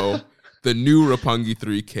Yo, the new Roppongi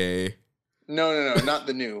 3K. No, not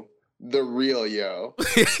the new, the real Yo.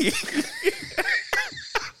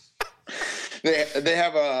 They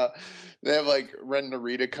have like Ren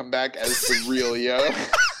Narita come back as the real Yo.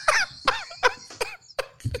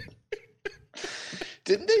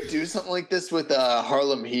 Didn't they do something like this with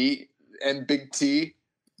Harlem Heat and Big T?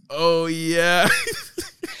 Oh yeah.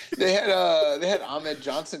 They had Ahmed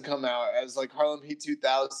Johnson come out as like Harlem Heat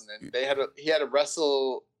 2000, and he had to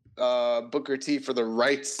wrestle Booker T for the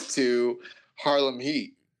rights to Harlem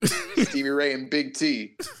Heat. Stevie Ray and Big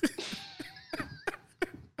T.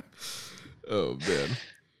 Oh man.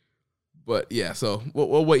 But yeah, so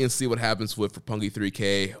we'll wait and see what happens with Roppongi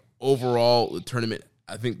 3K. Overall, the tournament,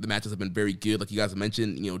 I think the matches have been very good. Like you guys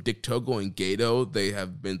mentioned, you know, Dick Togo and Gato, they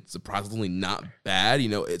have been surprisingly not bad. You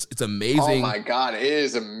know, it's amazing. Oh my God, it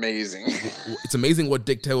is amazing. It's amazing what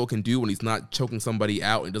Dick Togo can do when he's not choking somebody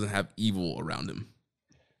out and doesn't have evil around him.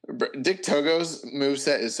 Dick Togo's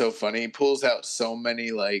moveset is so funny. He pulls out so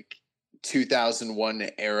many like 2001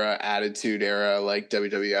 era, Attitude Era, like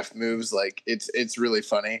WWF moves. Like it's really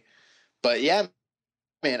funny. But yeah,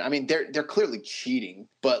 man, I mean, they're clearly cheating,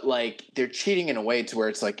 but like they're cheating in a way to where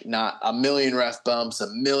it's like not a million ref bumps, a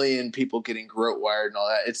million people getting garrote wired and all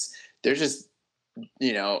that. They're just,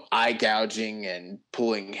 you know, eye gouging and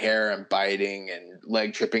pulling hair and biting and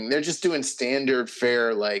leg tripping. They're just doing standard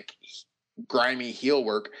fare, like grimy heel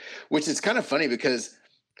work, which is kind of funny because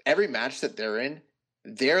every match that they're in,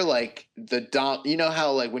 they're like you know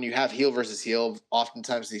how like when you have heel versus heel,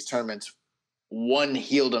 oftentimes these tournaments, one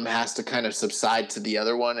heeldom has to kind of subside to the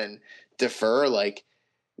other one and defer. Like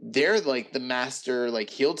they're like the master like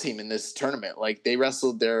heel team in this tournament. Like they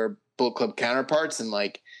wrestled their Bullet Club counterparts and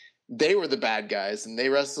like they were the bad guys, and they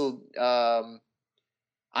wrestled.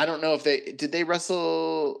 I don't know if did they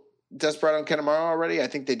wrestle Desperado and Kanemaru already. I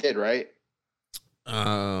think they did, right? Hold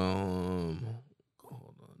on.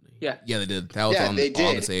 Yeah, they did. That was on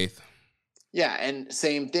August 8th. Yeah, and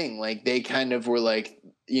same thing. Like they kind of were like,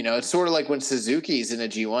 it's sort of like when Suzuki's in a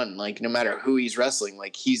G1. Like no matter who he's wrestling,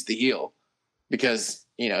 like he's the heel because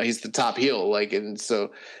he's the top heel. Like, and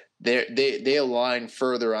so they align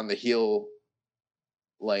further on the heel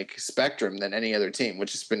like spectrum than any other team,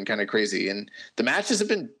 which has been kind of crazy. And the matches have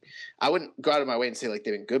been, I wouldn't go out of my way and say like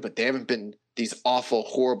they've been good, but they haven't been these awful,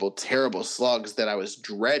 horrible, terrible slugs that I was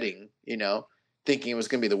dreading, thinking it was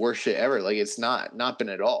going to be the worst shit ever. Like it's not been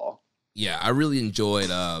at all. Yeah, I really enjoyed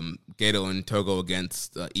Gato and Togo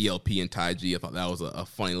against ELP and Taiji. I thought that was a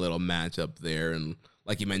funny little matchup there. And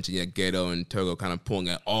like you mentioned, yeah, Gato and Togo kind of pulling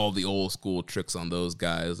out all the old school tricks on those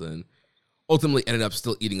guys and ultimately ended up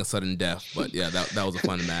still eating a sudden death. But yeah, that was a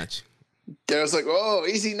fun match. Gato's like, oh,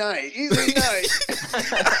 easy night. He's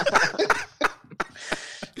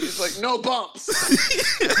like, no bumps.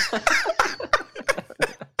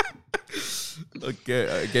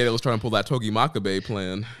 Okay, Gato was trying to pull that Togi Makabe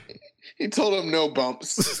plan. He told him no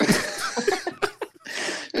bumps.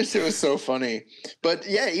 That shit was so funny. But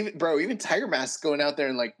yeah, even Tiger Mask going out there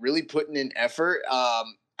and like really putting in effort.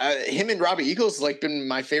 Him and Robbie Eagles like been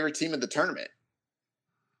my favorite team of the tournament.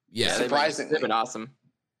 Yeah, surprisingly, they've been awesome.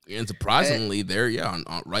 And surprisingly, they're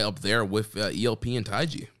right up there with ELP and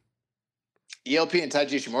Taiji. ELP and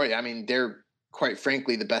Taiji Ishimori. I mean, they're quite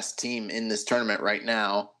frankly the best team in this tournament right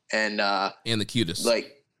now, and the cutest.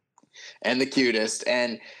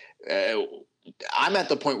 And I'm at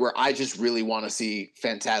the point where I just really want to see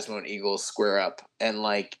Phantasmo and Eagles square up, and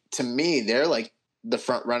like to me, they're like the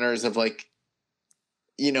front runners of like,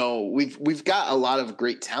 we've got a lot of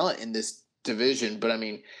great talent in this division, but I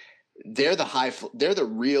mean, they're the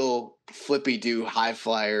real flippy-do high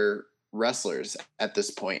flyer wrestlers at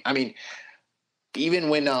this point. I mean, even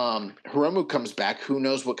when Hiromu comes back, who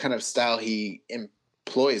knows what kind of style he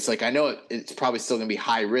employs? Like, I know it's probably still going to be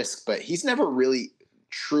high risk, but he's never really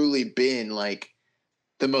truly been like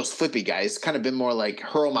the most flippy guy. He's kind of been more like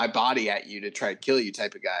hurl my body at you to try to kill you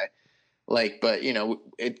type of guy. Like, but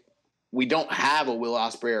we don't have a Will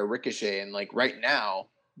Ospreay or Ricochet, and like right now,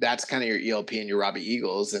 that's kind of your ELP and your Robbie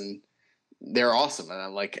Eagles, and they're awesome. And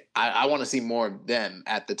I'm like, I want to see more of them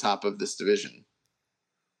at the top of this division.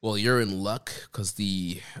 Well, you're in luck because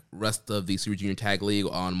the rest of the Super Junior Tag League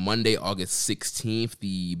on Monday, August 16th,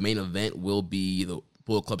 the main event will be the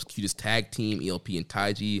Bullet Club's cutest tag team, ELP and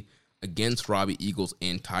Taiji, against Robbie Eagles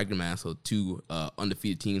and Tiger Mask. So two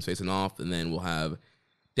undefeated teams facing off. And then we'll have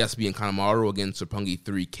Despi and Kanemaru against Roppongi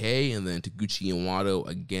 3K, and then Taguchi and Wado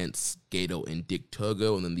against Gato and Dick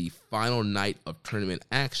Togo. And then the final night of tournament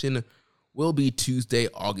action will be Tuesday,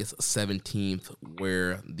 August 17th,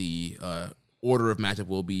 where the order of matchup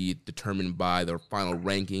will be determined by their final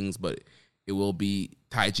rankings, but it will be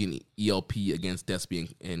Taiji and ELP against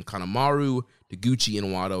Despi and Kanemaru, Taguchi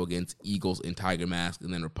and Wado against Eagles and Tiger Mask,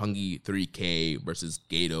 and then Roppongi 3K versus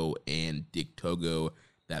Gato and Dick Togo.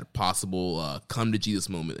 That possible come to Jesus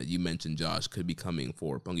moment that you mentioned, Josh, could be coming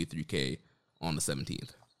for Roppongi 3K on the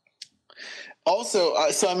 17th. Also,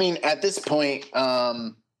 so I mean, at this point,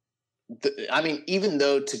 even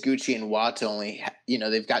though Taguchi and Wata only,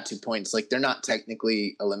 they've got 2 points, like they're not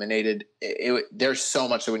technically eliminated. There's so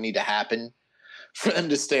much that would need to happen for them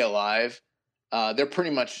to stay alive. They're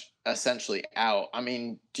pretty much essentially out. I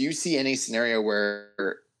mean, do you see any scenario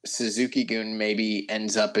where Suzuki-gun maybe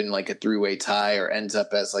ends up in like a 3-way tie or ends up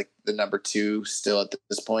as like the number 2 still at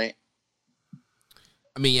this point?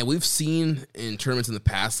 I mean, yeah, we've seen in tournaments in the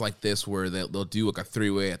past like this where they'll do like a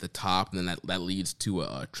 3-way at the top, and then that leads to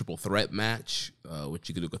a triple threat match, which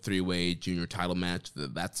you could do a 3-way junior title match.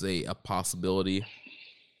 That's a possibility.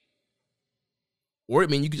 Or, I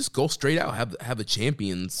mean, you could just go straight out, have the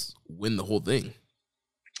champions win the whole thing.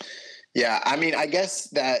 Yeah, I mean, I guess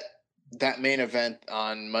that main event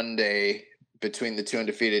on Monday between the 2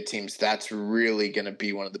 undefeated teams, that's really going to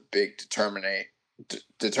be one of the big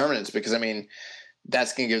determinants because, I mean,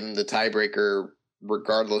 that's going to give them the tiebreaker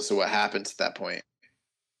regardless of what happens at that point.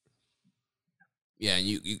 Yeah, and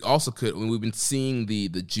you also could, when we've been seeing the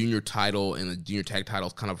junior title and the junior tag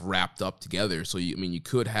titles kind of wrapped up together. So, you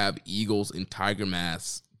could have Eagles and Tiger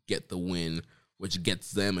Mask get the win, which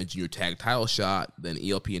gets them a junior tag title shot. Then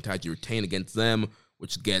ELP and Taiji retain against them,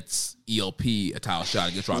 which gets ELP a title shot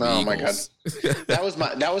against Robbie Eagles. Oh my God.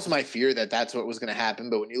 That was my fear that that's what was going to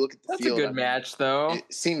happen. But when you look at the field, that's a good match, though.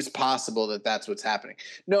 It seems possible that that's what's happening.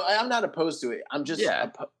 No, I'm not opposed to it. I'm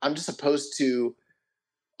just opposed to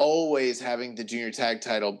always having the junior tag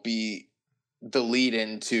title be the lead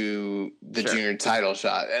into the junior title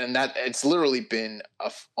shot, and that it's literally been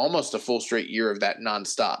almost a full straight year of that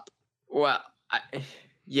nonstop. Well,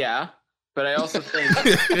 yeah, but I also think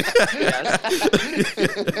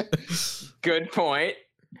good point.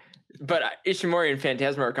 But Ishimori and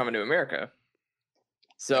Phantasma are coming to America,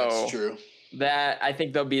 so that's true. That I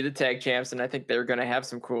think they'll be the tag champs, and I think they're going to have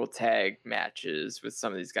some cool tag matches with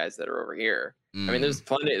some of these guys that are over here. I mean, there's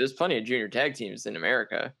plenty of junior tag teams in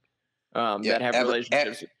America that have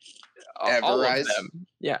relationships with all of them.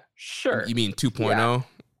 Yeah, sure. You mean 2.0? Yeah.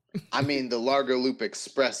 I mean the Largo Loop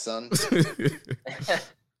Express, son.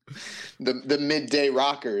 the midday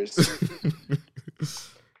rockers.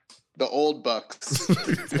 The old bucks.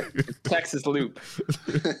 Texas Loop.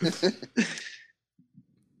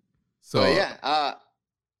 So yeah.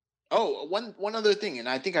 One other thing, and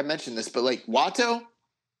I think I mentioned this, but like Watto,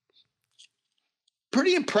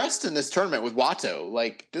 pretty impressed in this tournament with Watto.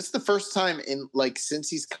 Like this is the first time in like since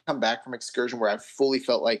he's come back from Excursion where I fully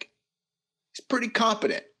felt like he's pretty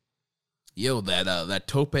competent. Yo, that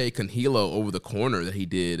Tope con Hilo over the corner that he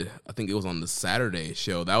did, I think it was on the Saturday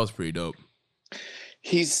show. That was pretty dope.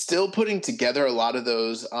 He's still putting together a lot of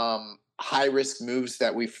those high risk moves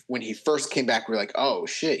that when he first came back, we were like, oh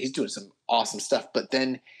shit, he's doing some awesome stuff. But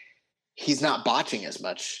then he's not botching as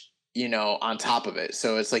much, on top of it.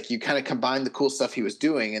 So it's like you kind of combine the cool stuff he was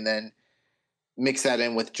doing and then mix that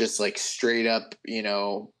in with just like straight up,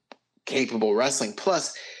 capable wrestling.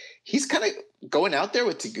 Plus he's kind of going out there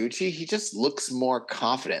with Taguchi. He just looks more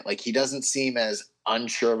confident. Like he doesn't seem as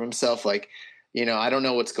unsure of himself. Like, I don't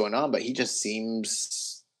know what's going on, but he just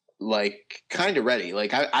seems like kind of ready.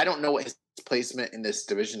 Like I don't know what his placement in this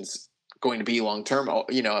division's going to be long term,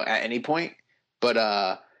 at any point.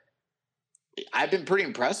 But I've been pretty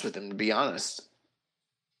impressed with him, to be honest.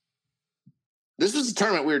 This was a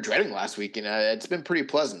tournament we were dreading last week, and it's been pretty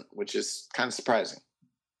pleasant, which is kind of surprising.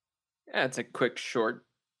 Yeah, it's a quick, short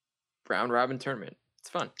round robin tournament. It's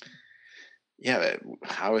fun. Yeah,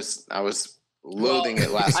 I was loathing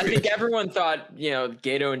it last week. I think everyone thought,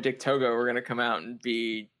 Gato and Dick Togo were going to come out and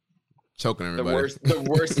be choking everybody. The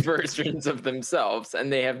worst versions of themselves,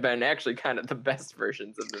 and they have been actually kind of the best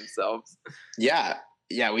versions of themselves. Yeah,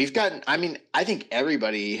 we've gotten. I mean, I think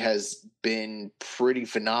everybody has been pretty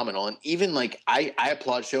phenomenal, and even like I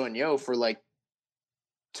applaud Sho and Yo for like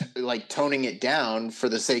toning it down for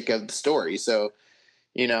the sake of the story. So,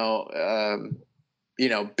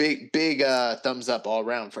 big thumbs up all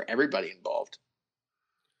around for everybody involved.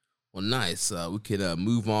 Well, nice. We could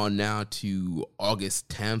move on now to August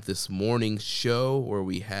 10th, this morning's show, where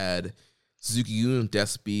we had Suzuki-gun,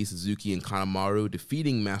 Despi, Suzuki, and Kanemaru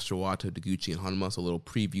defeating Master Wato, Taguchi, and Hanuma. So a little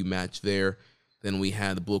preview match there. Then we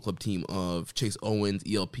had the Bullet Club team of Chase Owens,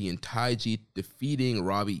 ELP, and Taiji defeating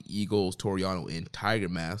Robbie Eagles, Toriano, and Tiger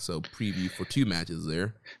Mask. So preview for two matches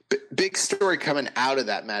there. Big story coming out of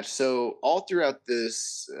that match. So all throughout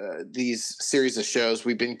these series of shows,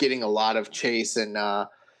 we've been getting a lot of Chase and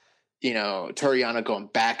Toriano going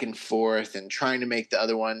back and forth and trying to make the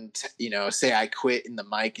other one, say I quit in the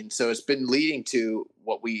mic. And so it's been leading to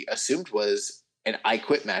what we assumed was an I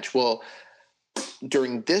quit match. Well,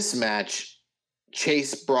 during this match,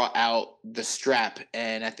 Chase brought out the strap,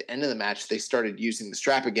 and at the end of the match, they started using the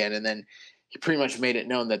strap again. And then he pretty much made it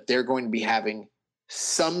known that they're going to be having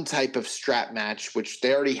some type of strap match, which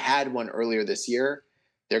they already had one earlier this year.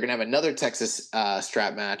 They're going to have another Texas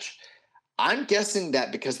strap match. I'm guessing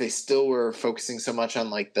that because they still were focusing so much on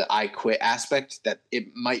like the I quit aspect, that it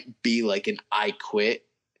might be like an I quit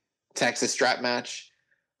Texas strap match,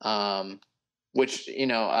 which,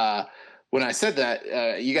 when I said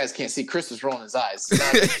that, you guys can't see, Chris was rolling his eyes. He's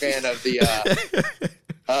not a big fan of the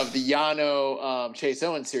Yano Chase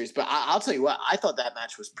Owens series, but I'll tell you what, I thought that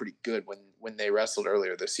match was pretty good when they wrestled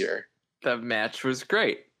earlier this year. The match was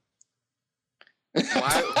great.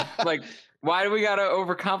 Why do we gotta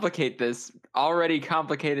overcomplicate this already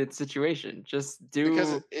complicated situation? Because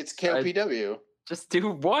it's KOPW. Just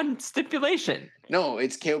do one stipulation. No,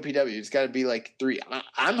 it's KOPW. It's got to be like 3.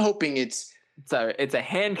 I'm hoping it's a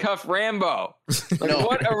handcuff Rambo. No.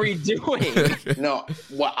 What are we doing? No,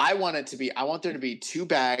 what I want it to be, I want there to be 2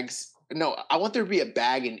 bags. No, I want there to be a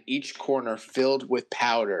bag in each corner filled with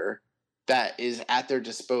powder that is at their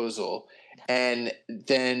disposal, and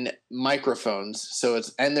then microphones.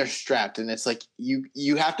 And they're strapped, and it's like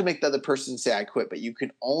you have to make the other person say I quit, but you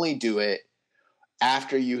can only do it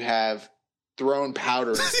after you have thrown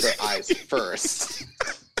powder into their eyes first.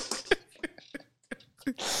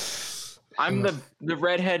 I'm the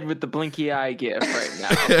redhead with the blinky eye gif right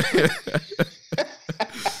now.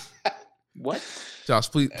 What? Josh,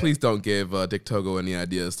 please don't give Dick Togo any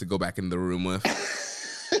ideas to go back into the room with.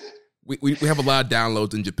 we have a lot of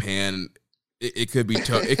downloads in Japan. It could be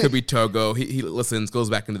Togo. He listens,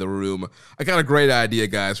 goes back into the room. I got a great idea,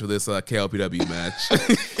 guys, for this KLPW match.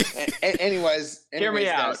 Anyways, hear me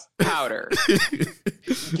out. Guys, Powder.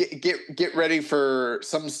 Get ready for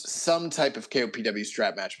some type of KOPW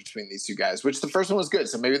strap match between these two guys. Which the first one was good,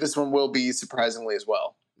 so maybe this one will be surprisingly as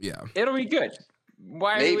well. Yeah, it'll be good.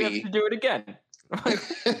 Why do we have to do it again?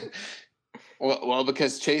 Well,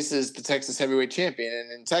 because Chase is the Texas heavyweight champion,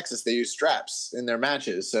 and in Texas they use straps in their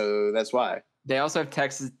matches, so that's why. They also have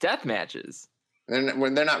Texas death matches.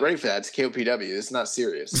 When they're not ready for that, it's KOPW. It's not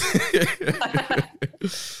serious.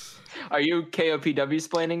 Are you KOPW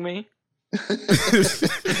splaining me?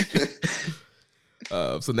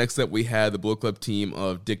 So next up, we had the Bullet Club team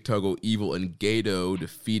of Dick Togo, Evil, and Gato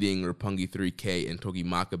defeating Roppongi 3K and Togi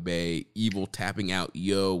Makabe. Evil tapping out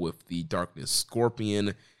Yo with the Darkness Scorpion.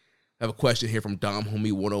 I have a question here from Dom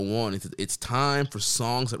Homie 101. It says, it's time for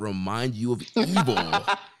songs that remind you of Evil.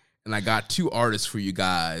 And I got two artists for you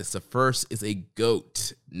guys. The first is a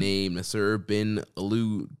GOAT named Nasir bin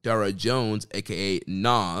Alu Dara Jones, a.k.a.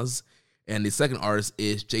 Nas. And the second artist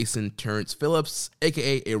is Jason Terrence Phillips,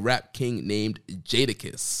 a.k.a. a rap king named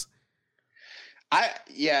Jadakiss.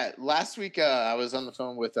 Last week I was on the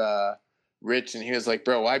phone with Rich, and he was like,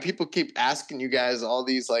 bro, why people keep asking you guys all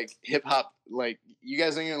these, like, hip-hop, like, you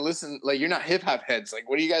guys don't even listen, like, you're not hip-hop heads. Like,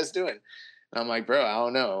 what are you guys doing? And I'm like, bro, I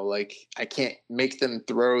don't know. Like, I can't make them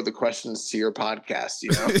throw the questions to your podcast,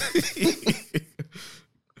 you know?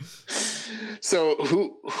 So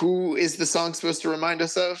who is the song supposed to remind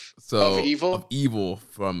us of? So, of Evil? Of Evil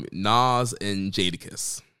from Nas and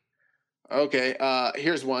Jadakiss. Okay,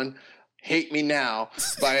 here's one. Hate Me Now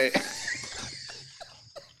by...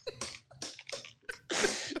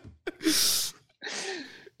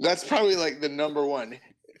 That's probably like the number one.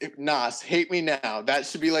 Nas, Hate Me Now. That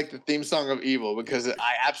should be like the theme song of Evil, because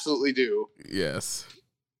I absolutely do. Yes.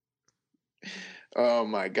 Oh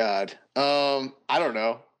my God. I don't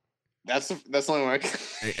know. That's the only one.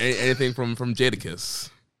 Anything from Jadakiss?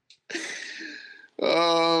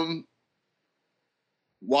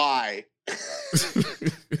 Why?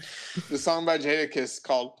 The song by Jadakiss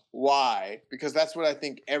called Why, because that's what I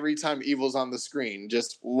think every time Evil's on the screen.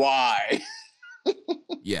 Just why?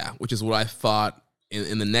 Yeah, which is what I thought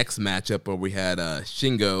in the next matchup, where we had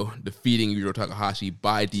Shingo defeating Yujiro Takahashi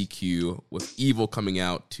by DQ, with Evil coming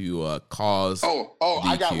out to cause DQ.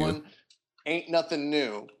 I got one. Ain't Nothing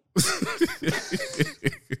New.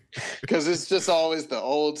 Because it's just always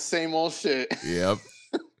the same old shit. Yep.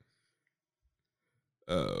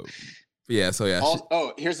 Yeah, so yeah.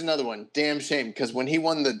 Here's another one. Damn shame, because when he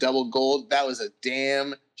won the double gold, that was a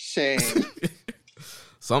damn shame.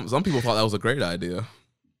 Some people thought that was a great idea.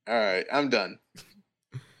 All right, I'm done.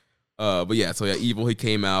 But yeah, so yeah, Evil, he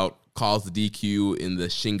came out, caused the DQ in the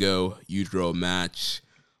Shingo Yujiro match,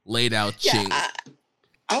 laid out Ching.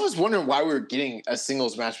 I was wondering why we were getting a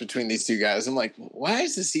singles match between these two guys. I'm like, why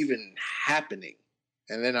is this even happening?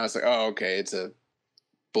 And then I was like, oh, okay, it's a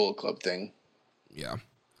Bullet Club thing. Yeah.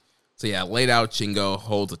 So yeah, laid out Shingo,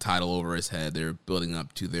 holds the title over his head. They're building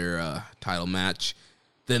up to their title match.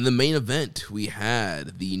 Then the main event, we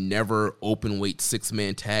had the never open weight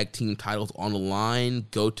 6-man tag team titles on the line.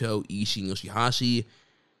 Goto, Ishii, and Yoshihashi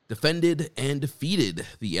defended and defeated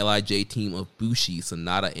the LIJ team of Bushi,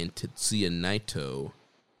 Sonata, and Tetsuya Naito.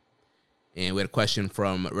 And we had a question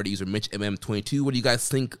from Reddit user MitchMM22. What do you guys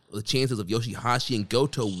think the chances of Yoshihashi and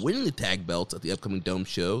Goto winning the tag belts at the upcoming Dome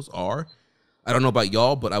shows are? I don't know about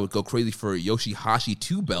y'all, but I would go crazy for Yoshihashi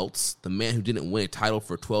 2 belts. The man who didn't win a title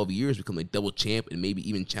for 12 years become a double champ and maybe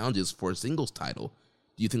even challenges for a singles title.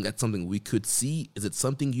 Do you think that's something we could see? Is it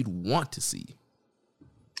something you'd want to see?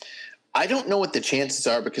 I don't know what the chances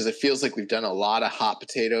are, because it feels like we've done a lot of hot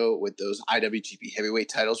potato with those IWGP heavyweight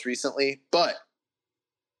titles recently. But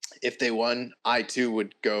if they won, I too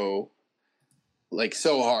would go like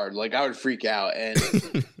so hard. Like, I would freak out. And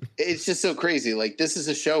it's just so crazy. Like, this is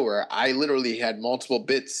a show where I literally had multiple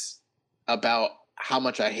bits about how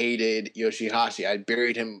much I hated Yoshihashi. I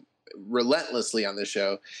buried him relentlessly on this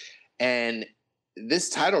show. And this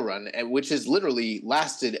title run, which has literally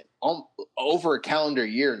lasted over a calendar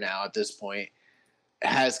year now at this point,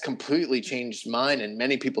 has completely changed mine and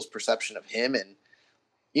many people's perception of him. And,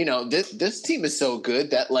 you know, this team is so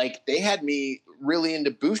good that, like, they had me really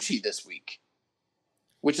into Bushi this week,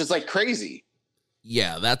 which is, like, crazy.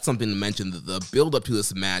 Yeah, that's something to mention. The build-up to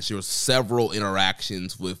this match, there were several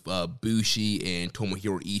interactions with Bushi and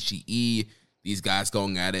Tomohiro Ishii. These guys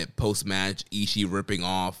going at it post-match. Ishii ripping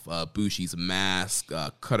off Bushi's mask.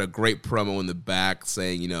 Cut a great promo in the back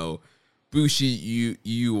saying, you know, Bushi,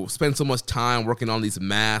 you spend so much time working on these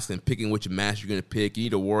masks and picking which mask you're going to pick. You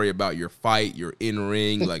need to worry about your fight, your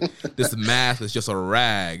in-ring. Like, this mask is just a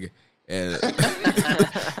rag. And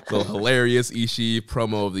so hilarious Ishii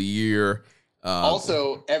promo of the year.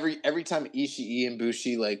 Also, every time Ishii and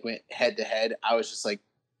Bushi like went head to head, I was just like,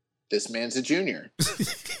 this man's a junior.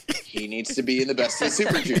 He needs to be in the best of the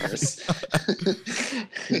Super Juniors.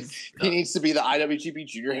 He needs to be the IWGP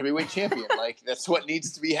Junior Heavyweight Champion. Like, that's what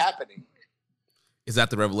needs to be happening. Is that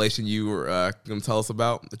the revelation you were going to tell us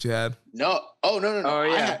about that you had? No. Oh, no. Oh,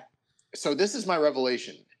 yeah. So this is my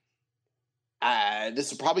revelation.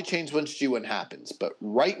 This will probably change once G1 happens. But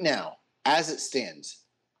right now, as it stands,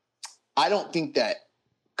 I don't think that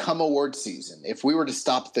come award season, if we were to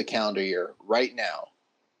stop the calendar year right now,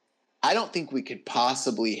 I don't think we could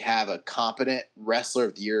possibly have a competent Wrestler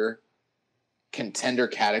of the Year contender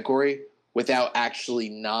category without actually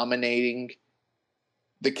nominating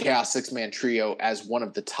the Chaos Six-Man Trio as one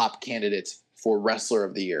of the top candidates for Wrestler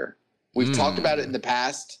of the Year. We've talked about it in the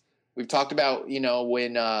past. We've talked about,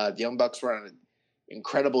 when the Young Bucks were on an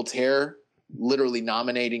incredible tear, literally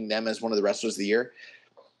nominating them as one of the Wrestlers of the Year.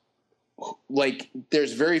 Like,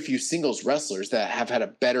 there's very few singles wrestlers that have had a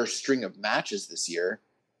better string of matches this year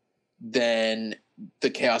than the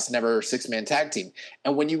Chaos Never six-man tag team.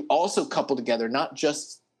 And when you also couple together not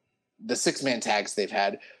just the six-man tags they've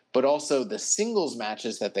had, but also the singles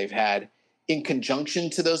matches that they've had in conjunction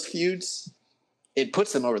to those feuds, it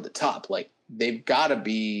puts them over the top. Like, they've got to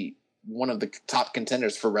be one of the top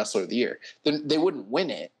contenders for Wrestler of the Year. They wouldn't win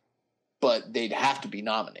it, but they'd have to be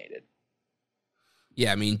nominated.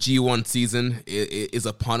 Yeah, I mean, G1 season is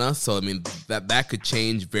upon us, so I mean that could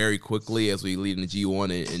change very quickly as we lead into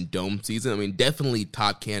G1 and Dome season. I mean, definitely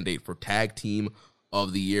top candidate for tag team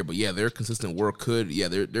of the year, but yeah, their consistent work could,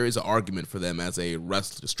 there is an argument for them as a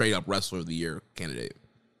straight up Wrestler of the Year candidate.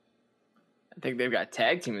 I think they've got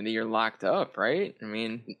tag team of the year locked up, right? I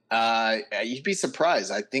mean, you'd be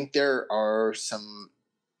surprised. I think there are some,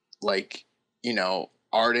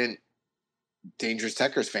 ardent Dangerous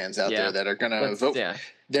Techers fans out there that are going to vote. Yeah.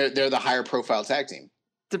 They're the higher profile tag team.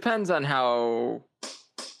 Depends on how.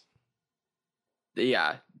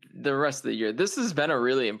 Yeah, the rest of the year. This has been a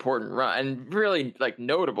really important run and really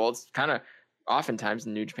notable. It's kind of oftentimes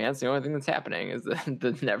in New Japan, it's the only thing that's happening is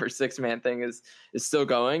the Never Six-Man thing is still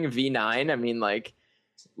going. V9. I mean,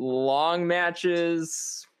 long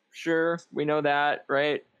matches. Sure, we know that,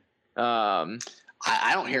 right?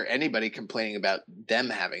 I don't hear anybody complaining about them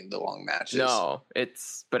having the long matches. No,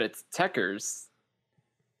 it's Techers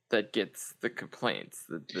that gets the complaints.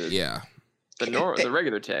 The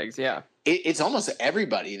regular tags. Yeah, it's almost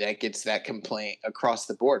everybody that gets that complaint across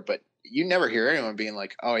the board. But you never hear anyone being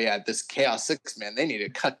like, "Oh yeah, this Chaos Six-Man, they need to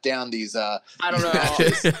cut down these." I don't know.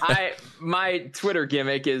 My Twitter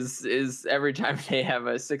gimmick is every time they have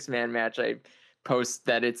a 6-man match, I post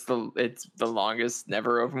that it's the longest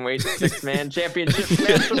never openweight 6-man championship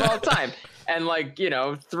match of all time, and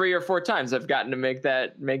 3 or 4 times I've gotten to make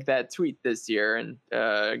that tweet this year, and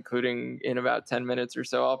including in about 10 minutes or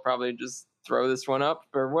so I'll probably just throw this one up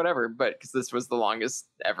or whatever, but because this was the longest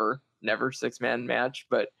ever never 6-man match.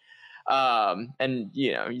 But and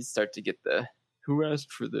you start to get the who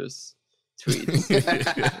asked for this tweets.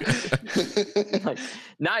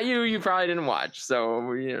 Not you probably didn't watch, so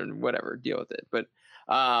whatever, deal with it. But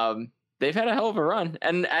they've had a hell of a run,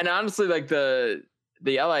 and honestly, the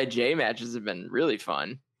LIJ matches have been really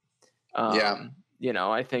fun. I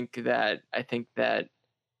think that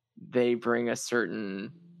they bring a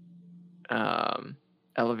certain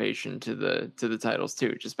elevation to the titles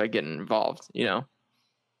too, just by getting involved.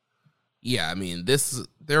 Yeah, I mean,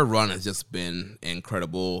 their run has just been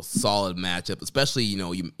incredible, solid matchup. Especially,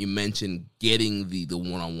 you mentioned getting the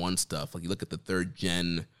one-on-one stuff. You look at the third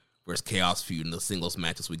gen versus Chaos feud and the singles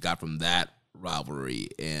matches we got from that rivalry,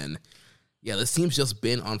 and yeah, this team's just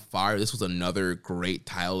been on fire. This was another great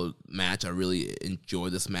title match. I really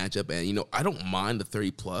enjoyed this matchup, and I don't mind the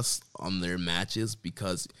 30+ on their matches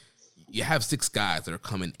because you have 6 guys that are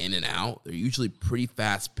coming in and out. They're usually pretty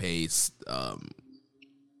fast-paced.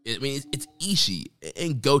 I mean, it's Ishii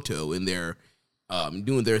and Goto in there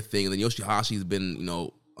doing their thing. And then Yoshihashi's been,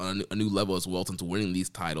 on a new level as well since winning these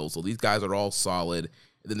titles. So these guys are all solid.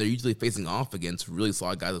 And then they're usually facing off against really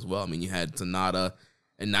solid guys as well. I mean, you had Sonata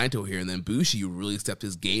and Naito here, and then Bushi really stepped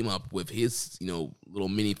his game up with his, little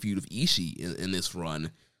mini feud of Ishii in this run.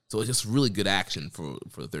 So it's just really good action for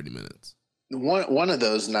the 30 minutes. One of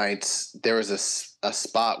those nights, there was a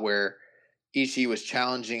spot where Ishii was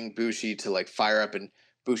challenging Bushi to fire up, and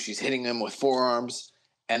Bushi's hitting him with forearms,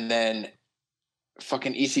 and then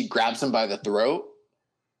fucking Ishii grabs him by the throat,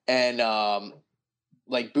 and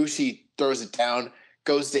Bushi throws it down,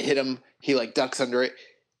 goes to hit him. He like ducks under it.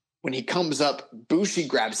 When he comes up, Bushi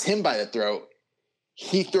grabs him by the throat.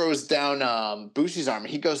 He throws down Bushi's arm.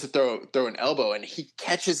 He goes to throw an elbow, and he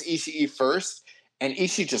catches Ishii first, and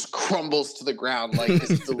Ishii just crumbles to the ground like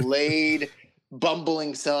this delayed,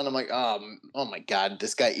 bumbling cell. And I'm like, oh my God,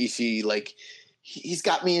 this guy Ishii, like, he's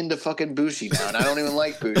got me into fucking Bushi now, and I don't even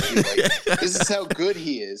like Bushi. Like, this is how good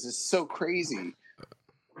he is. It's so crazy.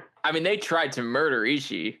 I mean, they tried to murder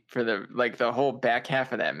Ishii for the whole back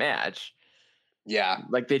half of that match. Yeah,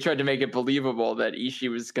 like they tried to make it believable that Ishii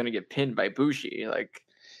was going to get pinned by Bushi. Like,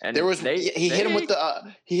 and there was he hit him with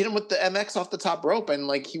the MX off the top rope, and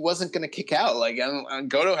like he wasn't going to kick out. Like, and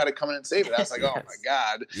Goto had to come in and save it. I was like, yes. Oh my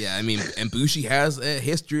God. Yeah, I mean, and Bushi has a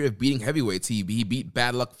history of beating heavyweights. He beat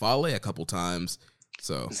Bad Luck Fale a couple times.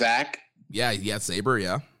 So Zach. Yeah, he had Saber.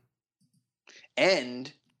 Yeah,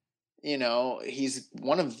 and you know he's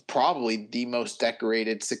one of probably the most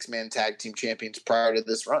decorated 6-man tag team champions prior to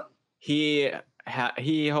this run. He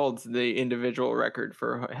holds the individual record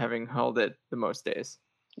for having held it the most days.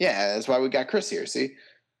 Yeah, that's why we got Chris here. See,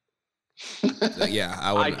 yeah,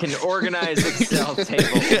 I can organize Excel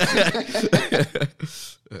tables.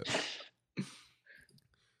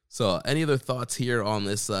 So, any other thoughts here on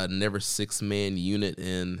this never 6-man unit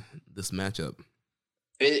in this matchup?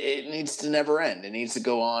 It needs to never end. It needs to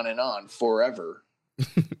go on and on forever.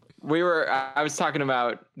 I was talking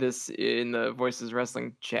about this in the Voices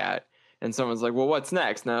Wrestling chat, and someone's like, well, what's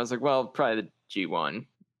next? And I was like, well, probably the G1.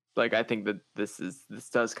 Like, I think that this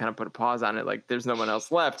does kind of put a pause on it. Like, there's no one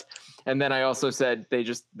else left. And then I also said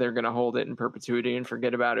they're going to hold it in perpetuity and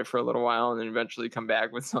forget about it for a little while and then eventually come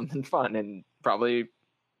back with something fun in probably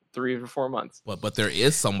 3 or 4 months. But there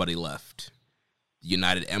is somebody left.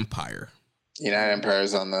 United Empire. United Empire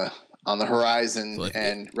is on the horizon.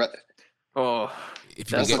 So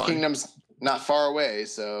if Wrestle Kingdom's not far away,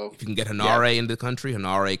 so if you can get Hanare into the country,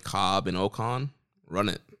 Hanare, Cobb, and Ocon, run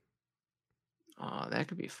it. Oh, that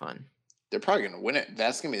could be fun. They're probably going to win it.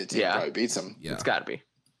 That's going to be the team that probably beats them. Yeah. It's got to be.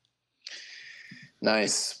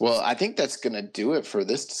 Nice. Well, I think that's going to do it for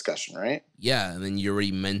this discussion, right? Yeah, and then you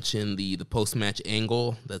already mentioned the post-match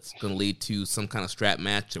angle that's going to lead to some kind of strap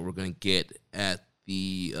match that we're going to get at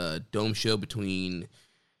the Dome show between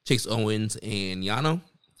Chase Owens and Yano.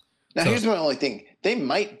 Now, here's my only thing. They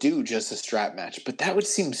might do just a strap match, but that would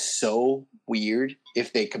seem so weird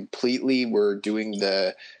if they completely were doing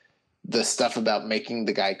the stuff about making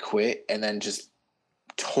the guy quit and then just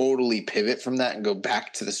totally pivot from that and go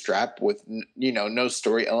back to the strap with, no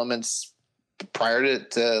story elements prior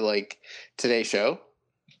to like today's show.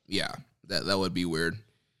 Yeah, that would be weird.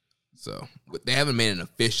 So they haven't made an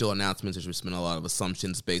official announcement. There's just been a lot of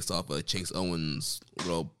assumptions based off of Chase Owens'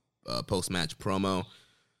 little post-match promo.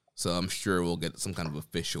 So I'm sure we'll get some kind of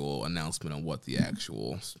official announcement on what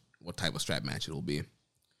type of strap match it'll be.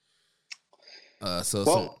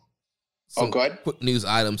 Some go ahead. Quick news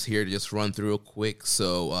items here to just run through real quick.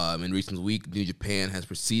 So in recent week, New Japan has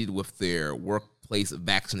proceeded with their workplace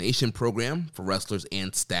vaccination program for wrestlers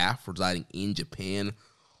and staff residing in Japan.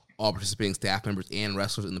 All participating staff members and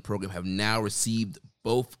wrestlers in the program have now received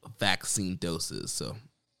both vaccine doses. So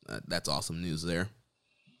that's awesome news there.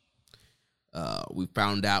 We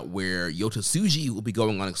found out where Yota Tsuji will be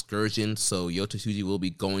going on excursion. So Yota Tsuji will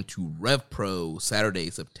be going to Rev Pro Saturday,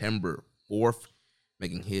 September 4th,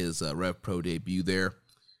 making his Rev Pro debut there.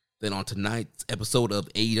 Then on tonight's episode of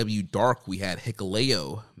AEW Dark, we had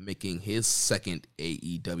Hikuleo making his second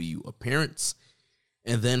AEW appearance.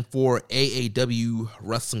 And then for AAW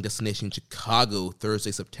Wrestling Destination Chicago, Thursday,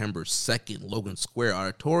 September 2nd, Logan Square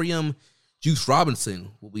Auditorium, Juice Robinson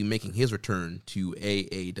will be making his return to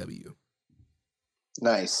AAW.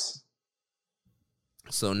 Nice.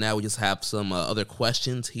 So now we just have some other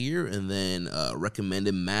questions here and then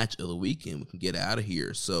recommended match of the week, and we can get out of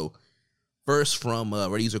here. So first from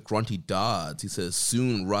Red User Grunty Dodds, he says,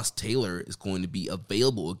 soon Russ Taylor is going to be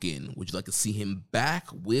available again. Would you like to see him back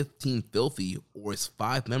with Team Filthy, or is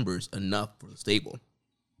 5 members enough for the stable?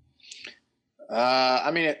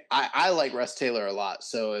 I like Russ Taylor a lot.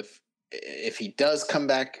 So if he does come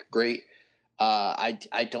back, great.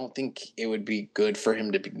 I don't think it would be good for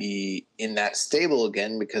him to be in that stable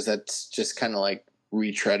again, because that's just kind of like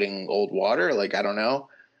retreading old water. Like, I don't know.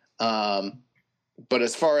 But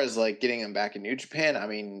as far as like getting him back in New Japan, I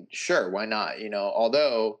mean, sure, why not?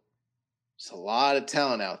 Although there's a lot of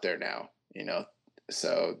talent out there now,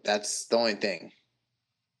 so that's the only thing.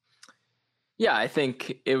 Yeah, I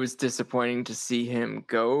think it was disappointing to see him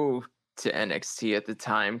go to NXT at the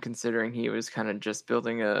time, considering he was kind of just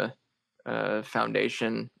building a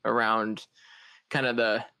foundation around kind of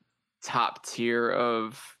the top tier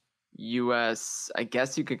of U.S., I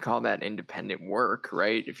guess you could call that independent work,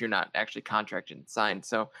 right? If you're not actually contracted and signed.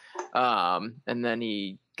 So, and then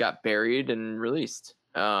he got buried and released.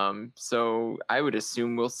 So I would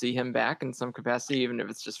assume we'll see him back in some capacity, even if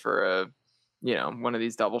it's just for one of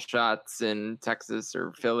these double shots in Texas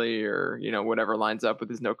or Philly or, whatever lines up with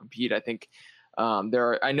his no compete. I think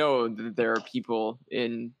I know that there are people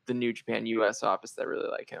in the New Japan US office that really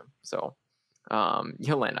like him. So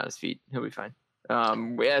he'll land on his feet. He'll be fine.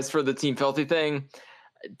 As for the Team Filthy thing,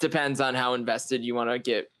 it depends on how invested you want to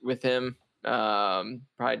get with him.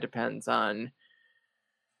 Probably depends on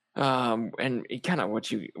and kind of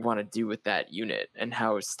what you want to do with that unit and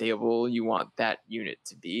how stable you want that unit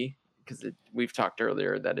to be, because we've talked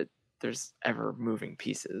earlier that there's ever moving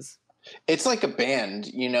pieces. It's like a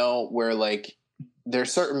band, where like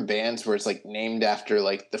there's certain bands where it's like named after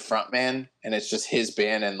like the front man and it's just his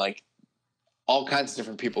band, and like all kinds of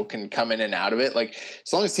different people can come in and out of it. Like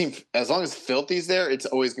as long as Filthy's there, it's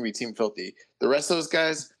always gonna be Team Filthy. The rest of those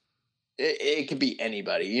guys, it could be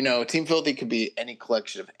anybody. Team Filthy could be any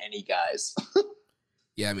collection of any guys.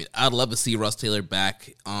 Yeah, I mean, I'd love to see Russ Taylor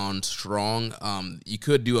back on Strong. You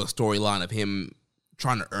could do a storyline of him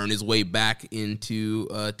trying to earn his way back into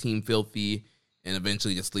Team Filthy, and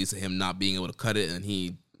eventually just leads to him not being able to cut it, and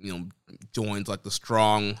he, joins like the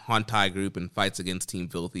Strong Hantai group and fights against Team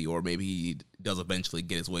Filthy, or maybe he does eventually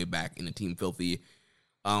get his way back into Team Filthy.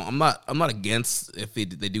 I'm not against if they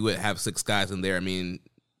do it, have 6 guys in there. I mean,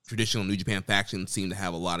 traditional New Japan factions seem to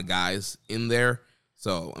have a lot of guys in there.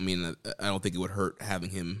 So, I mean, I don't think it would hurt having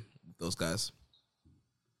him with those guys.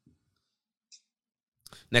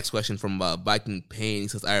 Next question from Viking Payne. He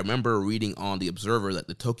says, I remember reading on The Observer that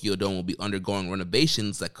the Tokyo Dome will be undergoing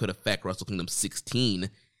renovations that could affect Wrestle Kingdom 16.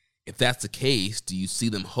 If that's the case, do you see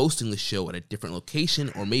them hosting the show at a different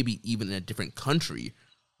location or maybe even in a different country?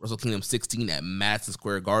 Wrestle Kingdom 16 at Madison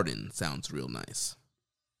Square Garden sounds real nice.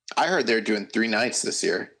 I heard they're doing 3 nights this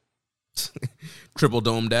year. Triple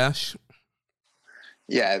Dome Dash?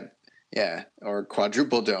 Yeah, or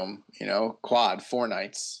quadruple dome, quad, 4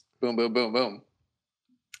 nights. Boom, boom, boom, boom.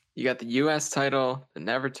 You got the U.S. title, the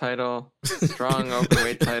Never title, Strong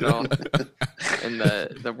Openweight title, and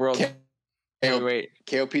the World Heavyweight.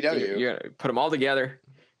 KOPW. You're going to put them all together,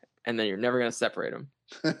 and then you're never going to separate them.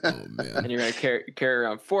 Oh, man. And you're going to carry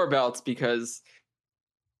around 4 belts because,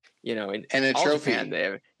 in all Japan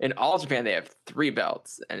they have 3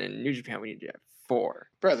 belts, and in New Japan we need to have 4.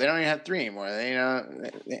 Bro, they don't even have 3 anymore.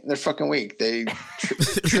 They're fucking weak. They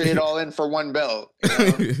trade all in for 1 belt.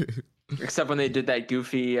 Except when they did that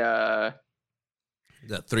goofy that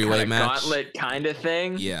 3-way match gauntlet kind of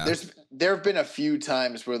thing. Yeah. There have been a few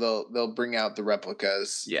times where they'll bring out the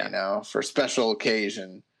replicas, for special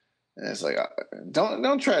occasion. And it's like,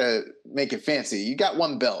 don't try to make it fancy. You got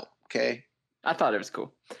 1 belt, okay? I thought it was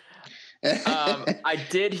cool. I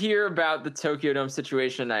did hear about the Tokyo Dome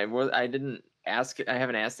situation. I haven't asked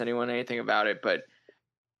anyone anything about it, but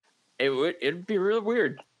it'd be real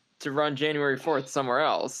weird to run January 4th somewhere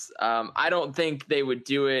else. I don't think they would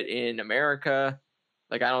do it in America.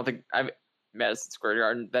 Like, I don't think Madison Square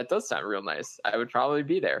Garden. That does sound real nice. I would probably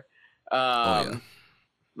be there. I'd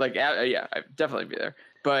definitely be there.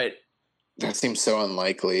 But that seems so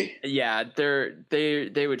unlikely. Yeah,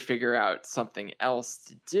 they would figure out something else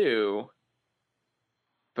to do.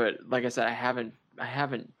 But like I said,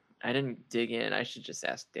 I didn't dig in. I should just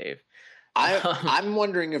ask Dave. I'm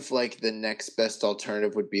wondering if like the next best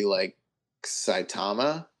alternative would be like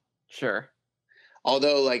Saitama. Sure.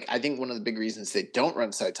 Although, like, I think one of the big reasons they don't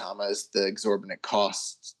run Saitama is the exorbitant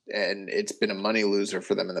costs, and it's been a money loser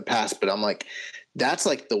for them in the past. But I'm like, that's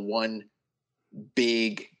like the one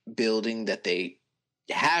big building that they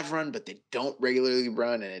have run, but they don't regularly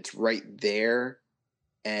run, and it's right there.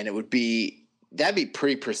 And that'd be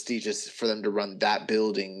pretty prestigious for them to run that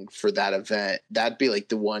building for that event. That'd be like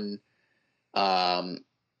the one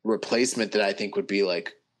replacement that I think would be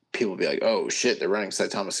like, people would be like, oh shit, they're running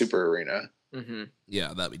Saitama Super Arena. Mm-hmm.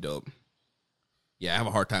 Yeah, that'd be dope. Yeah, I have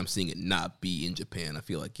a hard time seeing it not be in Japan. I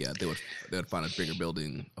feel like, yeah, they would find a big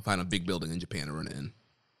building in Japan to run it in.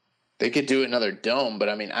 They could do another dome, but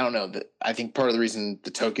I mean, I don't know. I think part of the reason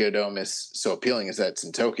the Tokyo Dome is so appealing is that it's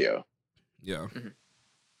in Tokyo. Yeah. Mm-hmm.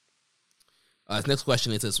 His next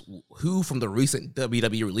question is, who from the recent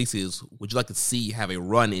WWE releases would you like to see have a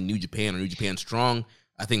run in New Japan or New Japan Strong?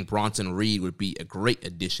 I think Bronson Reed would be a great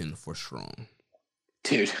addition for Strong.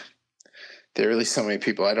 Dude, there are really so many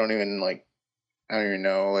people. I don't even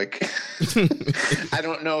know. Like, I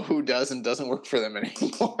don't know who does and doesn't work for them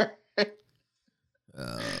anymore.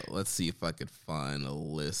 let's see if I could find a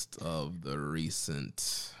list of the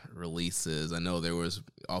recent releases. I know there was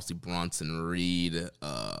obviously Bronson Reed,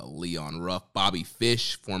 Leon Ruff, Bobby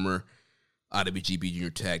Fish, former IWGP Junior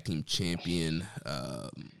Tag Team Champion,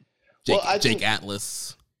 Jake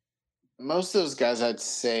Atlas. Most of those guys I'd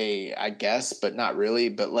say, I guess, but not really.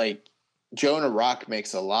 But like Jonah Rock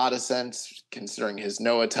makes a lot of sense considering his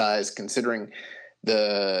Noah ties, considering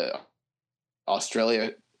the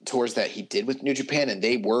Australia tours that he did with New Japan, and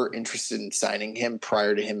they were interested in signing him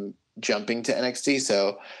prior to him jumping to NXT.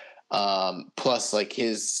 So plus like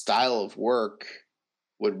his style of work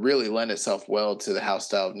would really lend itself well to the house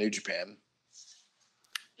style of New Japan.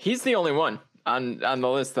 He's the only one on the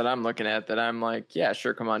list that I'm looking at that I'm like, yeah,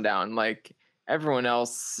 sure, come on down. Like everyone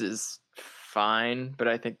else is fine, but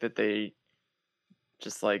I think that they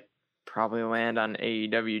just like probably land on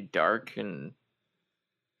AEW Dark and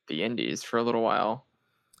the Indies for a little while.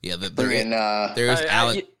 Yeah, there's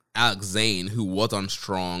Alex Zane, who was on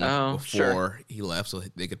Strong before he left, so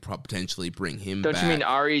they could potentially bring him back. Don't you mean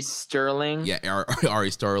Ari Sterling? Yeah, Ari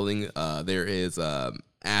Sterling. There is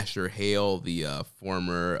Asher Hale, the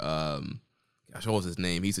former, what was his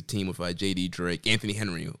name? He's a team with JD Drake. Anthony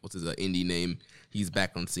Henry, what's his indie name? He's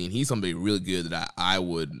back on scene. He's somebody really good that I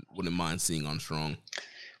wouldn't mind seeing on Strong.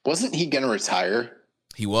 Wasn't he going to retire?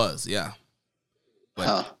 He was, yeah.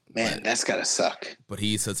 But, that's gotta suck. But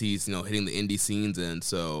he says he's hitting the indie scenes, and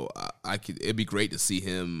so it'd be great to see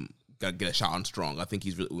him get a shot on Strong. I think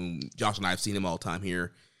he's really, Josh and I have seen him all the time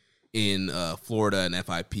here in Florida and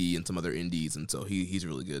FIP and some other indies, and so he's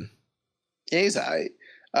really good. Yeah, he's alright.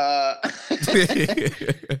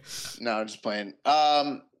 No, I'm just playing.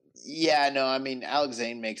 I mean, Alex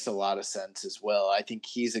Zane makes a lot of sense as well. I think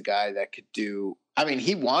he's a guy that could do. I mean,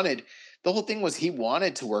 the whole thing was he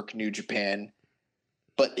wanted to work New Japan,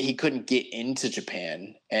 but he couldn't get into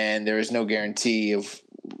Japan, and there was no guarantee of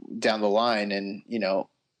down the line. And,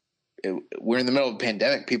 we're in the middle of a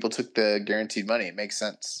pandemic. People took the guaranteed money. It makes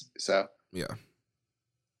sense. So, yeah.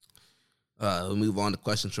 We'll move on to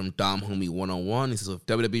questions from Dom Homie 101. He says, with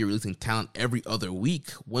WWE releasing talent every other week,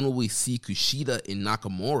 when will we see Kushida and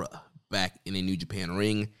Nakamura back in a New Japan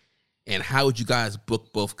ring? And how would you guys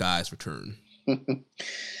book both guys' return?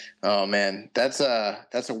 Oh, man, that's a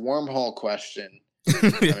wormhole question.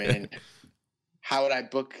 I mean, how would I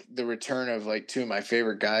book the return of like two of my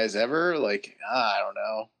favorite guys ever? Like, I don't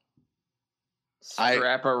know.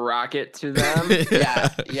 Strap a rocket to them.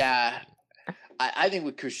 Yeah. I think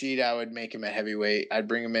with Kushida, I would make him a heavyweight. I'd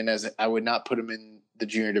bring him in I would not put him in the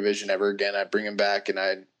junior division ever again. I'd bring him back and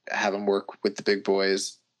I'd have him work with the big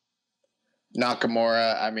boys.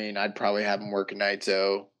 Nakamura, I mean, I'd probably have him work a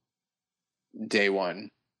Naito day one.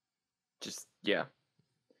 Yeah.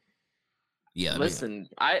 Listen,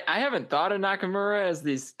 I haven't thought of Nakamura as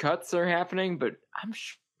these cuts are happening, but I'm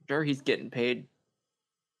sure he's getting paid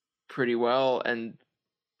pretty well, and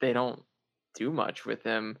they don't do much with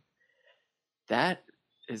him. That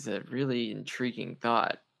is a really intriguing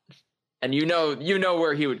thought. And you know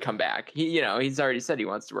where he would come back. He's already said he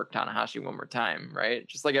wants to work Tanahashi one more time, right?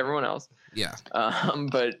 Just like everyone else. Yeah. I'm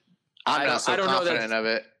But not so confident of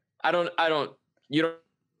it. You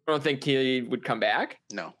don't think he would come back?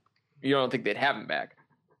 No. You don't think they'd have him back?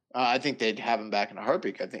 I think they'd have him back in a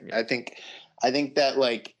heartbeat. I think that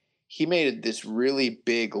like he made this really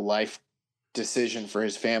big life decision for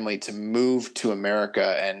his family to move to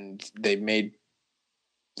America, and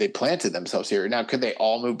they planted themselves here. Now, could they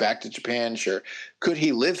all move back to Japan? Sure. Could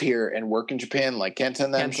he live here and work in Japan like Kenta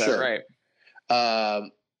and them? Sure. Right.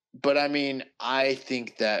 But I mean, I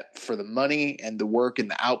think that for the money and the work and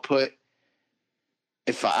the output,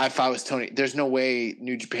 if I was Tony, there's no way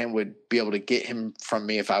New Japan would be able to get him from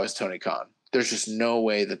me if I was Tony Khan. There's just no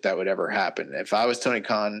way that would ever happen. If I was Tony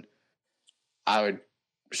Khan, I would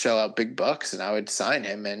shell out big bucks and I would sign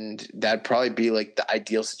him, and that'd probably be like the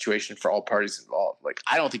ideal situation for all parties involved. Like,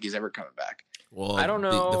 I don't think he's ever coming back. Well, I don't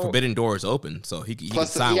know. The forbidden door is open, so he can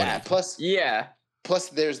sign with it. Plus,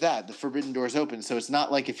 there's that. The forbidden door is open, so it's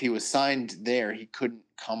not like if he was signed there, he couldn't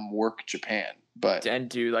come work Japan. And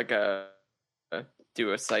do like a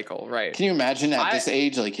cycle, right? Can you imagine at this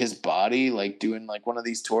age, like his body, like doing like one of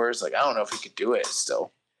these tours? Like, I don't know if he could do it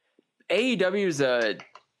still. AEW is a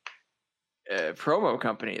promo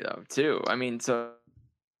company though, too. I mean, so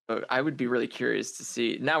I would be really curious to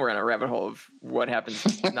see. Now we're in a rabbit hole of what happens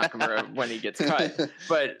with Nakamura when he gets cut,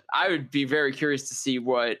 but I would be very curious to see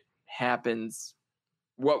what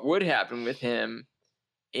would happen with him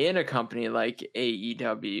in a company like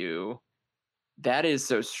AEW that is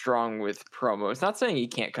so strong with promo. It's not saying he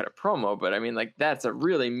can't cut a promo, but I mean, like, that's a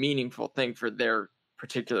really meaningful thing for their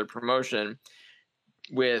particular promotion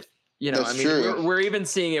with, You know, That's I mean, true. we're even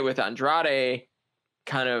seeing it with Andrade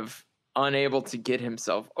kind of unable to get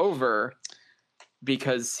himself over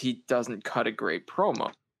because he doesn't cut a great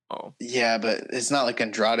promo. Yeah, but it's not like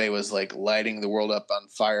Andrade was like lighting the world up on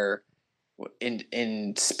fire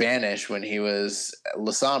in Spanish when he was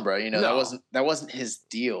La Sombra. You know, that wasn't his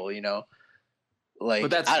deal. You know, like, but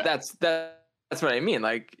that's what I mean.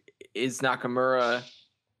 Like, is Nakamura?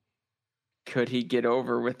 Could he get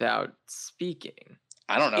over without speaking?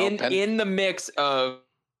 I don't know. In the mix of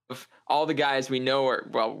all the guys we know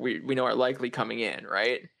we know are likely coming in,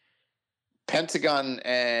 right? Pentagon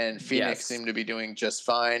and Phoenix seem to be doing just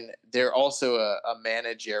fine. They're also a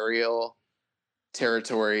managerial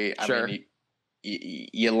territory. Sure. I mean,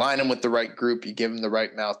 you line him with the right group, you give him the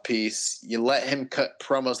right mouthpiece, you let him cut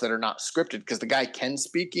promos that are not scripted because the guy can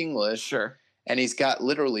speak English. Sure. And he's got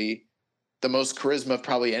literally the most charisma of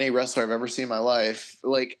probably any wrestler I've ever seen in my life.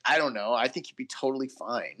 Like, I don't know. I think he'd be totally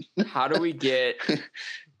fine. How do we get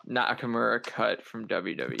Nakamura cut from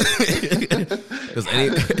WWE?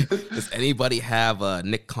 Does anybody have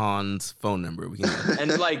Nick Khan's phone number? We can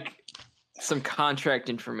and like some contract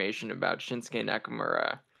information about Shinsuke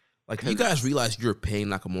Nakamura. Like, you guys realize you're paying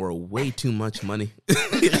Nakamura way too much money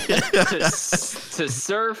to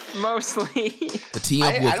surf mostly. To team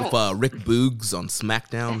up with Rick Boogs on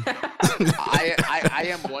SmackDown. I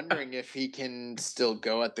am wondering if he can still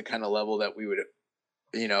go at the kind of level that we would,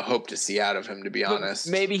 hope to see out of him, to be honest.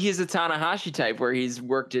 Maybe he's a Tanahashi type where he's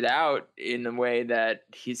worked it out in a way that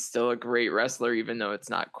he's still a great wrestler, even though it's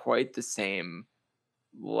not quite the same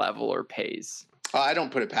level or pace. I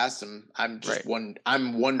don't put it past him. I'm just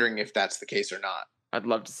I'm wondering if that's the case or not. I'd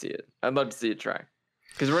love to see it. I'd love to see it try.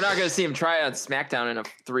 Because we're not going to see him try on SmackDown in a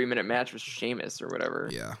 3-minute match with Sheamus or whatever.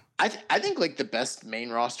 Yeah. I think like the best main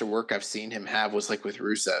roster work I've seen him have was like with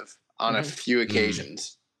Rusev on a few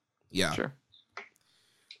occasions. Yeah. Sure.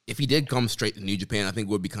 If he did come straight to New Japan, I think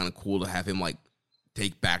it would be kind of cool to have him like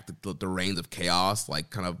take back the reins of Chaos, like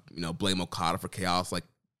kind of, blame Okada for Chaos, like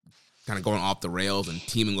kind of going off the rails and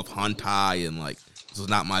teaming with Hantai and like, this is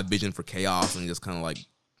not my vision for Chaos, and just kind of like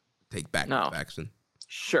take back the faction.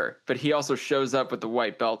 Sure, but he also shows up with the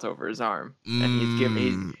white belt over his arm, and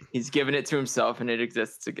he's given it to himself, and it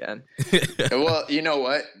exists again. Well, you know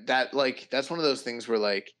what? That's one of those things where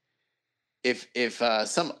like, if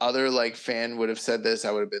some other like fan would have said this,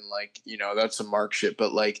 I would have been like, that's some Mark shit.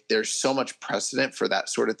 But like, there's so much precedent for that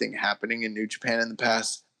sort of thing happening in New Japan in the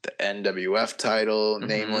past. The NWF title,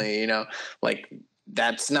 namely, like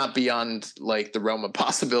that's not beyond like the realm of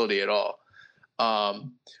possibility at all.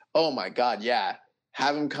 Oh my God, yeah.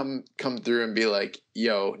 Have him come through and be like,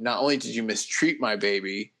 yo, not only did you mistreat my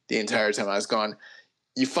baby the entire time I was gone,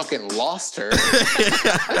 you fucking lost her.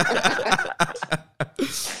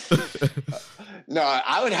 No,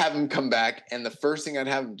 I would have him come back, and the first thing I'd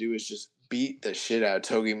have him do is just beat the shit out of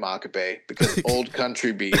Togi Makabe because old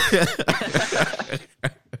country beef.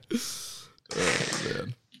 Oh,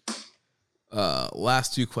 man.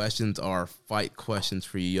 Last two questions are fight questions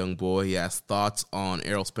for you, young boy. He has thoughts on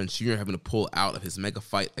Errol Spence Jr. having to pull out of his mega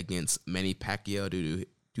fight against Manny Pacquiao due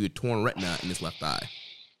to a torn retina in his left eye.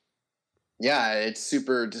 Yeah, it's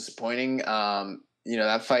super disappointing.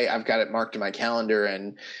 That fight, I've got it marked in my calendar,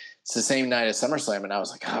 and it's the same night as SummerSlam, and I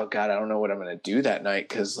was like, oh God, I don't know what I'm going to do that night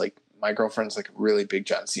because like my girlfriend's like a really big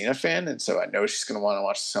John Cena fan, and so I know she's going to want to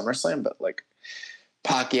watch SummerSlam, but like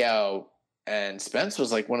Pacquiao and Spence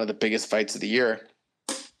was like one of the biggest fights of the year.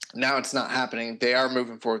 Now it's not happening. They are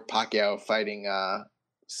moving forward. Pacquiao fighting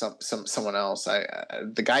someone else.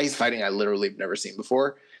 The guy he's fighting, I literally have never seen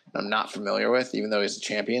before. I'm not familiar with, even though he's a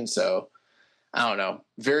champion. So I don't know.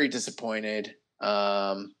 Very disappointed.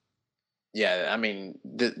 Yeah, I mean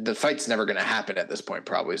the fight's never going to happen at this point,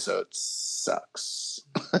 probably. So it sucks.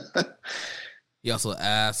 He also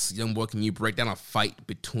asks, young boy, can you break down a fight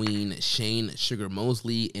between Shane Sugar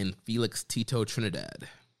Mosley and Felix Tito Trinidad?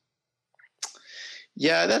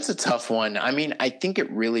 Yeah, that's a tough one. I mean, I think it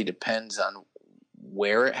really depends on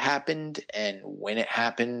where it happened and when it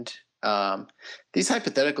happened. These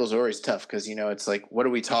hypotheticals are always tough because, it's like, what are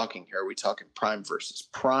we talking here? Are we talking prime versus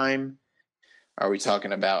prime? Are we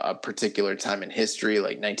talking about a particular time in history,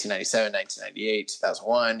 like 1997, 1998,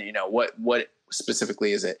 2001? What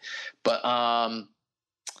specifically is it? But I'm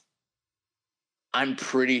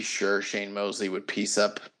pretty sure Shane Mosley would piece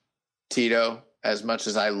up Tito. As much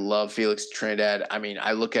as I love Felix Trinidad, I mean,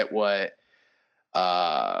 I look at what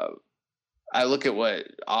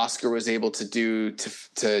Oscar was able to do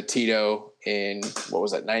to Tito in, what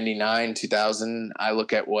was that, 99, 2000. I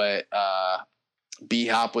look at what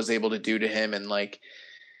B-Hop was able to do to him, and like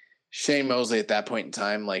Shane Mosley at that point in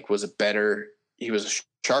time, like he was a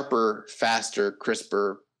sharper, faster,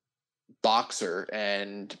 crisper boxer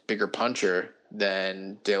and bigger puncher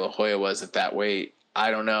than De La Hoya was at that weight.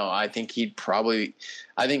 I don't know. I think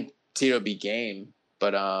Tito would be game,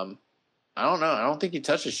 but I don't know. I don't think he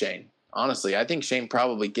touches Shane. Honestly, I think Shane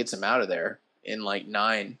probably gets him out of there in like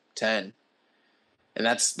 9, 10. And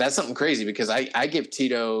that's something crazy because I give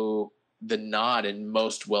Tito the nod in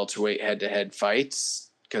most welterweight head-to-head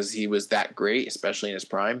fights because he was that great, especially in his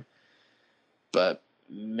prime. But,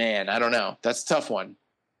 man, I don't know. That's a tough one.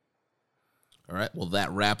 All right, well, that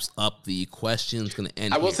wraps up the questions. Going to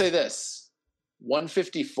end. I will say this: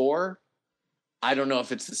 154. I don't know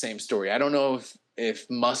if it's the same story. I don't know if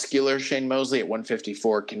muscular Shane Mosley at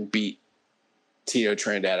 154 can beat Tito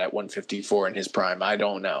Trinidad at 154 in his prime. I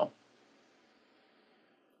don't know.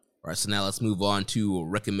 All right, so now let's move on to a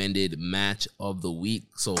recommended match of the week.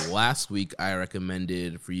 So last week I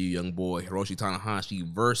recommended for you, young boy, Hiroshi Tanahashi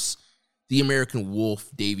versus the American Wolf,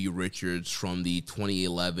 Davey Richards, from the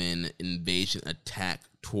 2011 Invasion Attack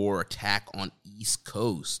Tour Attack on East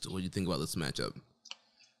Coast. What do you think about this matchup?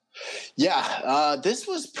 Yeah, this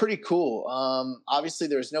was pretty cool. Obviously,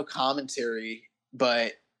 there was no commentary,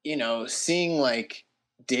 but, seeing, like,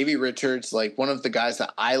 Davey Richards, like, one of the guys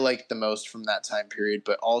that I liked the most from that time period,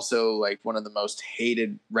 but also, like, one of the most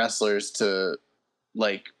hated wrestlers to,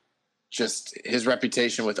 like, just his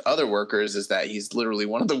reputation with other workers is that he's literally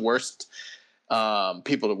one of the worst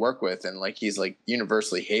people to work with. And like, he's like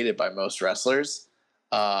universally hated by most wrestlers.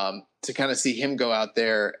 To kind of see him go out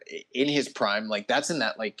there in his prime, like that's in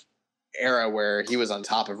that like era where he was on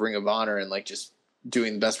top of Ring of Honor and like just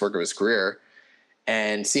doing the best work of his career,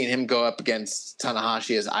 and seeing him go up against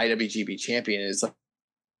Tanahashi as IWGP champion is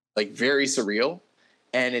like very surreal.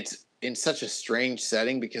 And it's in such a strange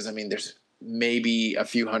setting because I mean, there's maybe a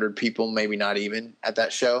few hundred people, maybe not even at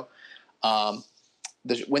that show.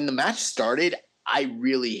 When the match started, I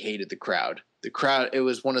really hated the crowd. The crowd, it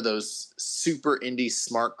was one of those super indie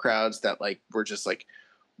smart crowds that like were just like,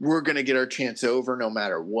 we're going to get our chance over no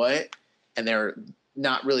matter what. And they're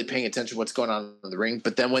not really paying attention to what's going on in the ring.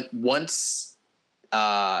 But then once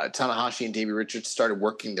Tanahashi and Davey Richards started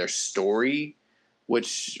working their story,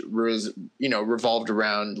 which was, revolved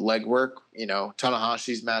around leg work,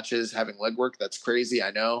 Tanahashi's matches having leg work. That's crazy.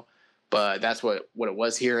 I know, but that's what it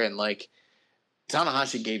was here. And like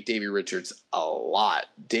Tanahashi gave Davey Richards a lot.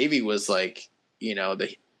 Davey was like,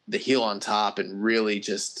 the heel on top and really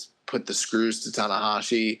just put the screws to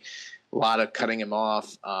Tanahashi, a lot of cutting him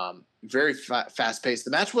off. Very fast paced.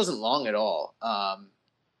 The match wasn't long at all.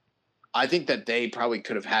 I think that they probably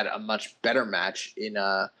could have had a much better match in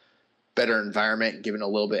a better environment and given a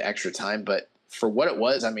little bit extra time, but for what it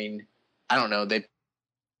was, I mean, I don't know.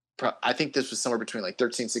 I think this was somewhere between like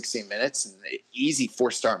 13, 16 minutes and an easy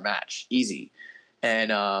 4-star match, easy.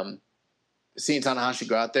 And seeing Tanahashi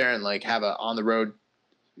go out there and like have a on the road,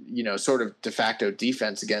 sort of de facto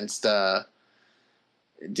defense against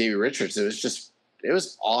Davey Richards, it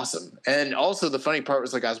was awesome. And also the funny part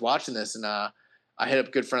was like I was watching this and I hit up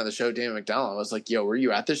a good friend of the show, Damon McDonald. I was like, "Yo, were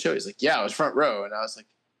you at this show?" He's like, "Yeah, I was front row." And I was like,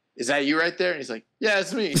 "Is that you right there?" And he's like, "Yeah,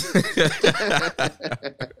 it's me."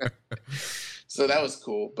 So that was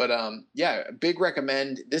cool. But yeah, big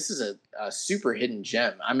recommend. This is a super hidden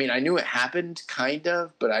gem. I mean, I knew it happened kind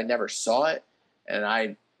of, but I never saw it.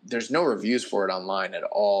 And there's no reviews for it online at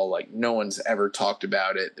all. Like no one's ever talked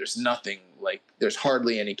about it. There's nothing like, there's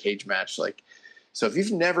hardly any cage match. Like, so if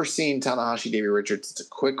you've never seen Tanahashi Davey Richards, it's a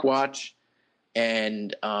quick watch.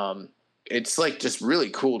 And it's like just really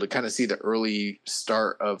cool to kind of see the early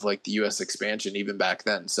start of like the US expansion even back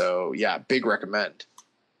then. So yeah, big recommend.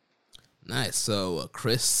 Nice. So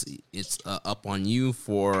Chris, it's up on you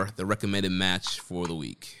for the recommended match for the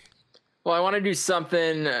week. Well, I want to do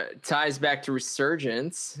something ties back to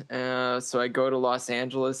Resurgence. So I go to Los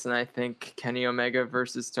Angeles and I think Kenny Omega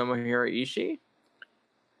versus Tomohiro Ishii.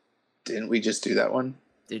 Didn't we just do that one?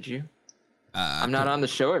 Did you? I'm not on the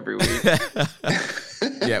show every week.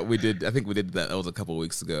 Yeah, we did. I think we did that. That was a couple of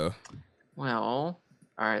weeks ago. Well, all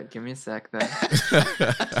right. Give me a sec then.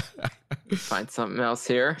 Find something else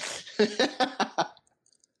here.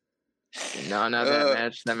 No, not that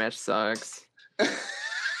match. That match sucks.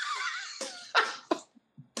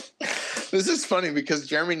 This is funny because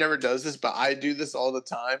Jeremy never does this, but I do this all the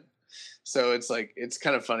time. So it's like, it's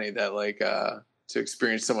kind of funny that like, to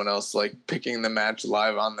experience someone else like picking the match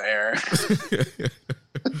live on the air.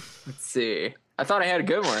 Let's see. I thought I had a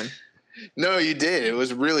good one. No, you did. It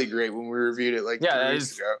was really great when we reviewed it like 3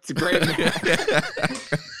 weeks ago. It's a great match.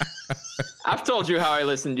 I've told you how I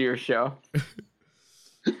listen to your show.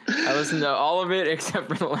 I listen to all of it except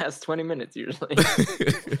for the last 20 minutes usually.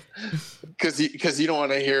 Because you don't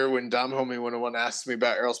want to hear when Dom Homie 101 asks me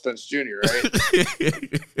about Errol Spence Jr., right?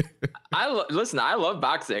 Listen, I love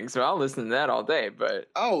boxing, so I'll listen to that all day. But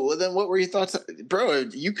well, then what were your thoughts, bro?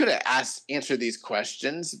 You could have answered these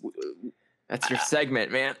questions. That's your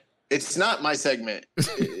segment, man. It's not my segment.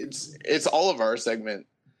 it's all of our segment.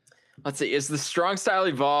 Let's see. Is the Strong Style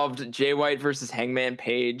evolved? Jay White versus Hangman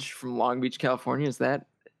Page from Long Beach, California. Was that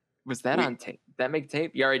on tape? Did that make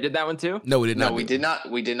tape? You already did that one too? No, we did not. No, we did not.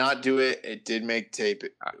 We did not do it. It did make tape.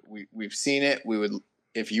 We've seen it. We would,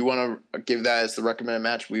 if you want to give that as the recommended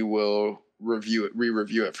match, we will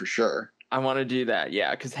re-review it for sure. I want to do that.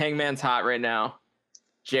 Yeah, because Hangman's hot right now.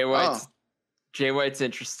 Jay White's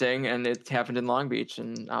interesting, and it happened in Long Beach,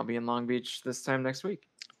 and I'll be in Long Beach this time next week.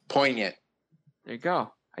 Poignant. There you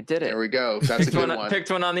go. I did it. There we go. That's a good one. Picked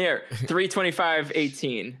one on the air.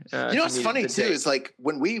 3:25:18. You know what's funny too is like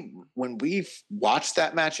when we watched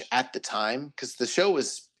that match at the time, because the show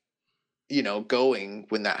was, going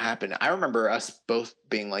when that happened. I remember us both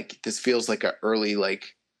being like, "This feels like a early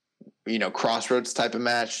crossroads type of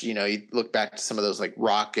match." You look back to some of those like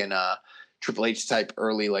Rock and Triple H type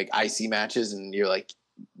early like IC matches, and you're like,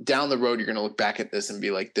 down the road, you're gonna look back at this and be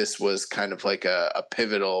like, "This was kind of like a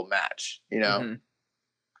pivotal match," Mm-hmm.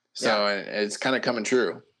 So it's kind of coming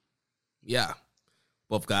true. Yeah.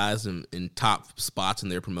 Both guys in top spots in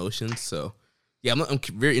their promotions. So, yeah, I'm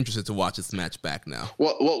very interested to watch this match back now.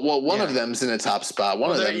 Well, one of them's in a top spot.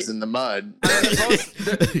 One of them's in the mud.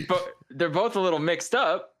 They're both a little mixed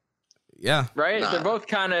up. Yeah. Right? They're both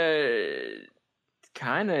kind of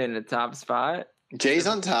in a top spot. Jay's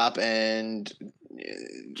on top and...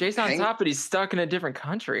 Jay's on top, but he's stuck in a different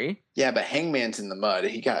country. Yeah, but Hangman's in the mud.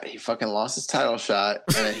 He fucking lost his title shot,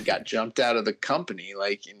 and then he got jumped out of the company,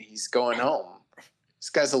 and he's going home. This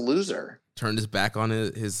guy's a loser. Turned his back on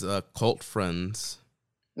his cult friends.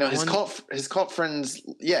 No, his cult friends.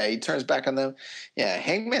 Yeah, he turns back on them. Yeah,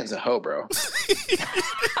 Hangman's a hoe, bro.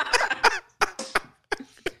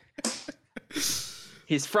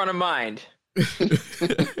 He's front of mind.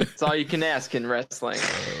 That's all you can ask in wrestling.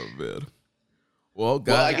 Oh man. Well,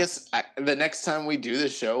 I guess the next time we do the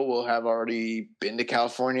show, we'll have already been to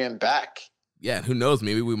California and back. Yeah, who knows?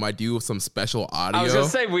 Maybe we might do some special audio. I was going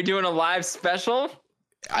to say, we doing a live special?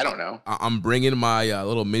 I don't know. I'm bringing my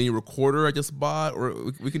little mini recorder I just bought,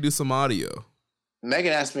 or we can do some audio.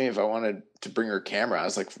 Megan asked me if I wanted to bring her camera. I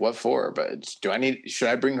was like, what for? But should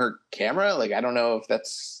I bring her camera? I don't know if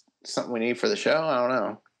that's something we need for the show. I don't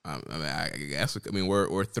know. I guess.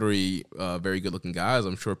 We're three very good looking guys.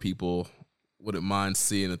 I'm sure people wouldn't mind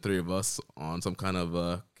seeing the three of us on some kind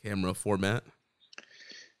of camera format.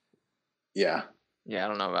 Yeah. Yeah, I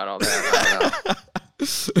don't know about all that. I don't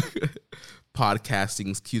know.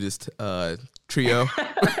 Podcasting's cutest trio.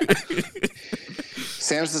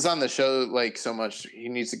 Samsa's on the show so much. He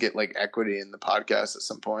needs to get equity in the podcast at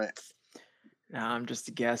some point. No, I'm just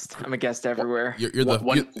a guest. I'm a guest everywhere. You're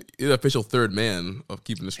the official third man of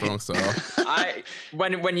Keeping the Strong Style.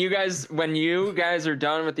 When you guys are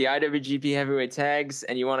done with the IWGP heavyweight tags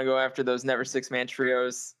and you want to go after those never 6-man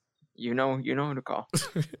trios, you know who to call.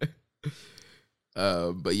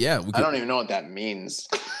 But yeah, I don't even know what that means.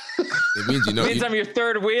 It means it means I'm your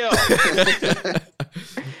third wheel.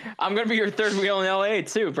 I'm gonna be your third wheel in LA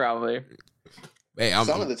too, probably. Hey, I'm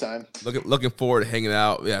some of the time looking forward to hanging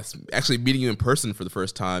out. Yes, actually meeting you in person for the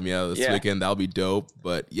first time. Yeah, this weekend that'll be dope.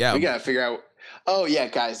 But yeah, we gotta figure out. Oh yeah,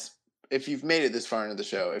 guys, if you've made it this far into the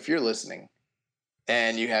show, if you're listening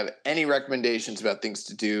and you have any recommendations about things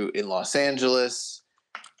to do in Los Angeles,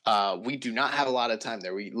 we do not have a lot of time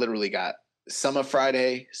there. We literally got some of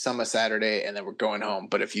Friday, some of Saturday, and then we're going home.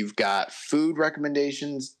 But if you've got food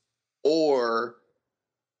recommendations or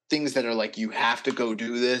things that are you have to go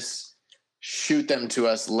do this, shoot them to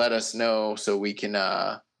us. Let us know so we can,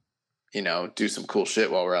 do some cool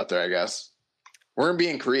shit while we're out there, I guess. We're going to be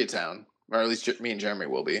in Koreatown, or at least me and Jeremy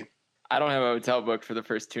will be. I don't have a hotel booked for the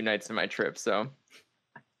first 2 nights of my trip, so.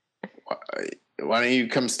 Why don't you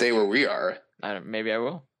come stay where we are? Maybe I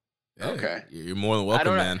will. Yeah, okay. You're more than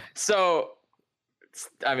welcome, man. So,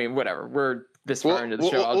 whatever. We're this far into the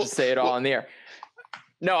show. I'll just say it all in the air.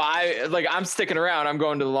 No, I'm sticking around. I'm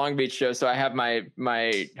going to the Long Beach show, so I have my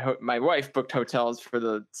wife booked hotels for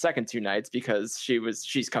the second 2 nights because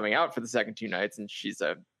she's coming out for the second 2 nights, and she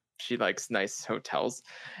likes nice hotels.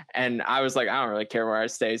 And I was like, I don't really care where I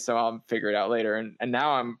stay, so I'll figure it out later. And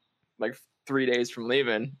now I'm 3 days from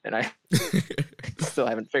leaving, and I still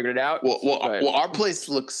haven't figured it out. Well, our place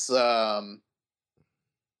looks.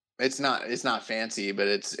 It's not fancy, but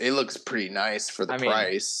it looks pretty nice for the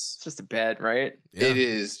price. It's just a bed, right? Yeah. It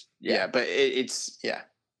is. Yeah, but it's. Yeah.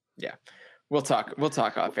 We'll talk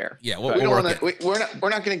off air. Yeah, we're not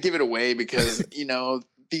going to give it away because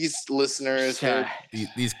these listeners,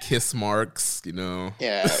 these kiss marks,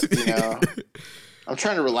 Yeah, I'm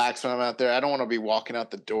trying to relax when I'm out there. I don't want to be walking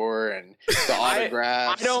out the door and the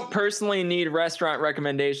autographs. I don't personally need restaurant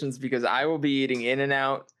recommendations because I will be eating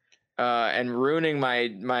In-N-Out and ruining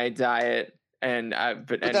my diet.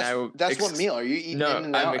 That's one meal. Are you eating In-N-Out?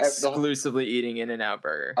 No, I'm exclusively eating In-N-Out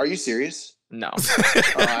burger. Are you serious? No.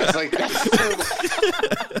 I was like, that's terrible.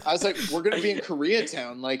 I was like, we're gonna be in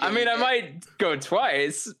Koreatown. I might go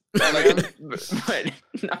twice, but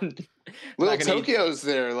Little Tokyo's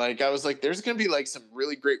there. I was like, there's gonna be some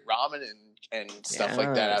really great ramen and stuff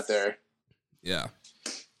like that out there. Yeah.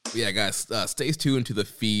 Yeah, guys, stay tuned to the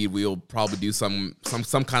feed. We'll probably do some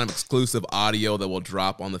kind of exclusive audio that will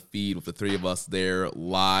drop on the feed with the three of us there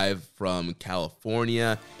live from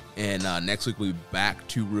California. And next week we'll be back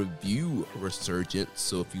to review Resurgence.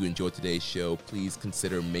 So if you enjoyed today's show, please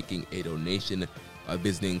consider making a donation by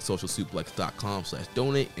visiting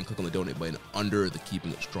socialsuplex.com/donate and click on the donate button under the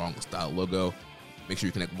Keeping It Strong Style logo. Make sure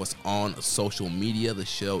you connect with us on social media. The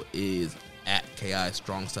show is at KI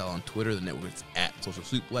Strong Style on Twitter. The network is at Social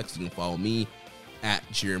Suplex. You can follow me at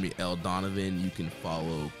Jeremy L. Donovan. You can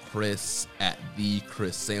follow Chris at the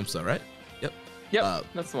Chris Samsa, right? Yep.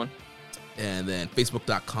 That's the one. And then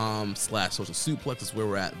Facebook.com/Social Suplex is where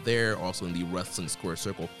we're at there. Also in the Wrestling Squared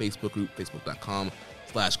Circle Facebook group,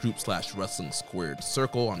 Facebook.com/group/Wrestling Squared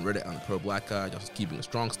Circle. On Reddit, on the Pro Black Guy, just Keeping It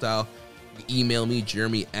Strong Style. You can email me,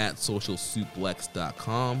 Jeremy at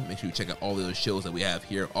socialsuplex.com. Make sure you check out all the other shows that we have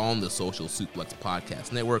here on the Social Suplex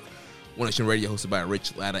Podcast Network. One Nation Radio, hosted by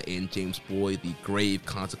Rich Latta and James Boyd. The Grave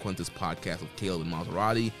Consequences Podcast with Caleb and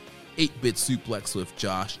Maserati. 8-Bit Suplex with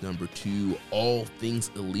Josh, number 2. All Things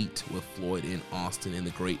Elite with Floyd and Austin. And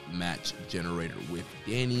the Great Match Generator with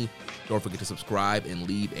Danny. Don't forget to subscribe and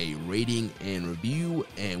leave a rating and review.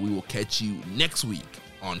 And we will catch you next week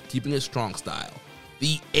on Keeping It Strong Style,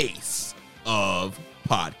 the ace of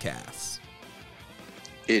podcasts.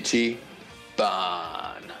 Itchy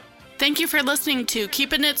Bon. Thank you for listening to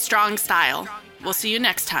Keepin' It Strong Style. We'll see you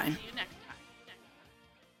next time.